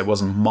 because there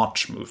wasn't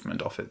much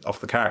movement of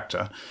the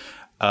character.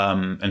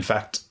 In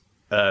fact,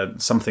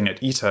 something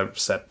that Ita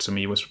said to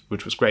me,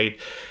 which was great.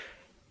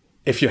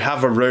 If you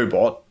have a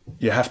robot,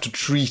 you have to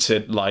treat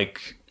it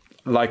like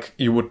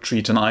you would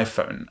treat an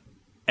iPhone.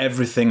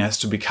 Everything has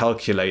to be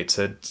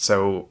calculated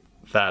so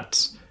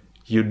that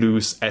you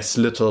lose as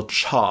little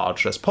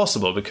charge as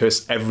possible,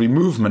 because every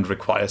movement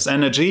requires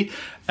energy,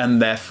 and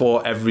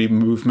therefore every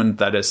movement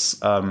that is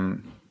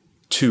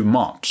too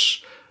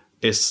much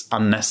is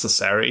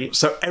unnecessary.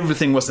 So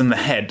everything was in the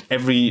head.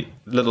 Every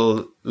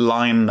little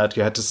line that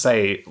you had to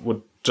say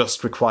would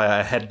just require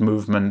a head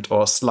movement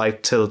or a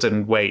slight tilt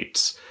in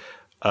weight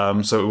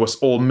So it was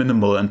all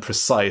minimal and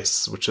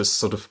precise, which is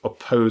sort of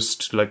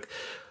opposed to like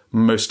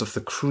most of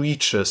the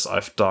creatures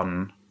I've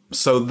done.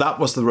 So that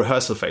was the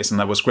rehearsal phase, and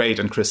that was great.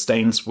 And Chris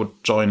Staines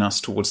would join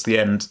us towards the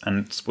end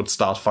and would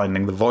start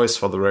finding the voice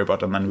for the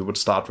robot, and then we would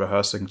start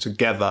rehearsing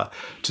together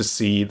to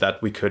see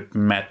that we could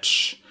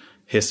match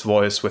his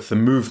voice with the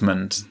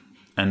movement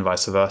and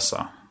vice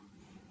versa.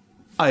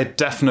 I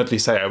definitely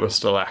say I was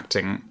still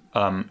acting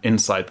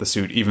inside the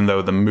suit, even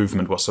though the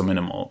movement was so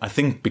minimal. I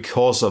think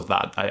because of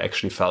that, I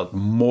actually felt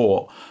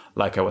more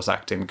like I was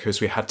acting,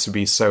 because we had to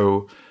be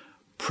so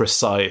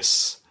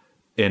precise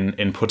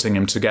in putting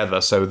him together,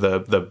 so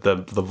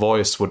the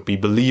voice would be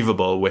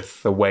believable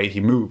with the way he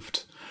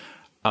moved.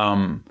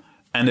 And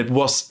it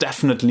was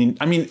definitely,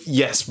 I mean,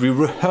 yes, we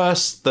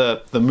rehearsed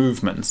the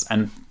movements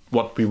and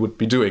what we would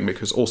be doing,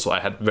 because also I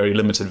had very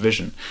limited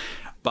vision.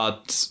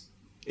 But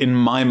in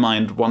my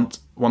mind,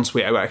 once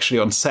we were actually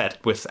on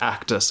set with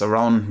actors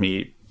around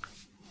me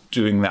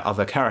doing their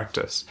other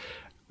characters,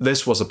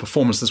 this was a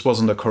performance. This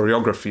wasn't a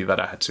choreography that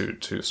I had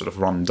to sort of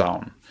run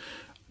down.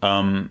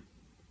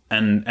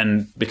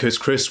 And because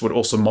Chris would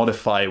also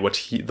modify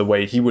the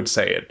way he would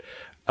say it,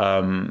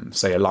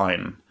 say a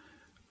line,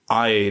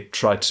 I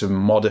tried to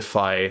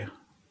modify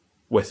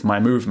with my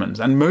movements.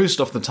 And most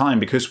of the time,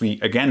 because we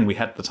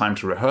had the time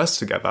to rehearse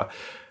together,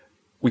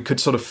 we could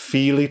sort of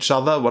feel each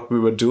other, what we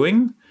were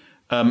doing.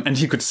 And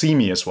he could see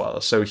me as well.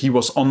 So he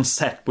was on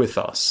set with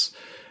us.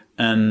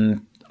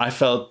 And I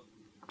felt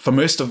for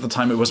most of the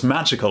time it was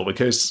magical,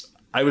 because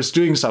I was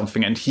doing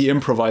something and he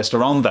improvised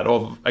around that,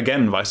 or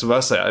again, vice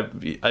versa.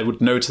 I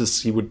would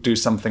notice he would do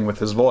something with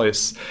his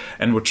voice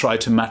and would try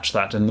to match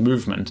that in the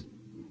movement.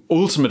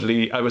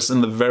 Ultimately, I was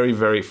in the very,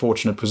 very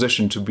fortunate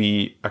position to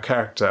be a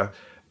character,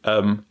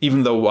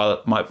 even though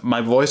while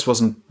my voice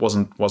wasn't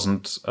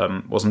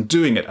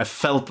doing it, I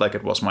felt like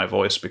it was my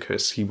voice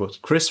because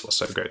Chris was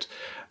so good,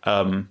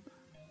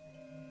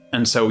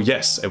 and so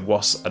yes, it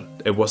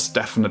was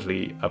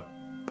definitely a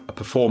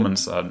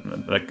performance,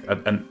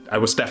 and I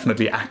was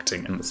definitely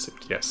acting in the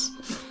suit, yes.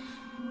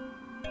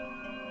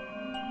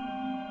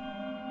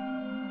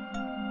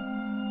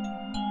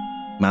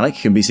 Malik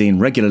can be seen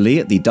regularly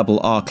at the Double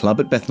R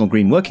Club at Bethnal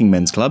Green Working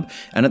Men's Club,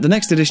 and at the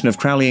next edition of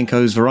Crowley &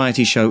 Co.'s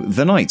variety show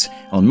The Night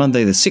on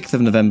Monday the 6th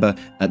of November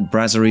at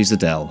Brasserie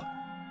Zadel.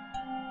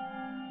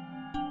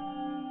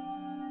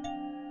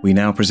 We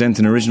now present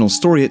an original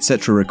Story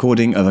Etc.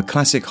 recording of a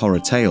classic horror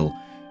tale,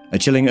 a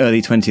chilling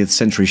early 20th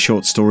century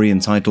short story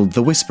entitled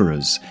The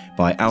Whisperers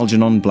by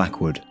Algernon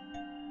Blackwood.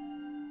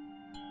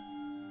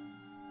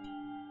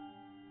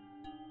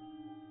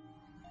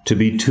 To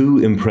be too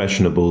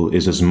impressionable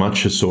is as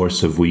much a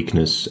source of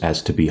weakness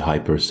as to be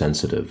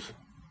hypersensitive.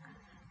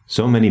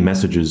 So many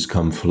messages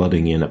come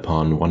flooding in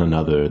upon one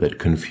another that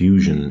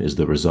confusion is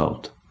the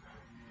result.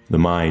 The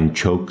mind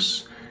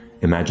chokes,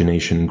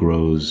 imagination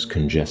grows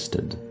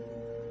congested.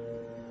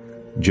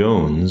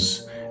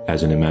 Jones,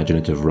 as an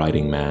imaginative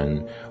writing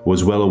man,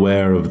 was well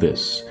aware of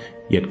this,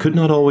 yet could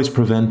not always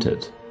prevent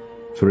it.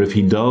 For if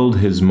he dulled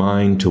his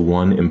mind to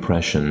one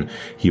impression,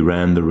 he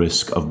ran the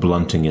risk of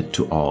blunting it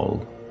to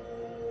all.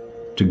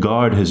 To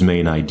guard his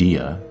main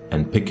idea,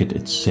 and picket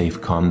its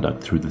safe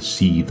conduct through the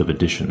seethe of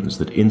editions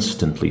that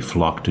instantly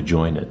flocked to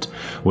join it,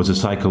 was a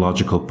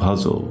psychological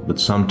puzzle that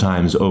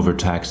sometimes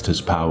overtaxed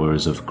his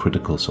powers of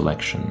critical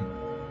selection.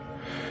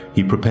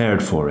 He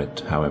prepared for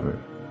it, however.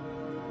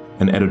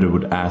 An editor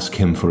would ask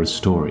him for a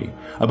story,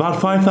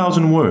 about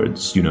 5,000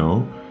 words, you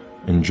know,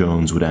 and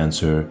Jones would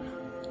answer,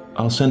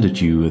 "I'll send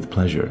it you with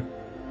pleasure,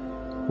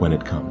 when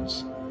it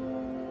comes."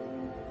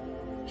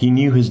 He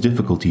knew his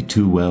difficulty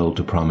too well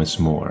to promise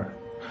more.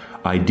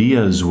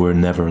 Ideas were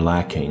never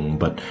lacking,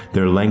 but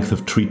their length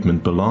of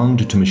treatment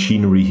belonged to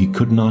machinery he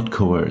could not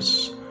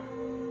coerce.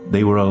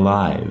 They were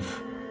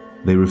alive.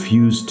 They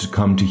refused to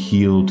come to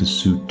heel to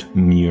suit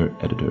mere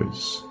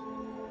editors.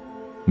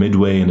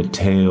 Midway in a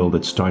tale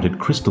that started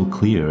crystal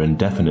clear and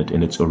definite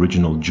in its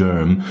original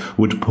germ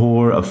would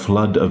pour a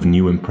flood of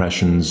new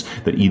impressions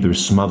that either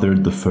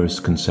smothered the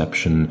first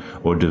conception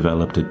or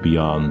developed it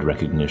beyond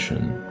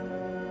recognition.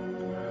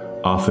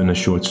 Often a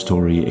short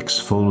story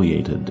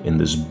exfoliated in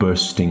this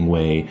bursting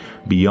way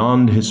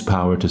beyond his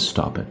power to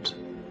stop it.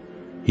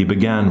 He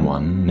began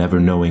one, never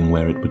knowing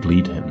where it would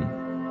lead him.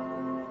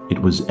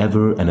 It was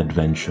ever an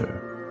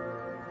adventure.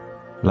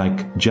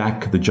 Like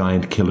Jack the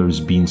Giant Killer's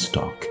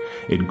beanstalk,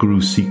 it grew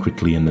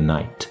secretly in the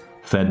night,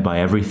 fed by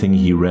everything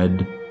he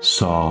read,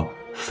 saw,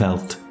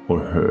 felt,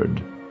 or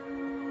heard.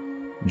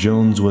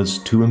 Jones was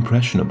too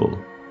impressionable.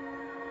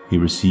 He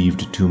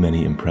received too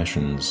many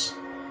impressions,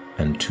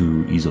 and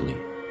too easily.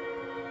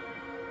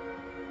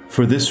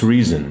 For this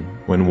reason,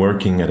 when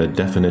working at a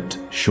definite,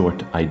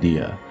 short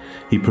idea,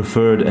 he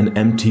preferred an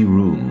empty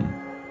room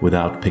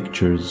without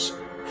pictures,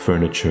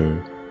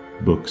 furniture,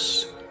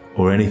 books,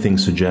 or anything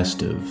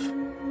suggestive,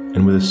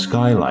 and with a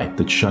skylight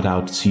that shut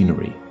out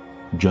scenery,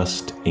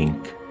 just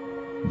ink,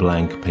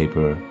 blank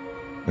paper,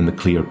 and the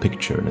clear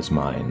picture in his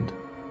mind.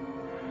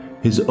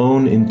 His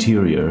own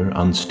interior,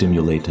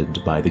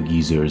 unstimulated by the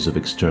geysers of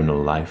external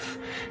life,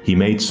 he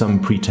made some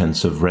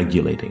pretense of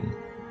regulating.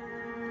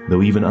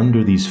 though even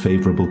under these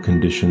favorable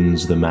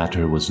conditions the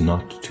matter was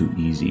not too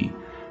easy,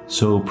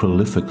 so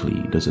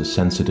prolifically does a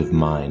sensitive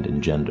mind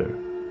engender.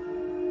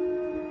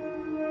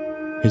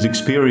 His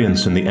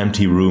experience in the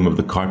empty room of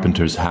the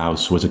carpenter's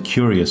house was a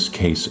curious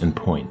case in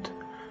point,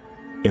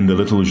 in the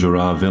little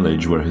Jura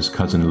village where his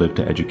cousin lived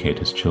to educate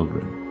his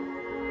children.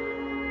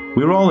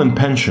 "We're all in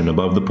pension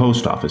above the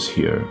post office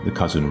here," the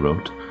cousin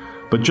wrote,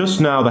 "but just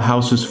now the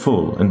house is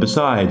full, and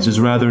besides is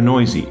rather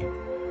noisy.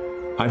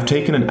 I've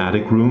taken an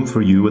attic room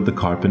for you at the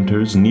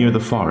carpenter's near the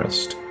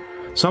forest.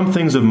 Some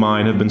things of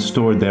mine have been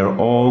stored there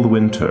all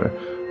winter,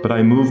 but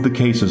I moved the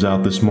cases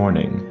out this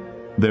morning.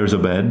 There's a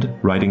bed,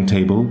 writing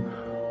table,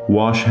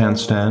 wash hand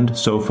stand,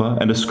 sofa,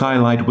 and a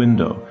skylight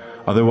window,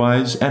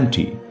 otherwise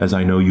empty, as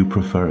I know you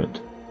prefer it.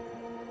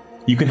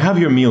 You can have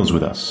your meals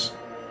with us,"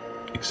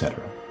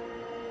 etc.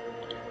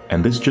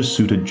 And this just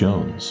suited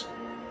Jones,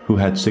 who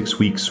had 6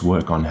 weeks'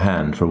 work on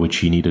hand for which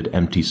he needed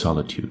empty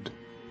solitude.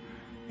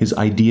 His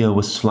idea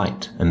was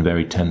slight and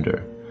very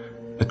tender.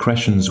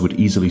 Accretions would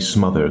easily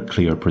smother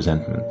clear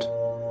presentment.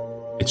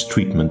 Its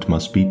treatment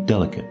must be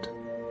delicate,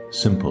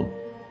 simple,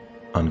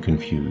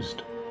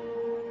 unconfused.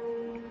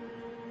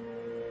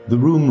 The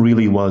room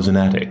really was an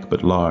attic,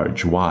 but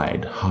large,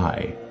 wide,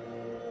 high.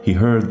 He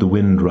heard the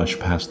wind rush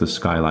past the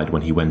skylight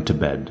when he went to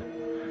bed.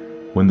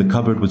 When the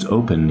cupboard was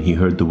open, he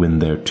heard the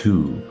wind there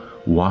too,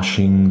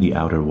 washing the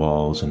outer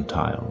walls and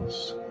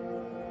tiles.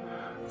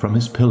 From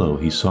his pillow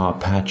he saw a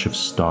patch of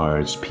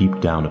stars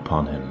peep down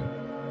upon him.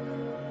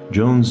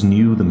 Jones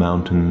knew the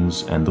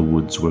mountains and the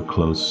woods were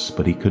close,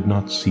 but he could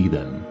not see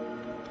them.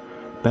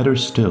 Better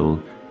still,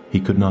 he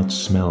could not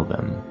smell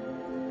them.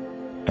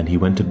 And he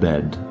went to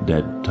bed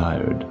dead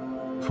tired,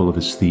 full of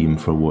his theme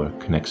for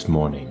work next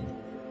morning.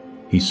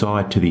 He saw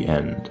it to the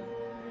end.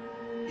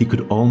 He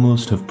could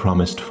almost have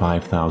promised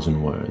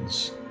 5,000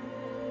 words.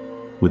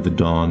 With the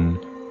dawn,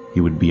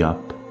 he would be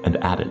up and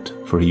at it,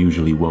 for he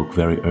usually woke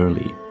very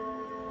early,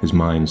 his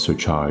mind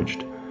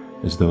surcharged,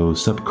 as though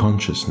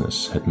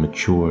subconsciousness had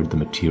matured the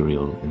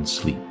material in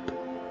sleep.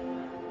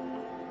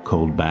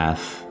 Cold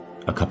bath,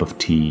 a cup of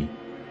tea,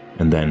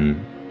 and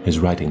then his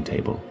writing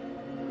table.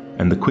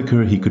 And the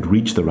quicker he could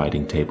reach the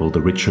writing table,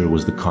 the richer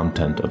was the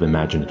content of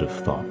imaginative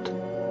thought.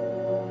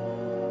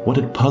 What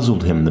had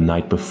puzzled him the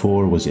night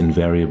before was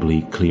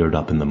invariably cleared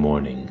up in the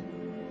morning.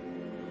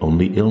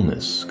 Only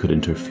illness could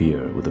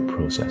interfere with the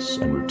process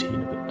and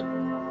routine of it.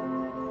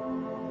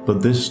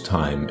 But this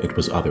time it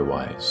was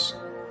otherwise.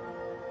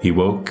 He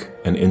woke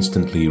and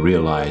instantly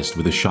realized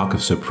with a shock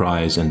of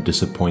surprise and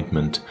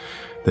disappointment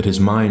that his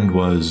mind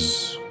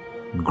was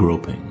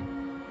groping.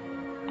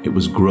 It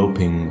was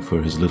groping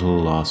for his little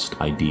lost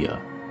idea.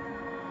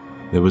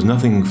 There was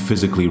nothing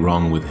physically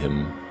wrong with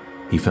him.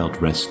 He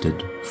felt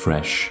rested,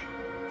 fresh,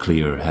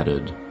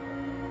 clear-headed.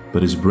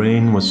 But his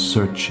brain was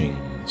searching,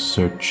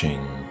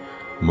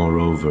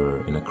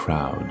 moreover in a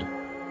crowd,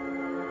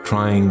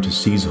 trying to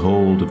seize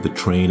hold of the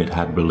train it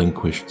had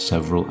relinquished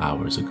several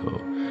hours ago.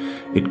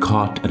 It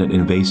caught at an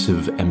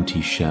invasive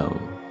empty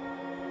shell.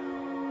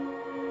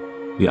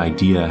 The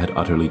idea had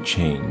utterly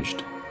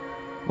changed,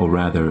 or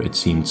rather it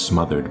seemed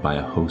smothered by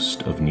a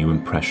host of new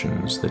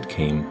impressions that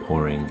came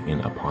pouring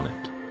in upon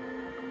it.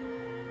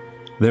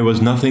 There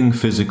was nothing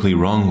physically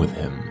wrong with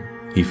him.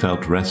 He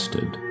felt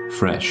rested,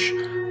 fresh,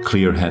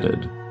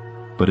 clear-headed,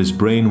 but his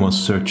brain was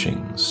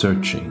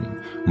searching,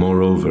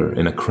 moreover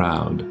in a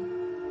crowd,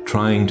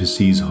 trying to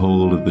seize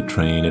hold of the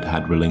train it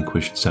had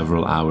relinquished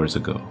several hours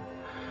ago.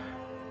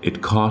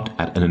 It caught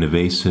at an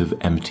invasive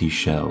empty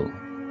shell.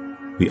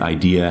 The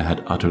idea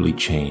had utterly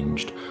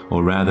changed,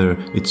 or rather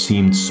it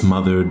seemed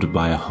smothered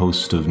by a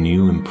host of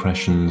new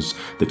impressions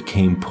that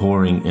came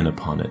pouring in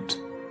upon it,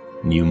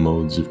 new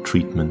modes of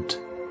treatment,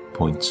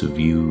 points of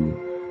view,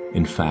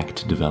 in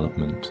fact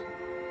development.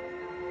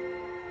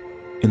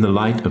 In the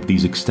light of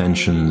these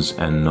extensions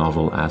and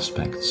novel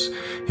aspects,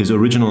 his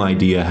original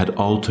idea had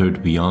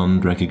altered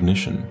beyond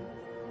recognition.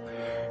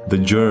 The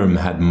germ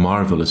had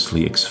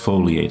marvelously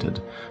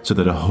exfoliated so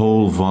that a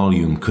whole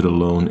volume could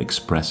alone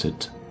express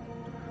it.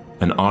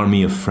 An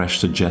army of fresh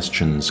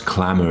suggestions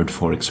clamored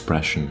for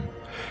expression.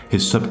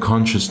 His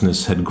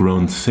subconsciousness had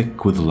grown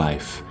thick with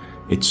life.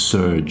 It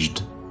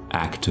surged,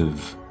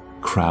 active,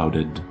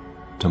 crowded,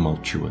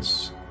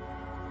 tumultuous.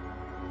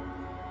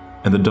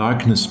 And the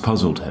darkness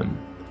puzzled him.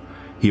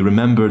 He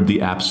remembered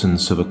the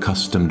absence of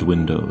accustomed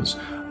windows,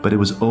 but it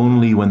was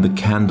only when the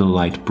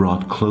candlelight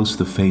brought close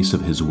the face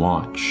of his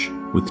watch,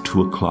 with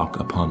 2 o'clock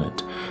upon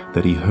it,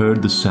 that he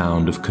heard the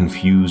sound of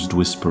confused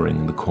whispering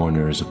in the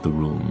corners of the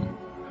room,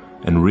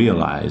 and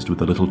realized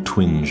with a little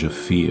twinge of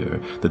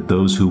fear that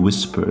those who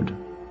whispered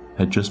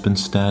had just been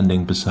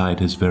standing beside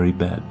his very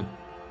bed.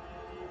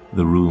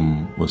 The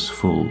room was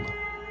full.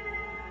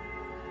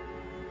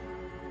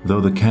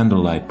 Though the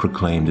candlelight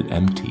proclaimed it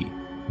empty,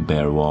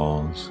 bare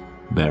walls,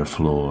 bare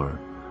floor,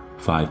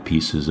 5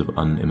 pieces of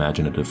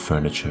unimaginative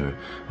furniture,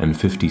 and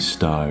 50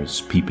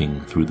 stars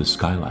peeping through the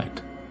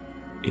skylight,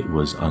 it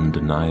was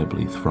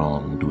undeniably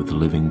thronged with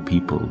living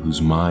people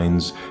whose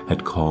minds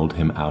had called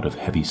him out of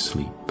heavy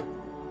sleep.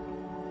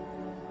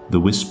 The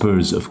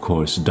whispers, of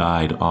course,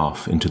 died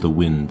off into the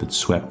wind that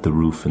swept the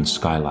roof and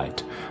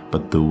skylight,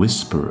 but the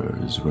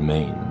whisperers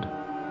remained.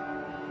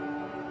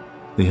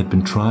 They had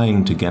been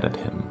trying to get at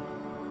him,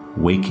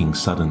 waking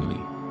suddenly.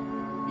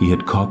 He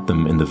had caught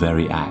them in the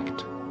very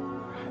act,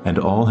 and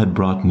all had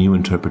brought new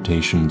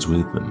interpretations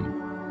with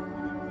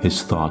them.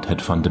 His thought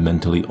had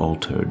fundamentally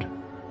altered.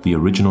 The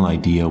original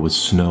idea was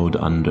snowed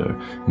under,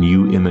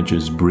 new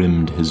images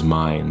brimmed his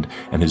mind,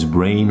 and his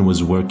brain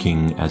was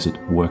working as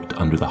it worked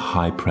under the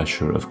high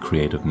pressure of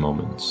creative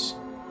moments.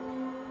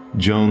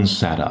 Jones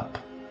sat up,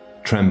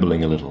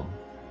 trembling a little,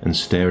 and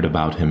stared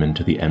about him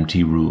into the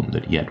empty room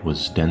that yet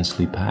was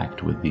densely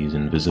packed with these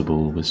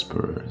invisible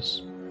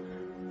whisperers.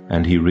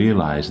 And he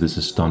realized this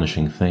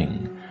astonishing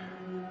thing,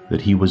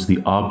 that he was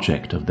the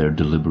object of their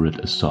deliberate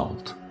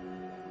assault,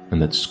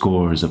 and that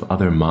scores of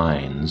other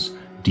minds,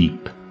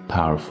 deep,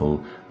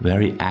 powerful,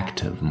 very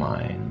active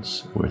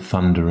minds, were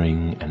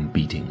thundering and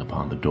beating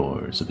upon the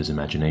doors of his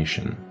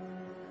imagination.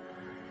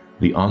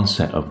 The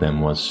onset of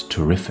them was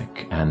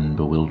terrific and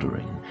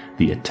bewildering,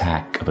 the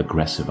attack of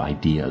aggressive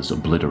ideas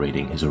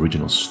obliterating his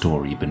original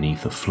story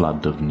beneath a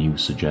flood of new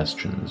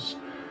suggestions.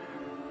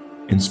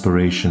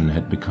 Inspiration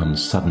had become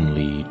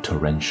suddenly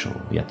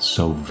torrential, yet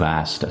so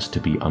vast as to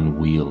be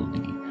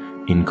unwieldy,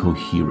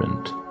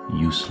 incoherent,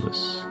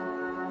 useless.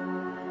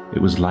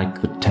 It was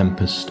like the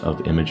tempest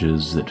of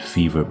images that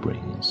fever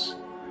brings.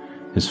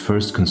 His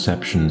first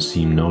conception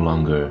seemed no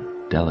longer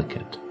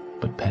delicate,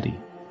 but petty.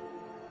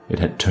 It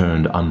had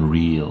turned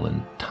unreal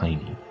and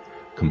tiny,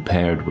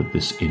 compared with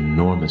this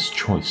enormous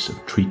choice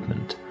of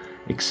treatment,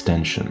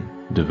 extension,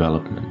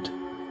 development,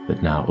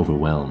 that now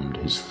overwhelmed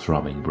his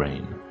throbbing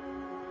brain.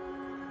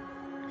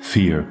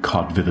 Fear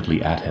caught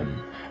vividly at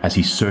him as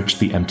he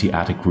searched the empty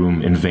attic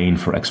room in vain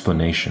for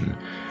explanation.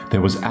 There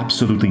was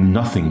absolutely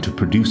nothing to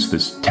produce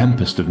this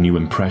tempest of new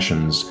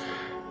impressions.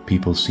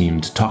 People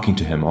seemed talking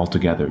to him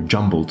altogether,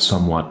 jumbled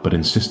somewhat but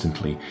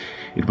insistently.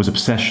 It was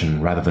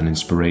obsession rather than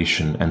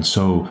inspiration, and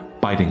so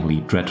bitingly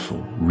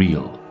dreadful,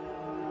 real.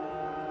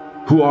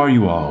 "Who are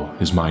you all?"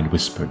 his mind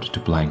whispered to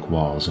blank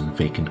walls and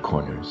vacant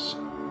corners.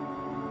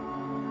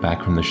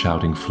 Back from the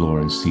shouting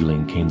floor and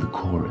ceiling came the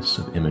chorus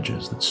of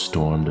images that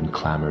stormed and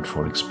clamored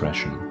for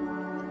expression.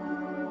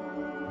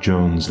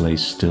 Jones lay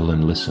still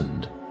and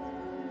listened.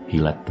 He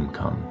let them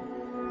come.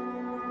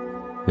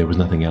 There was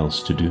nothing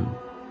else to do.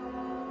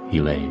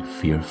 He lay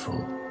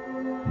fearful,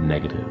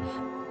 negative,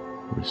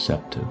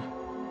 receptive.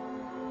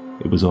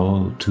 It was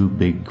all too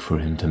big for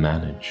him to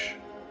manage,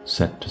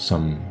 set to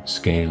some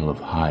scale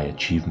of high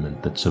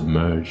achievement that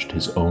submerged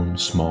his own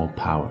small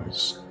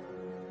powers.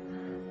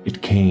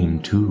 It came,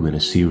 too, in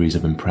a series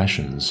of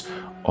impressions,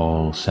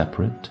 all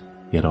separate,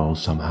 yet all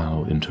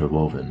somehow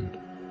interwoven.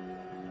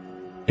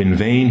 In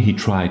vain he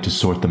tried to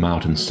sort them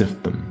out and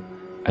sift them,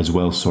 as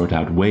well sort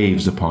out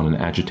waves upon an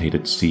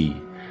agitated sea.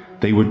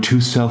 They were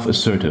too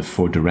self-assertive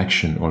for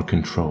direction or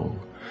control.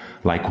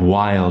 Like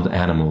wild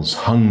animals,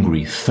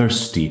 hungry,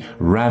 thirsty,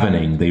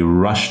 ravening, they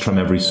rushed from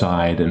every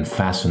side and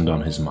fastened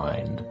on his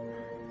mind.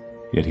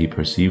 Yet he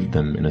perceived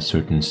them in a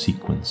certain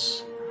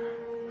sequence.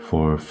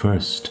 For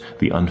first,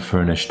 the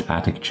unfurnished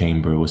attic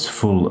chamber was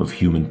full of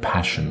human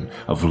passion,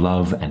 of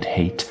love and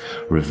hate,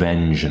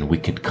 revenge and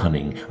wicked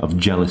cunning, of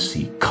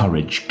jealousy,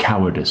 courage,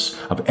 cowardice,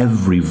 of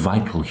every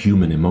vital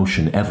human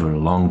emotion ever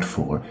longed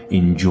for,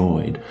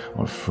 enjoyed,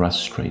 or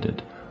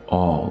frustrated,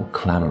 all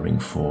clamoring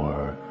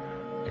for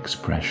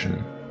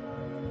expression.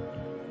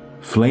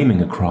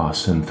 Flaming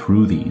across and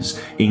through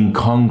these,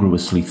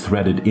 incongruously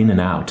threaded in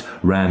and out,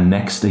 ran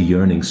next a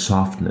yearning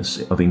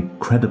softness of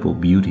incredible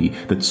beauty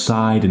that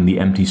sighed in the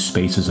empty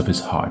spaces of his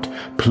heart,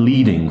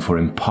 pleading for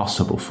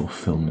impossible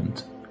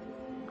fulfillment.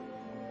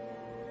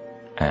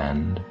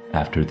 And,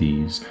 after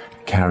these,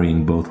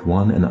 carrying both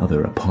one and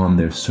other upon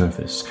their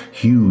surface,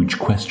 huge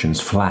questions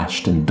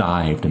flashed and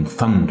dived and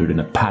thundered in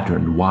a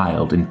patterned,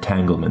 wild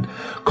entanglement,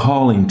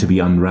 calling to be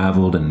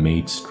unraveled and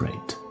made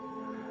straight.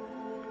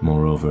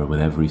 Moreover,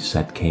 with every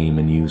set came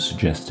a new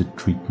suggested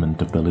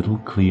treatment of the little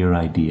clear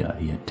idea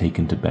he had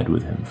taken to bed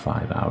with him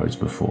 5 hours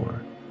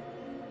before.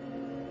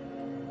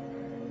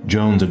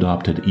 Jones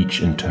adopted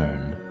each in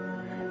turn.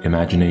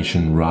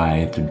 Imagination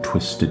writhed and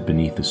twisted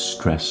beneath the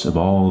stress of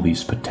all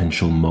these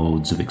potential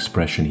modes of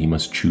expression he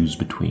must choose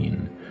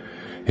between.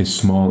 His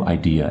small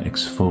idea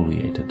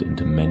exfoliated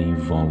into many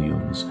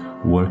volumes,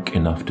 work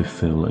enough to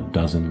fill a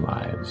dozen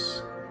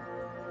lives.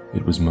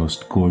 It was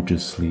most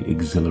gorgeously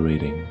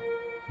exhilarating,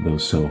 though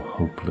so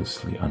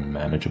hopelessly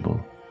unmanageable.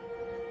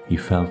 He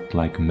felt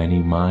like many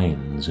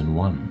minds in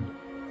one.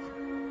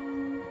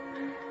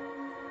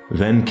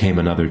 Then came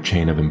another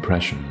chain of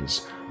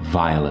impressions,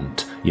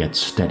 violent yet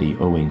steady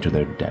owing to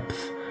their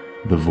depth.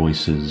 The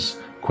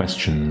voices,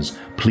 questions,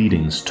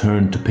 pleadings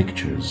turned to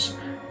pictures,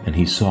 and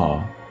he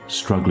saw,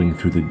 struggling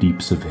through the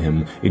deeps of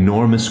him,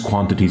 enormous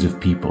quantities of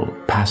people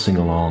passing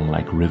along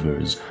like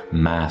rivers,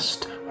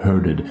 massed,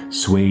 herded,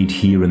 swayed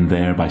here and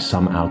there by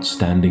some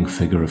outstanding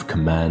figure of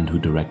command who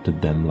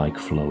directed them like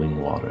flowing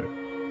water.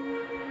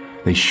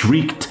 They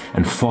shrieked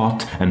and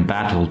fought and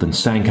battled and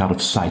sank out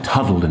of sight,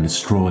 huddled and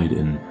destroyed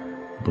in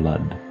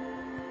blood.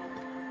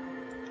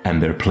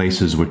 and their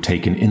places were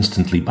taken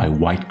instantly by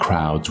white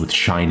crowds with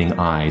shining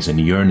eyes and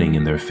yearning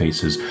in their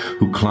faces,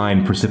 who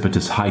climbed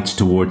precipitous heights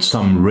towards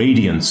some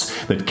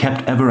radiance that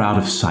kept ever out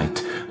of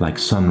sight, like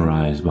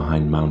sunrise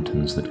behind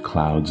mountains that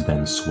clouds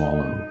then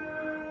swallow.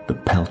 The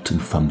pelting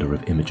thunder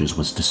of images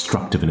was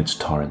destructive in its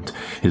torrent.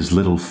 His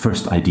little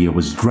first idea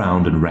was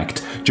drowned and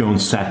wrecked.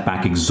 Jones sat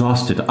back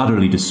exhausted,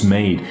 utterly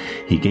dismayed.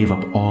 He gave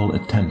up all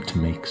attempt to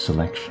make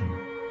selection.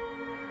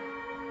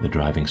 The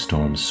driving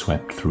storm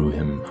swept through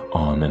him,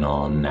 on and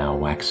on, now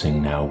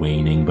waxing, now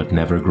waning, but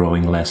never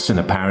growing less, and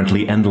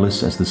apparently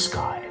endless as the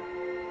sky.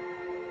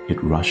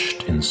 It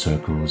rushed in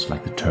circles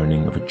like the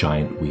turning of a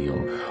giant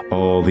wheel.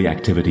 All the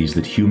activities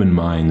that human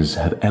minds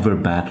have ever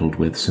battled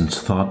with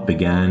since thought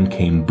began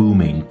came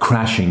booming,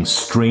 crashing,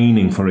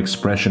 straining for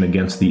expression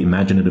against the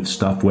imaginative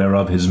stuff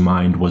whereof his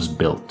mind was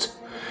built.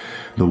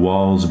 The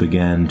walls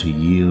began to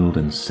yield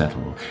and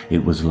settle.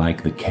 It was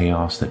like the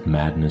chaos that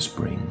madness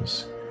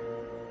brings.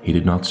 He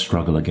did not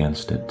struggle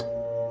against it.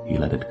 He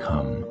let it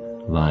come,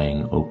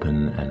 lying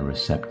open and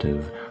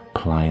receptive,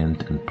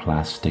 pliant and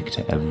plastic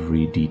to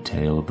every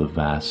detail of the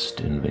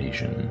vast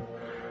invasion.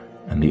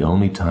 And the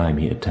only time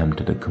he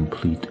attempted a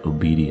complete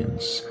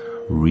obedience,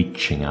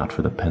 reaching out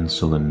for the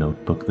pencil and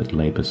notebook that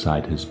lay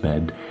beside his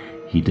bed,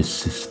 he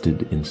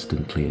desisted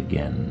instantly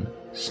again,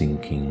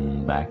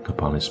 sinking back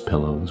upon his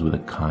pillows with a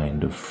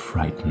kind of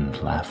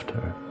frightened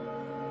laughter.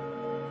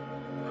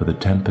 For the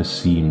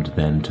tempest seemed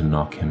then to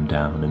knock him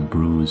down and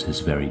bruise his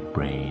very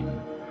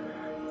brain.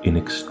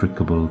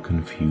 Inextricable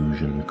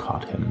confusion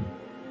caught him.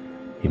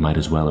 He might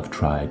as well have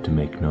tried to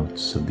make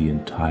notes of the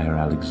entire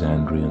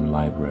Alexandrian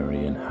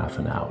library in half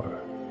an hour.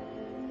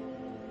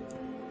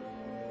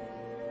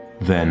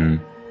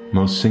 Then,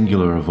 most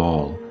singular of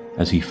all,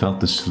 as he felt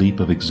the sleep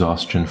of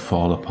exhaustion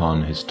fall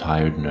upon his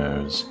tired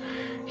nerves,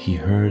 he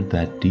heard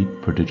that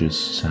deep, prodigious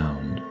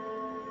sound.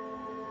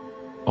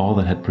 All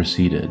that had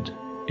preceded,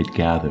 it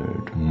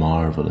gathered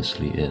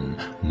marvelously in,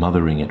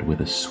 mothering it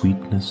with a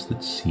sweetness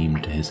that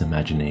seemed to his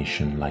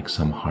imagination like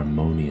some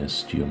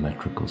harmonious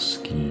geometrical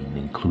scheme,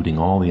 including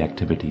all the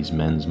activities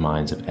men's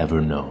minds have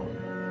ever known.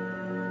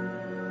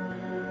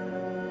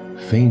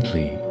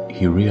 Faintly,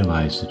 he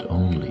realized it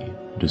only,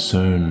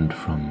 discerned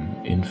from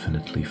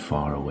infinitely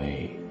far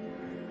away,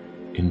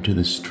 into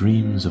the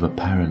streams of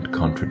apparent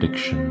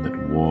contradiction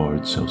that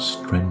warred so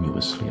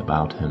strenuously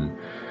about him.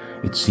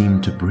 It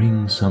seemed to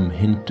bring some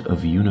hint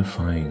of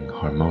unifying,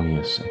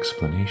 harmonious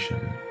explanation.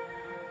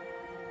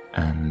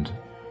 And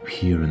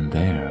here and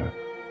there,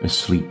 as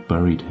sleep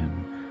buried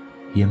him,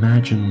 he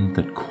imagined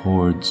that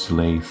chords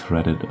lay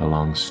threaded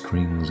along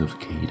strings of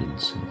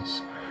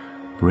cadences,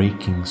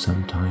 breaking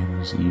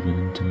sometimes even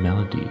into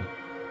melody,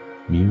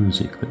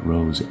 music that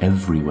rose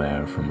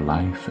everywhere from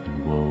life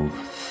and wove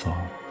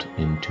thought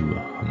into a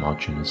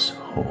homogeneous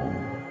whole.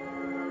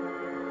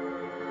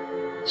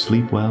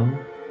 "Sleep well?"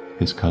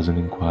 his cousin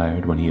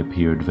inquired when he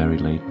appeared very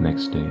late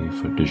next day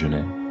for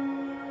déjeuner.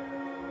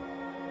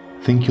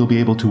 "Think you'll be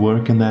able to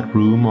work in that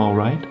room all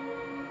right?"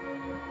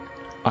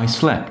 "I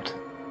slept.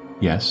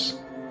 Yes,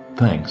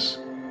 thanks,"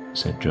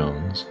 said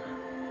Jones.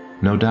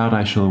 "No doubt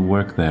I shall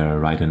work there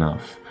right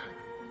enough,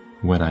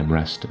 when I'm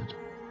rested."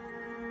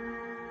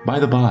 "By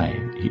the by,"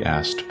 he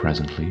asked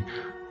presently,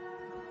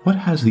 "what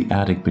has the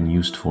attic been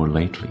used for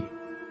lately?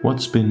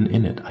 What's been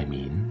in it, I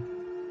mean?"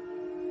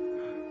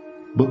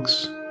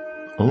 "Books.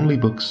 Only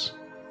books,"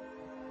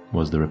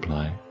 was the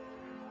reply.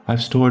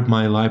 "I've stored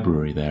my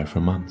library there for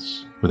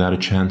months, without a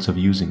chance of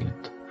using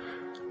it.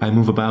 I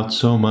move about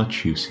so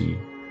much, you see.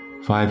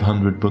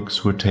 500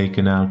 books were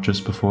taken out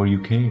just before you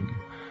came.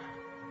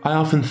 I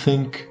often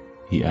think,"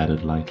 he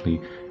added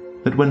lightly,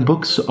 "that when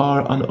books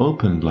are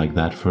unopened like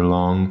that for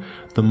long,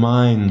 the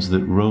minds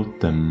that wrote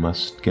them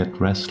must get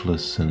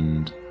restless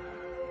and—"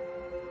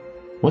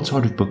 "What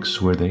sort of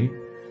books were they?"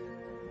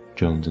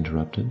 Jones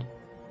interrupted.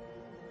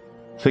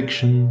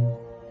 "Fiction,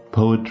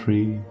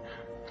 poetry,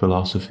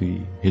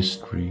 philosophy,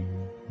 history,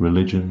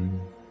 religion,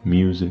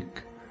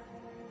 music.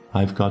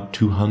 I've got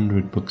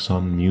 200 books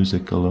on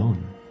music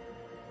alone."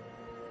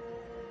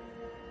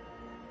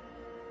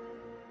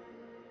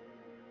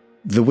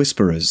 The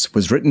Whisperers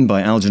was written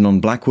by Algernon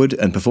Blackwood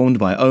and performed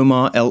by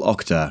Omar El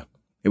Oktar.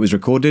 It was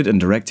recorded and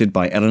directed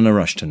by Eleanor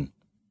Rushton.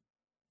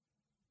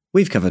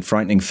 We've covered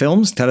frightening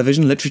films,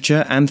 television,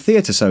 literature, and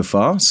theatre so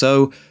far,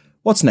 so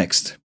what's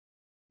next?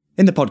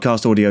 In the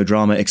podcast audio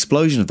drama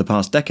explosion of the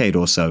past decade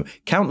or so,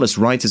 countless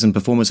writers and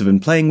performers have been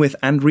playing with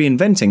and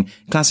reinventing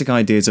classic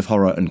ideas of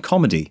horror and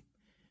comedy.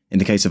 In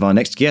the case of our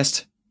next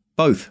guest,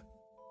 both.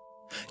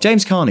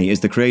 James Carney is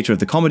the creator of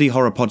the comedy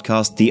horror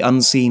podcast The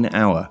Unseen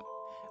Hour.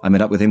 I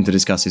met up with him to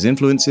discuss his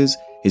influences,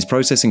 his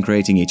process in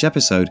creating each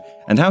episode,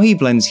 and how he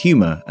blends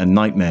humour and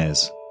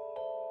nightmares.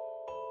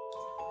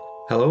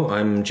 Hello,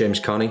 I'm James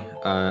Carney.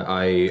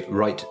 I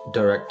write,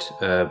 direct,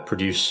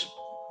 produce,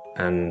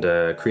 and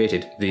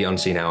created The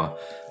Unseen Hour,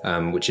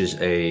 which is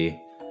a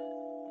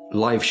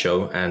live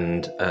show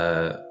and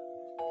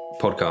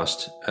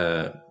podcast,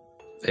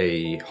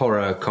 a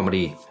horror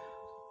comedy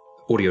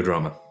audio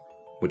drama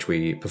which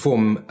we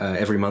perform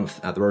every month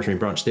at the Rosemary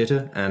Branch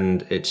Theatre,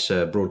 and it's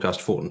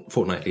broadcast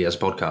fortnightly as a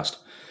podcast.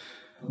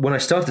 When I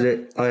started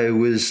it, I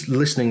was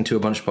listening to a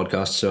bunch of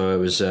podcasts, so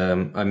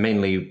I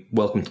mainly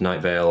Welcome to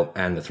Night Vale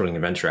and The Thrilling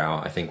Adventure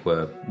Hour, I think,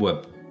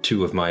 were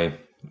two of my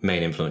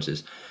main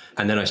influences.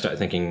 And then I started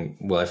thinking,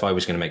 well, if I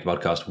was going to make a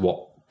podcast,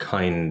 what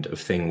kind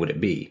of thing would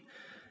it be?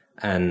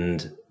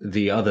 And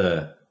the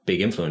other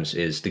big influence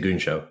is The Goon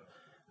Show.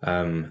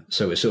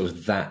 So it's sort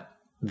of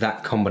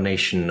that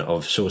combination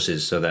of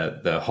sources, so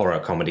that the horror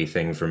comedy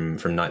thing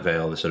from Night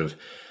Vale, the sort of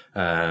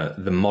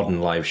the modern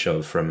live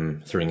show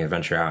from Thrilling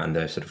Adventure Hour, and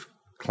the sort of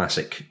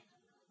classic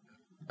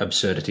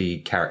absurdity,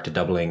 character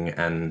doubling,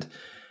 and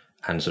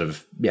sort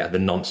of the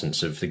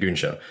nonsense of The Goon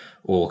Show,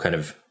 all kind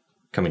of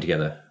coming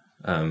together,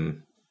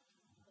 and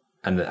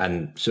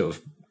sort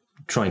of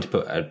trying to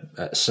put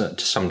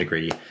to some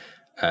degree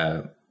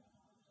an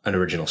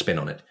original spin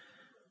on it.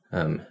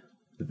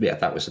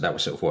 That was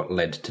sort of what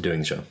led to doing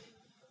the show.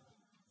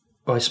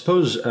 I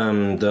suppose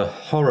the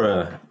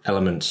horror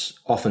elements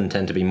often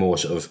tend to be more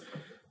sort of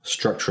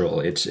structural.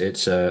 It's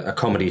a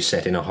comedy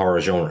set in a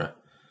horror genre,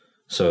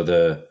 so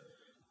the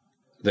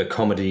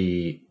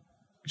comedy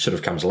sort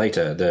of comes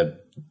later.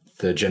 The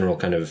general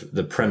kind of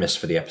the premise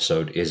for the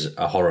episode is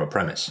a horror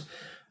premise,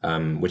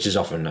 which is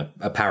often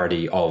a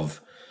parody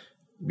of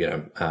maybe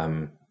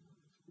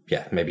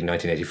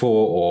 1984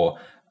 or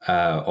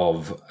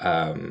of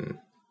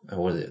what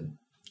was it,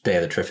 Day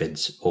of the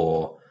Triffids,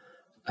 or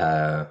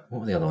what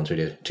were the other ones we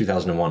did?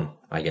 2001,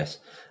 I guess.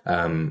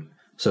 So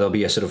there'll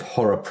be a sort of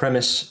horror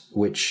premise,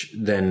 which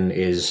then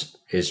is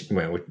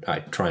I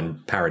try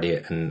and parody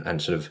it and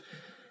sort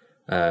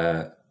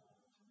of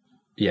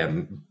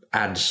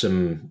add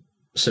some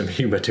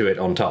humor to it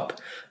on top.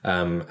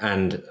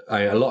 And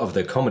a lot of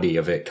the comedy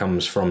of it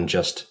comes from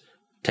just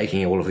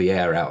taking all of the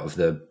air out of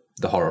the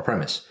horror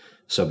premise.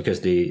 So because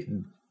the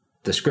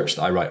scripts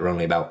that I write are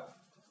only about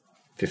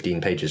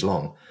 15 pages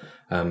long,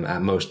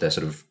 at most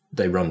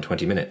they run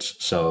 20 minutes.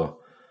 So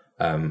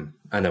and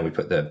then we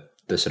put the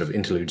sort of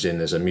interludes in.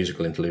 There's a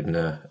musical interlude and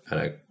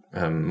a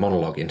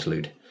monologue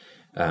interlude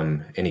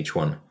in each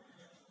one.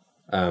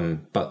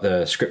 But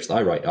the scripts that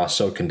I write are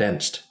so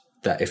condensed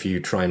that if you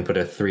try and put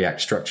a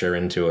 3-act structure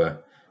into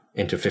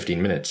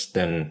 15 minutes,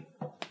 then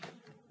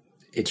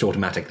it's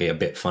automatically a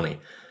bit funny.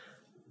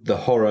 The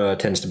horror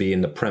tends to be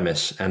in the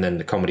premise, and then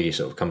the comedy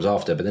sort of comes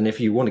after. But then if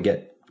you want to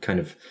get kind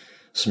of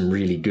some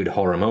really good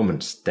horror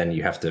moments, then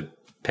you have to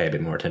pay a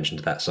bit more attention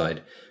to that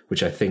side,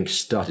 which I think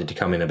started to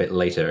come in a bit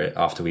later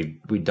after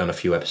we'd done a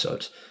few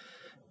episodes.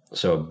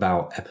 So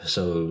about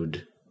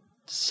episode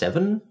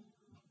 7,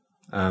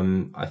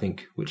 I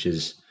think, which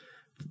is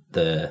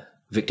the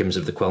Victims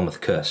of the Quelmouth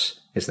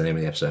Curse is the name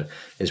of the episode,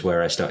 is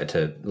where I started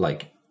to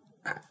like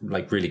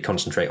really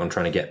concentrate on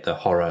trying to get the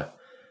horror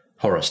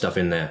stuff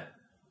in there.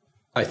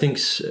 I think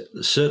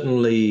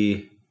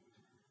certainly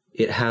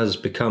it has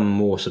become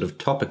more sort of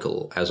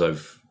topical as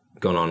I've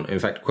gone on. In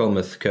fact,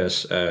 Quelmouth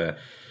Curse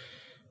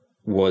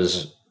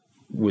was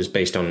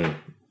based on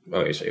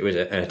it was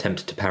an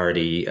attempt to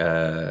parody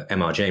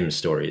M.R. James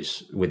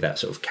stories with that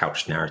sort of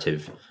couched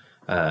narrative,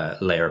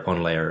 layer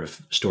upon layer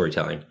of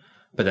storytelling.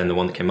 But then the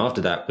one that came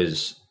after that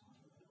was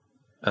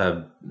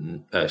a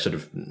sort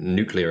of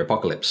nuclear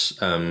apocalypse,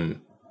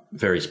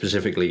 very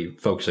specifically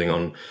focusing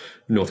on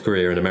North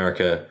Korea and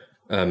America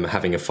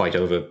having a fight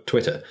over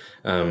Twitter.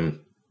 And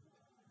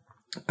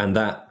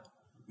that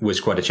was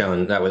quite a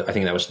challenge. I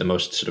think that was the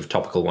most sort of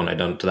topical one I'd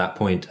done to that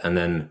point. And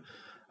then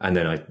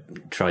I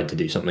tried to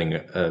do something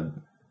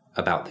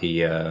about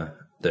the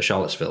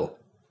Charlottesville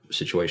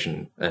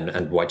situation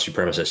and white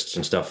supremacists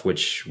and stuff,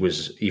 which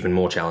was even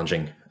more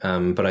challenging.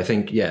 But I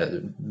think,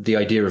 the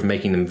idea of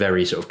making them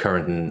very sort of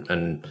current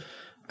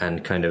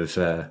and kind of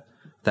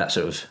that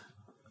sort of,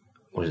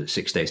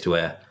 6 days to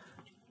air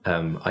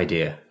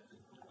idea,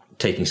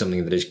 taking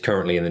something that is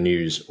currently in the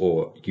news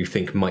or you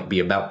think might be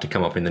about to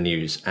come up in the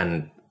news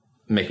and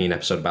making an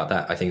episode about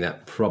that, I think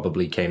that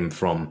probably came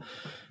from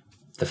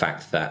the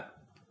fact that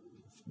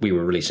we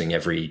were releasing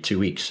every 2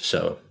 weeks.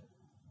 So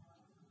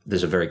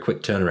there's a very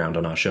quick turnaround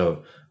on our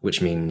show,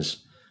 which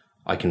means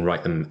I can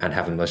write them and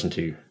have them listened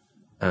to.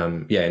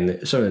 In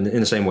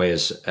the same way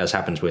as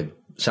happens with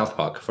South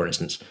Park, for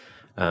instance,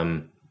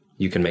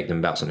 you can make them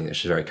about something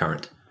that's very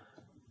current.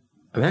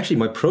 I mean, actually,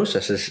 my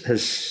process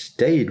has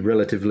stayed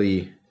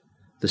relatively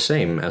the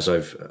same as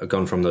I've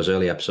gone from those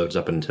early episodes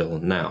up until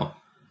now,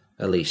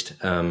 at least.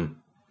 I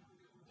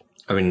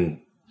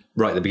mean,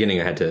 right at the beginning,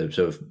 I had to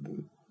sort of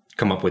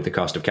come up with the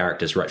cast of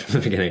characters right from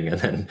the beginning and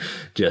then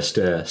just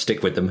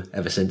stick with them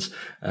ever since.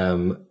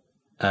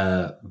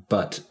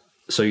 But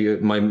so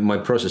my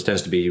process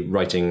tends to be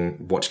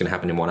writing what's going to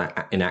happen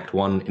in Act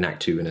 1, in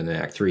Act 2, and in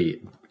Act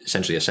 3,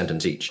 essentially a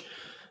sentence each.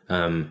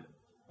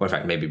 Or in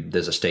fact, maybe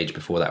there's a stage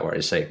before that where I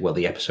say, well,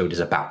 the episode is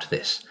about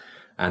this,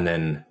 and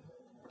then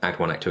Act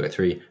 1, Act 2, Act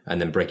 3,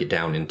 and then break it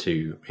down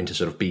into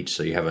sort of beats.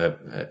 So you have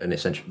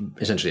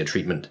essentially a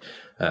treatment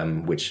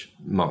which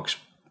marks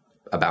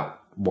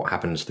about what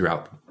happens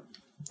throughout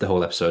the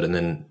whole episode, and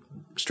then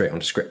straight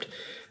onto script.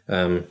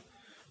 And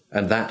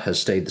that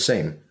has stayed the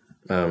same.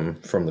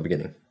 from the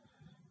beginning.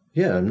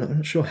 Yeah, I'm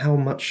not sure how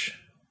much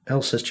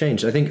else has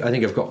changed. I think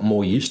I've got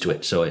more used to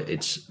it, so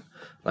it's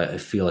like I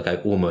feel like I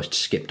almost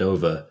skipped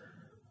over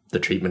the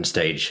treatment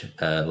stage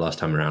last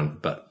time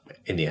around, but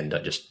in the end I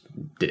just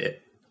did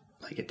it.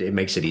 Like it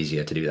makes it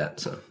easier to do that,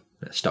 so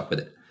I stuck with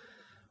it.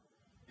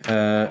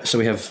 So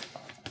we have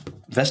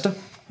Vesta.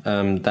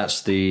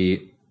 That's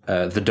the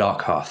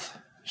Dark Hearth,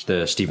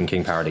 the Stephen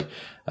King parody.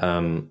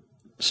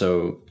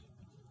 So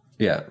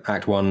yeah,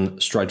 Act 1,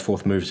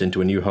 Strideforth moves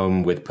into a new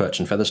home with Perch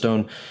and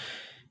Featherstone.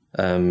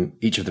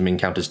 Each of them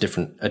encounters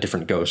a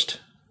different ghost,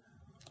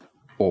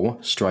 or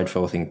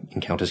Strideforth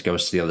encounters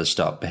ghosts, the others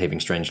start behaving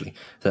strangely.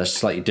 That's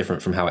slightly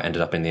different from how it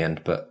ended up in the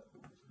end, but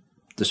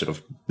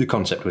the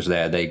concept was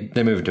there.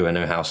 They move into a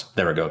new house,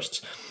 there are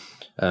ghosts.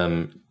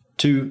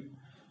 2,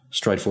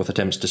 Strideforth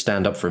attempts to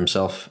stand up for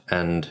himself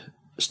and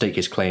stake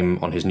his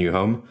claim on his new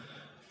home.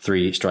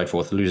 3,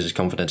 Strideforth loses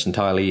confidence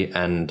entirely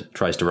and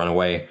tries to run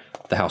away.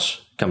 The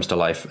house comes to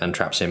life and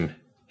traps him.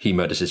 He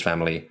murders his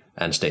family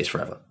and stays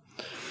forever.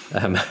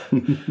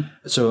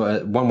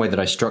 So one way that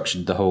I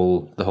structured the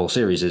whole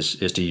series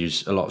is to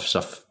use a lot of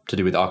stuff to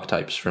do with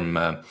archetypes from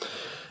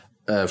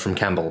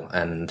Campbell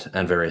and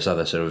various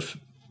other sort of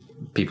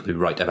people who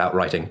write about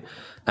writing.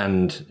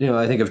 And, you know,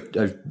 I think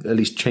I've at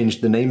least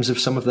changed the names of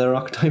some of their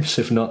archetypes,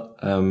 if not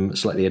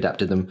slightly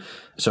adapted them.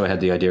 So I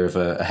had the idea of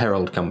a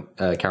herald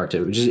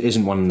character, which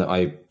isn't one that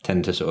I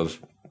tend to sort of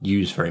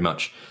use very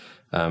much.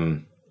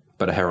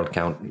 But a herald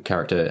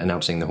character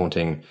announcing the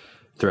haunting,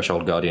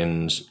 Threshold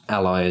Guardians,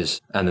 allies,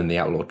 and then the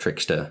Outlaw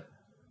Trickster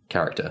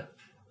character.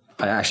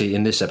 I actually,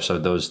 in this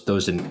episode, those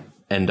didn't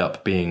end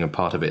up being a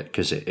part of it,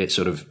 because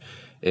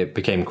it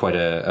became quite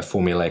a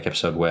formulaic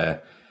episode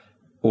where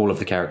all of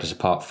the characters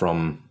apart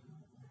from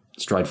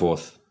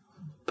Strideforth,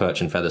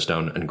 Perch and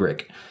Featherstone and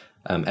Grick,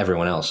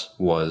 everyone else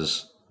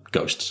was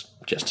ghosts,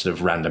 just sort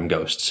of random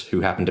ghosts who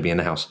happened to be in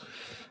the house.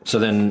 So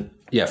then,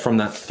 yeah, from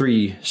that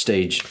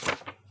 3-stage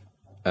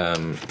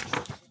kind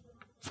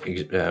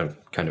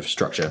of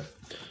structure,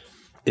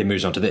 it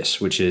moves on to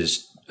this, which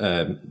is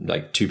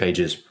like 2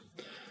 pages.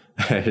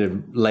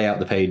 Lay out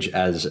the page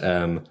as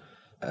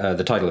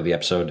the title of the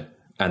episode,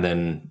 and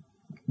then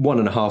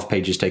 1.5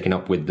 pages taken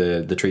up with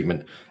the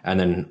treatment, and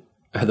then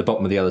at the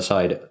bottom of the other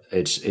side,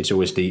 it's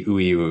always the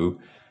ooey-oo.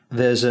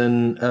 There's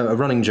a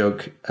running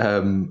joke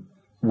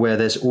where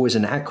there's always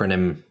an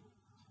acronym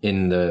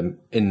in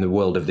the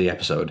world of the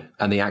episode,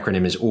 and the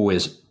acronym is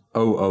always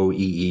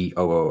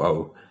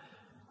OOEEOOO,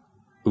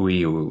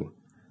 ooey-oo.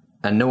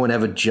 And no one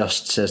ever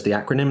just says the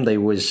acronym; they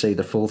always say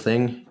the full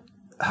thing.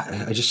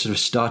 I just sort of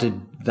started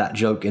that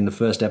joke in the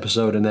first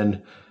episode, and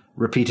then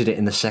repeated it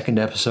in the second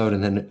episode,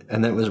 and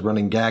then it was a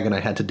running gag, and I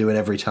had to do it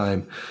every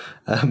time.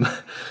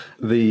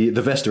 The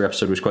Vesta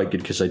episode was quite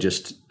good because it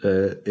just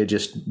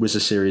was a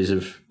series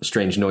of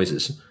strange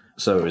noises.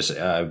 So it was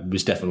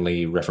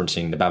definitely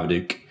referencing the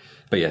Babadook.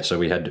 But yeah, so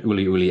we had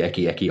uli uli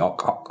eki eki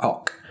ok ok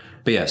ok.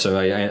 But yeah, so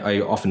I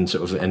often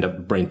sort of end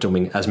up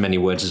brainstorming as many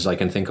words as I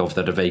can think of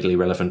that are vaguely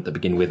relevant that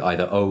begin with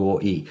either O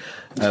or E.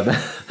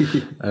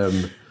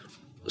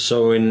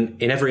 So in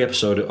every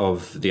episode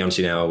of The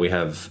Unseen Hour, we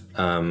have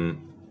 2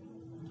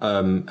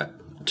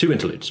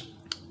 interludes.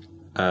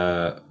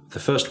 The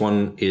first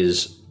one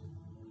is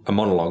a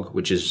monologue,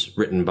 which is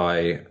written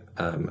by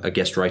a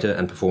guest writer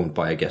and performed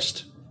by a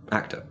guest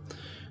actor.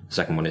 The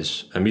second one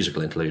is a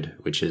musical interlude,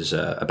 which is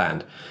a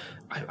band.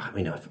 I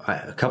mean,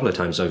 a couple of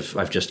times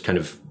I've just kind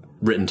of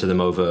written to them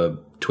over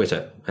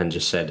Twitter and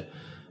just said,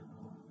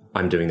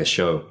 I'm doing this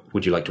show,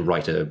 would you like to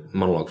write a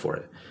monologue for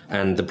it?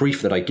 And the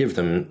brief that I give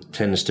them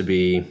tends to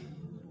be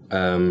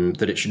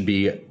that it should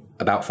be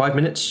about 5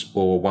 minutes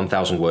or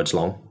 1,000 words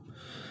long.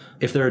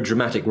 If they're a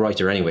dramatic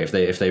writer anyway,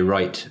 if they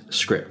write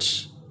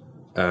scripts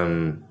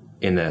in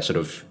their sort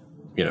of,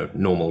 you know,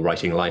 normal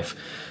writing life,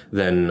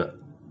 then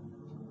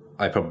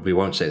I probably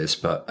won't say this,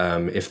 but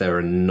if they're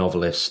a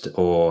novelist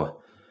or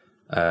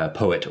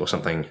poet or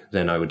something,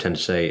 then I would tend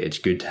to say it's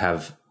good to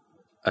have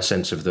a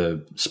sense of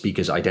the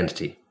speaker's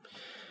identity,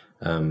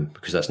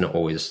 because that's not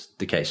always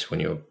the case when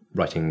you're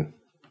writing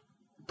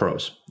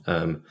prose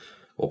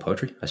or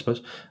poetry, I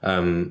suppose.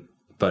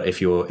 But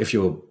if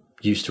you're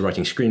used to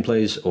writing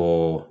screenplays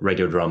or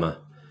radio drama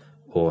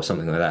or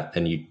something like that,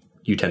 then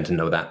you tend to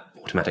know that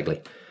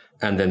automatically.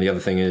 And then the other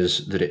thing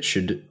is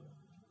that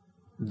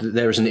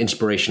there is an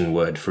inspiration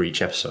word for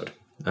each episode,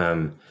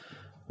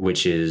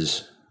 which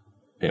is,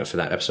 you know, for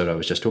that episode I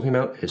was just talking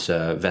about, it's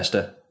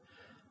Vesta.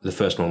 The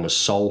first one was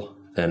Sol,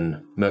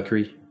 then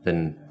Mercury,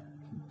 then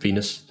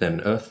Venus,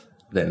 then Earth,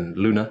 then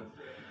Luna,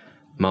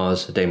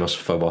 Mars, Deimos,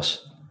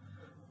 Phobos,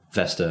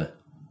 Vesta,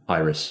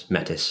 Iris,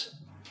 Metis,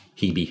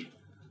 Hebe.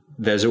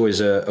 There's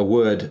always a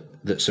word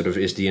that sort of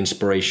is the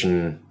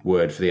inspiration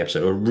word for the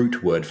episode, or a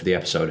root word for the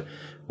episode,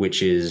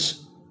 which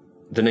is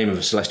the name of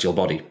a celestial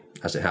body,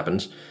 as it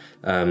happens.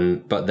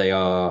 But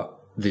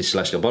these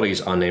celestial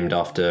bodies are named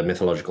after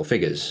mythological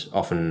figures,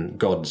 often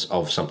gods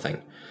of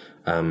something.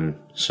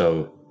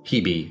 So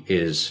Hebe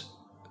is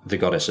the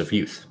goddess of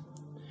youth.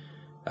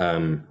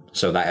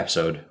 So that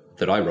episode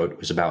that I wrote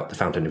was about the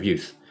Fountain of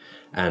Youth.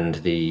 And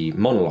the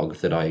monologue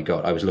that I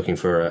got, I was looking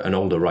for an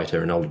older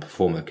writer, an older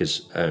performer,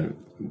 because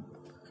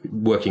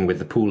working with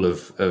the pool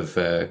of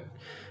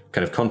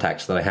kind of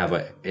contacts that I have,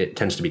 it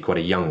tends to be quite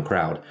a young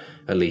crowd,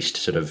 at least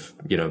sort of,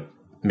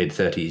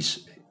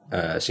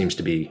 mid-30s seems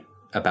to be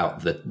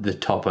about the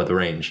top of the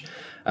range.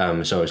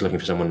 So I was looking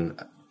for someone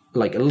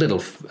like a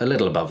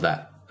little above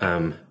that,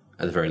 at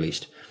the very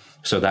least.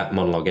 So that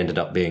monologue ended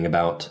up being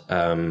about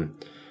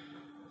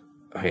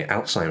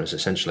Alzheimer's,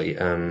 essentially.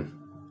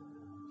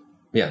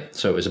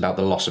 So it was about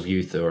the loss of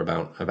youth, or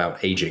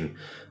about aging.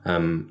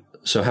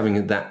 So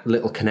having that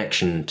little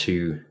connection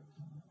to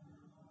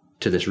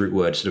this root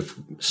word sort of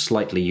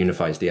slightly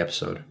unifies the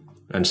episode.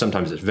 And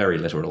sometimes it's very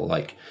literal,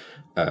 like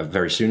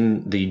very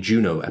soon the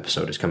Juno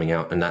episode is coming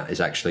out, and that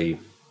is actually,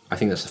 I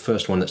think that's the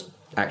first one that's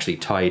actually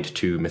tied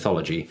to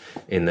mythology,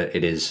 in that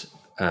it is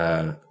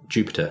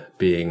Jupiter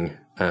being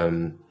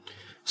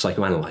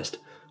psychoanalyzed,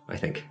 I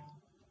think.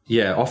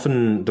 Yeah,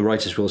 often the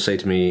writers will say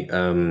to me,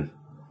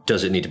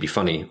 does it need to be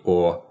funny?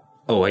 Or,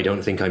 oh, I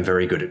don't think I'm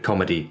very good at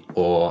comedy,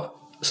 or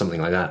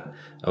something like that.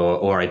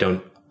 Or I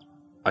don't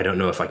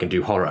know if I can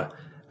do horror.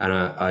 And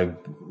I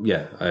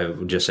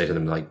would just say to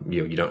them, like,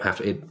 you don't have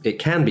to. It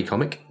can be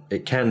comic,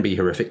 it can be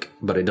horrific,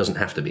 but it doesn't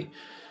have to be.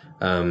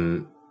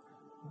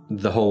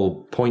 The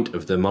whole point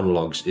of the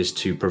monologues is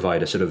to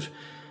provide a sort of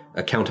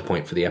a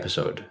counterpoint for the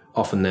episode.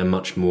 Often they're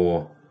much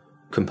more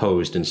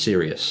composed and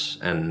serious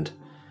and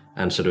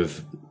sort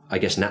of, I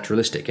guess,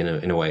 naturalistic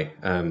in a way,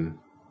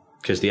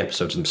 because the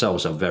episodes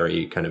themselves are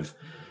very kind of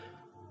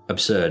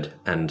absurd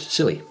and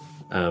silly.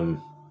 And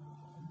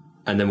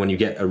then when you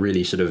get a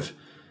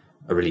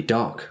really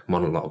dark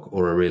monologue,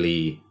 or a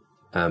really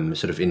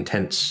sort of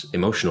intense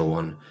emotional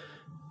one,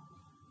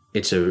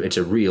 it's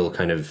a real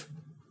kind of,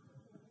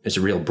 it's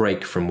a real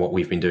break from what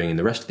we've been doing in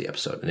the rest of the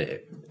episode.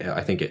 And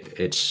I think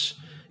it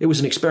was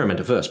an experiment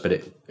at first, but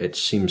it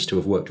seems to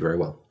have worked very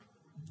well.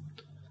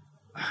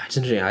 It's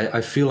interesting.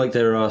 I feel like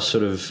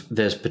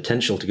there's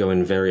potential to go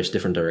in various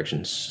different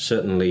directions.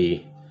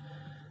 Certainly,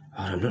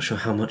 I'm not sure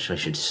how much I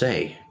should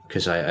say,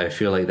 because I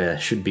feel like there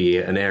should be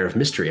an air of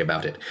mystery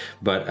about it.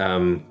 But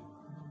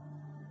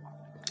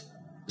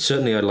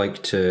certainly I'd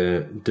like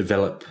to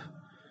develop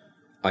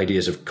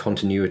ideas of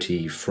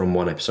continuity from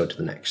one episode to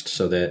the next.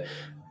 So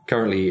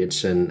currently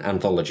it's an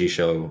anthology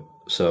show,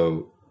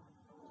 so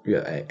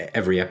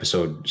every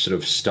episode sort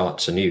of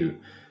starts anew,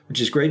 which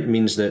is great. It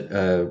means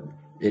that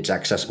it's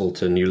accessible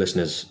to new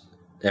listeners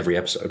every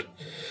episode.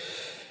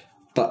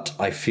 But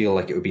I feel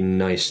like it would be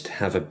nice to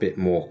have a bit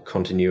more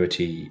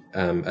continuity,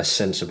 a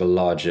sense of a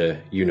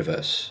larger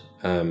universe.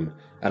 And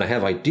I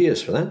have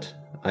ideas for that.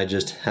 I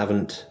just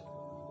haven't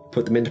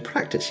put them into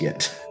practice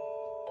yet.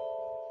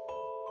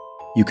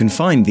 You can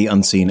find The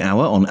Unseen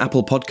Hour on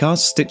Apple Podcasts,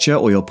 Stitcher,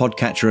 or your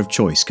podcatcher of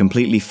choice,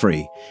 completely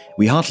free.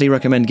 We heartily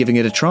recommend giving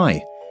it a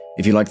try.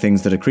 If you like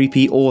things that are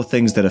creepy or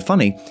things that are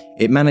funny,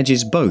 it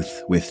manages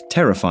both with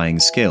terrifying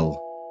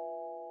skill.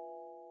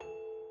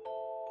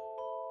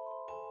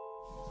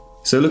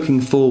 So looking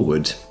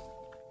forward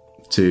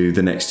to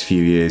the next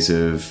few years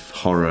of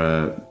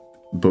horror,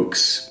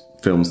 books,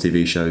 films,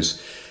 TV shows,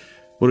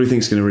 what do you think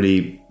is going to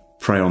really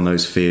prey on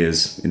those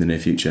fears in the near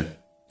future?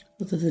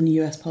 Other than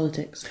US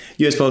politics.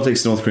 US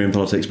politics, North Korean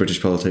politics,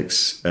 British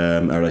politics,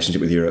 our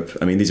relationship with Europe.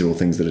 I mean, these are all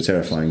things that are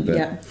terrifying, but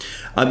yeah.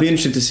 I'd be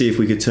interested to see if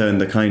we could turn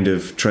the kind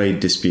of trade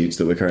disputes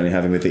that we're currently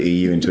having with the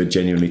EU into a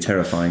genuinely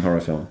terrifying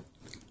horror film.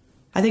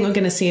 I think we're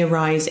going to see a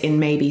rise in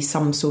maybe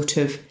some sort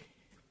of,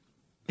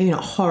 maybe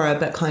not horror,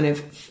 but kind of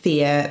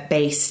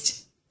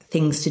fear-based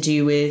things to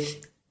do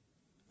with,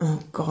 oh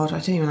God, I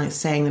don't even like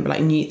saying them, but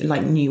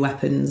like new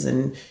weapons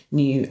and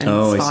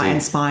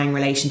spying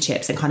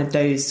relationships and kind of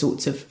those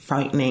sorts of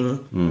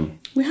frightening.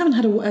 We haven't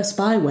had a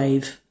spy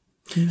wave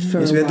for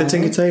a while. We had the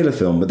Tinker Tailor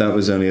film, but that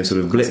was only a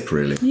sort of blip,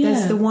 really.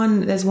 Yeah.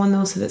 There's one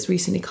also that's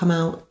recently come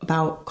out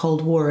about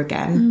Cold War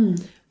again,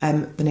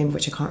 the name of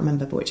which I can't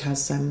remember, but which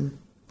has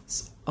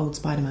old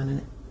Spider-Man in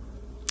it.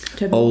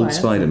 Old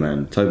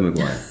Spider-Man, Tobey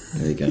Maguire.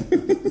 There you go.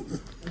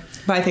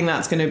 But I think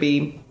that's going to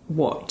be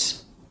what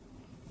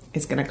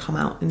is going to come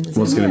out in the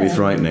What's going to be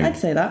frightening? I'd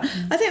say that.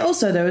 I think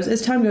also, though,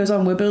 as time goes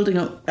on, we're building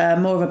up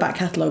more of a back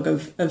catalogue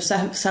of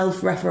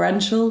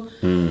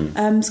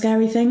self-referential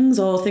scary things,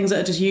 or things that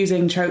are just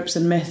using tropes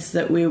and myths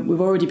that we've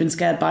already been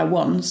scared by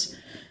once.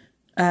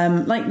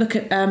 Like, look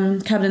at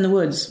Cabin in the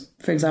Woods,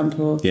 for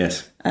example.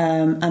 Yes.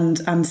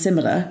 And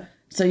similar.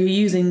 So you're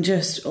using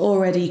just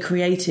already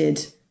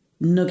created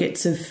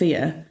nuggets of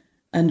fear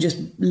and just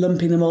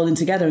lumping them all in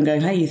together and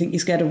going, hey, you think you're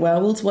scared of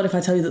werewolves? What if I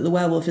tell you that the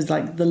werewolf is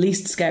like the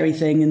least scary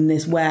thing in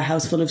this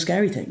warehouse full of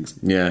scary things?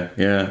 Yeah.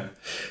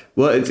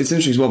 Well, it's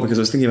interesting as well, because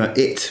I was thinking about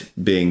It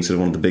being sort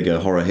of one of the bigger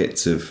horror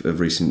hits of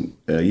recent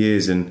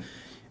years, and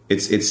it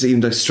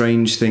seemed a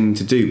strange thing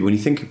to do. But when you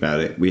think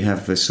about it, we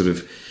have this sort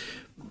of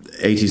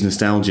 80s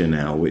nostalgia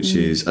now, which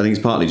is, I think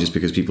it's partly just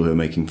because people who are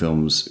making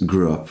films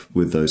grew up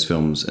with those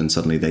films and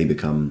suddenly they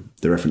become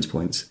the reference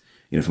points,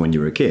 from when you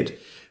were a kid.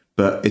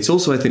 But it's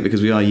also, I think,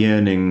 because we are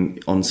yearning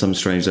on some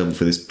strange level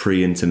for this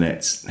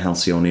pre-internet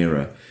halcyon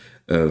era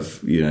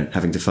of,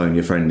 having to phone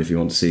your friend if you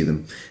want to see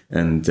them,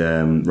 and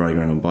riding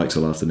around on bikes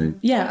all afternoon.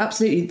 Yeah,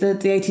 absolutely. The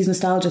 80s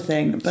nostalgia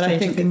thing. But I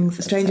think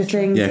Stranger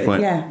Things. Yeah,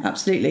 quite. Yeah,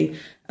 absolutely.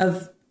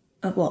 Of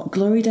what?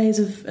 Glory days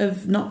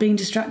of not being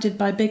distracted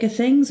by bigger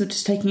things, or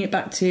just taking it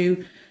back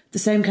to the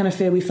same kind of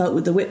fear we felt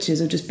with The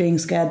Witches, of just being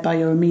scared by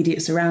your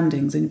immediate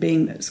surroundings and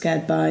being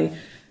scared by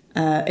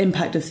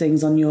impact of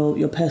things on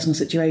your personal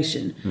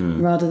situation,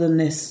 rather than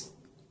this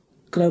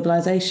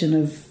globalization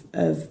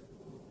of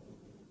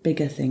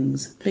bigger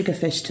things, bigger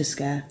fish to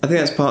scare. I think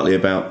that's partly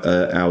about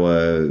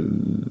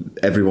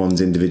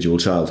everyone's individual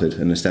childhood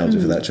and nostalgia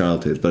for that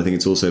childhood, but I think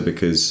it's also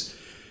because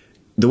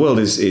the world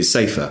is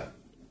safer.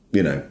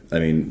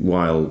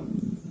 While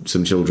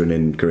some children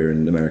in Korea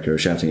and America are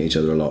shouting at each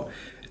other a lot,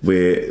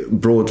 we're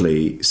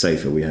broadly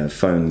safer. We have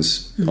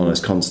phones on us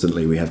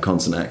constantly. We have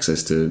constant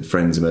access to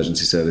friends,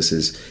 emergency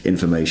services,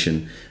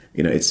 information.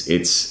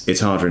 It's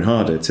harder and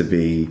harder to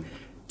be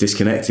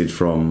disconnected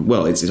from.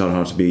 Well, it's harder and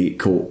harder to be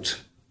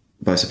caught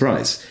by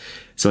surprise.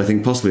 So I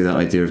think possibly that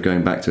idea of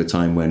going back to a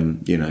time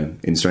when,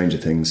 in Stranger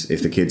Things,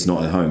 if the kid's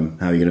not at home,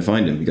 how are you going to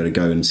find him? You've got to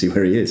go and see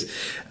where he is.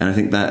 And I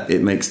think that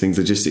it makes things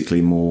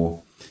logistically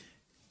more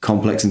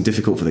complex and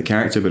difficult for the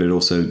character, but it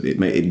also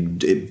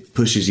it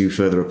pushes you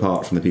further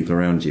apart from the people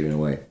around you in a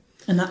way.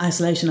 And that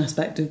isolation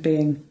aspect of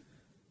being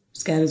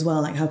scared as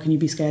well. Like, how can you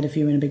be scared if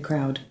you're in a big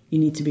crowd? You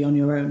need to be on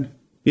your own.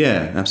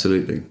 Yeah,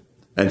 absolutely.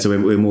 And so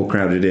we're more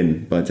crowded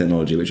in by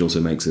technology, which also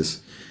makes us...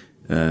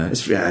 it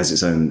has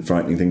its own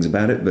frightening things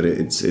about it, but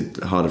it's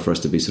harder for us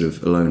to be sort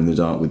of alone in the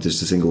dark with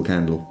just a single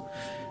candle,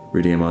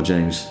 reading M.R.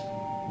 James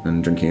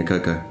and drinking a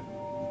cocoa.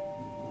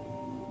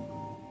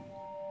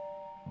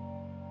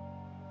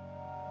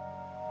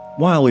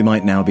 While we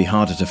might now be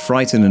harder to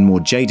frighten and more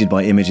jaded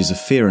by images of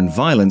fear and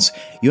violence,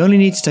 you only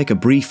need to take a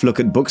brief look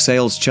at book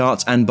sales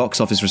charts and box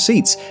office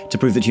receipts to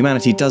prove that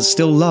humanity does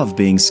still love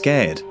being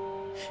scared.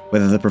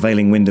 Whether the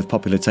prevailing wind of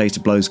popular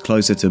taste blows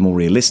closer to more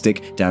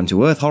realistic,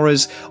 down-to-earth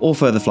horrors or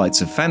further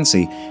flights of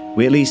fancy,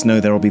 we at least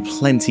know there will be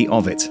plenty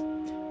of it.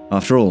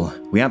 After all,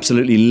 we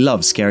absolutely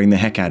love scaring the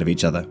heck out of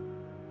each other.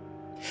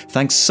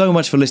 Thanks so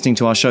much for listening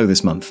to our show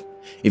this month.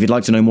 If you'd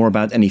like to know more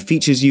about any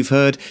features you've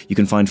heard, you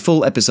can find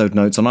full episode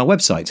notes on our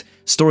website,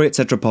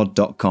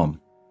 storyetcetrapod.com.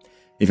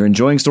 If you're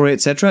enjoying Story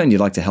Etc. and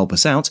you'd like to help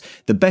us out,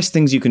 the best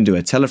things you can do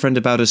are tell a friend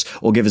about us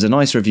or give us a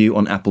nice review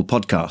on Apple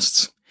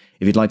Podcasts.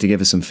 If you'd like to give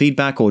us some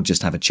feedback or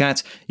just have a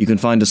chat, you can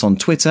find us on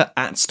Twitter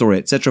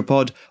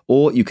 @StoryEtcPod,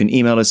 or you can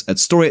email us at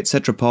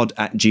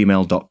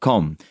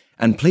storyetcpod@gmail.com.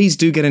 And please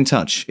do get in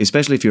touch,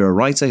 especially if you're a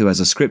writer who has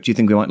a script you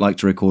think we might like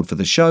to record for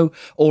the show,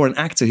 or an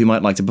actor who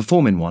might like to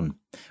perform in one.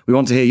 We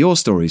want to hear your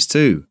stories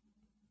too.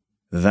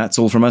 That's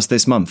all from us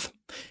this month.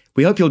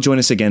 We hope you'll join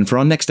us again for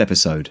our next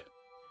episode.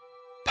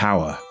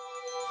 Power.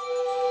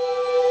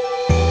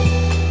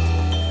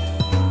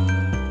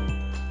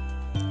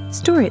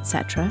 Story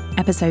Etc.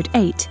 Episode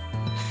 8,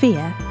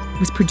 Fear,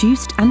 was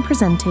produced and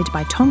presented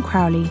by Tom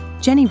Crowley,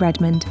 Jenny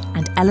Redmond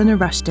and Eleanor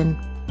Rushton.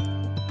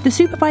 The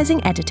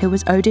supervising editor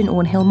was Odin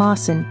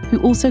Ornhill-Marson,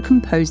 who also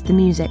composed the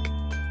music.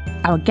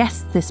 Our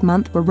guests this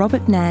month were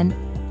Robert Nairn,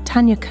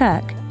 Tanya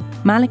Kirk,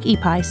 Malik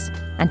Ipais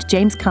and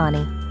James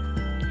Carney.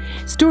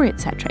 Story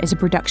Etc. is a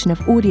production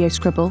of Audio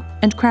Scribble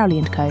and Crowley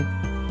 & Co.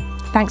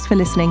 Thanks for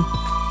listening.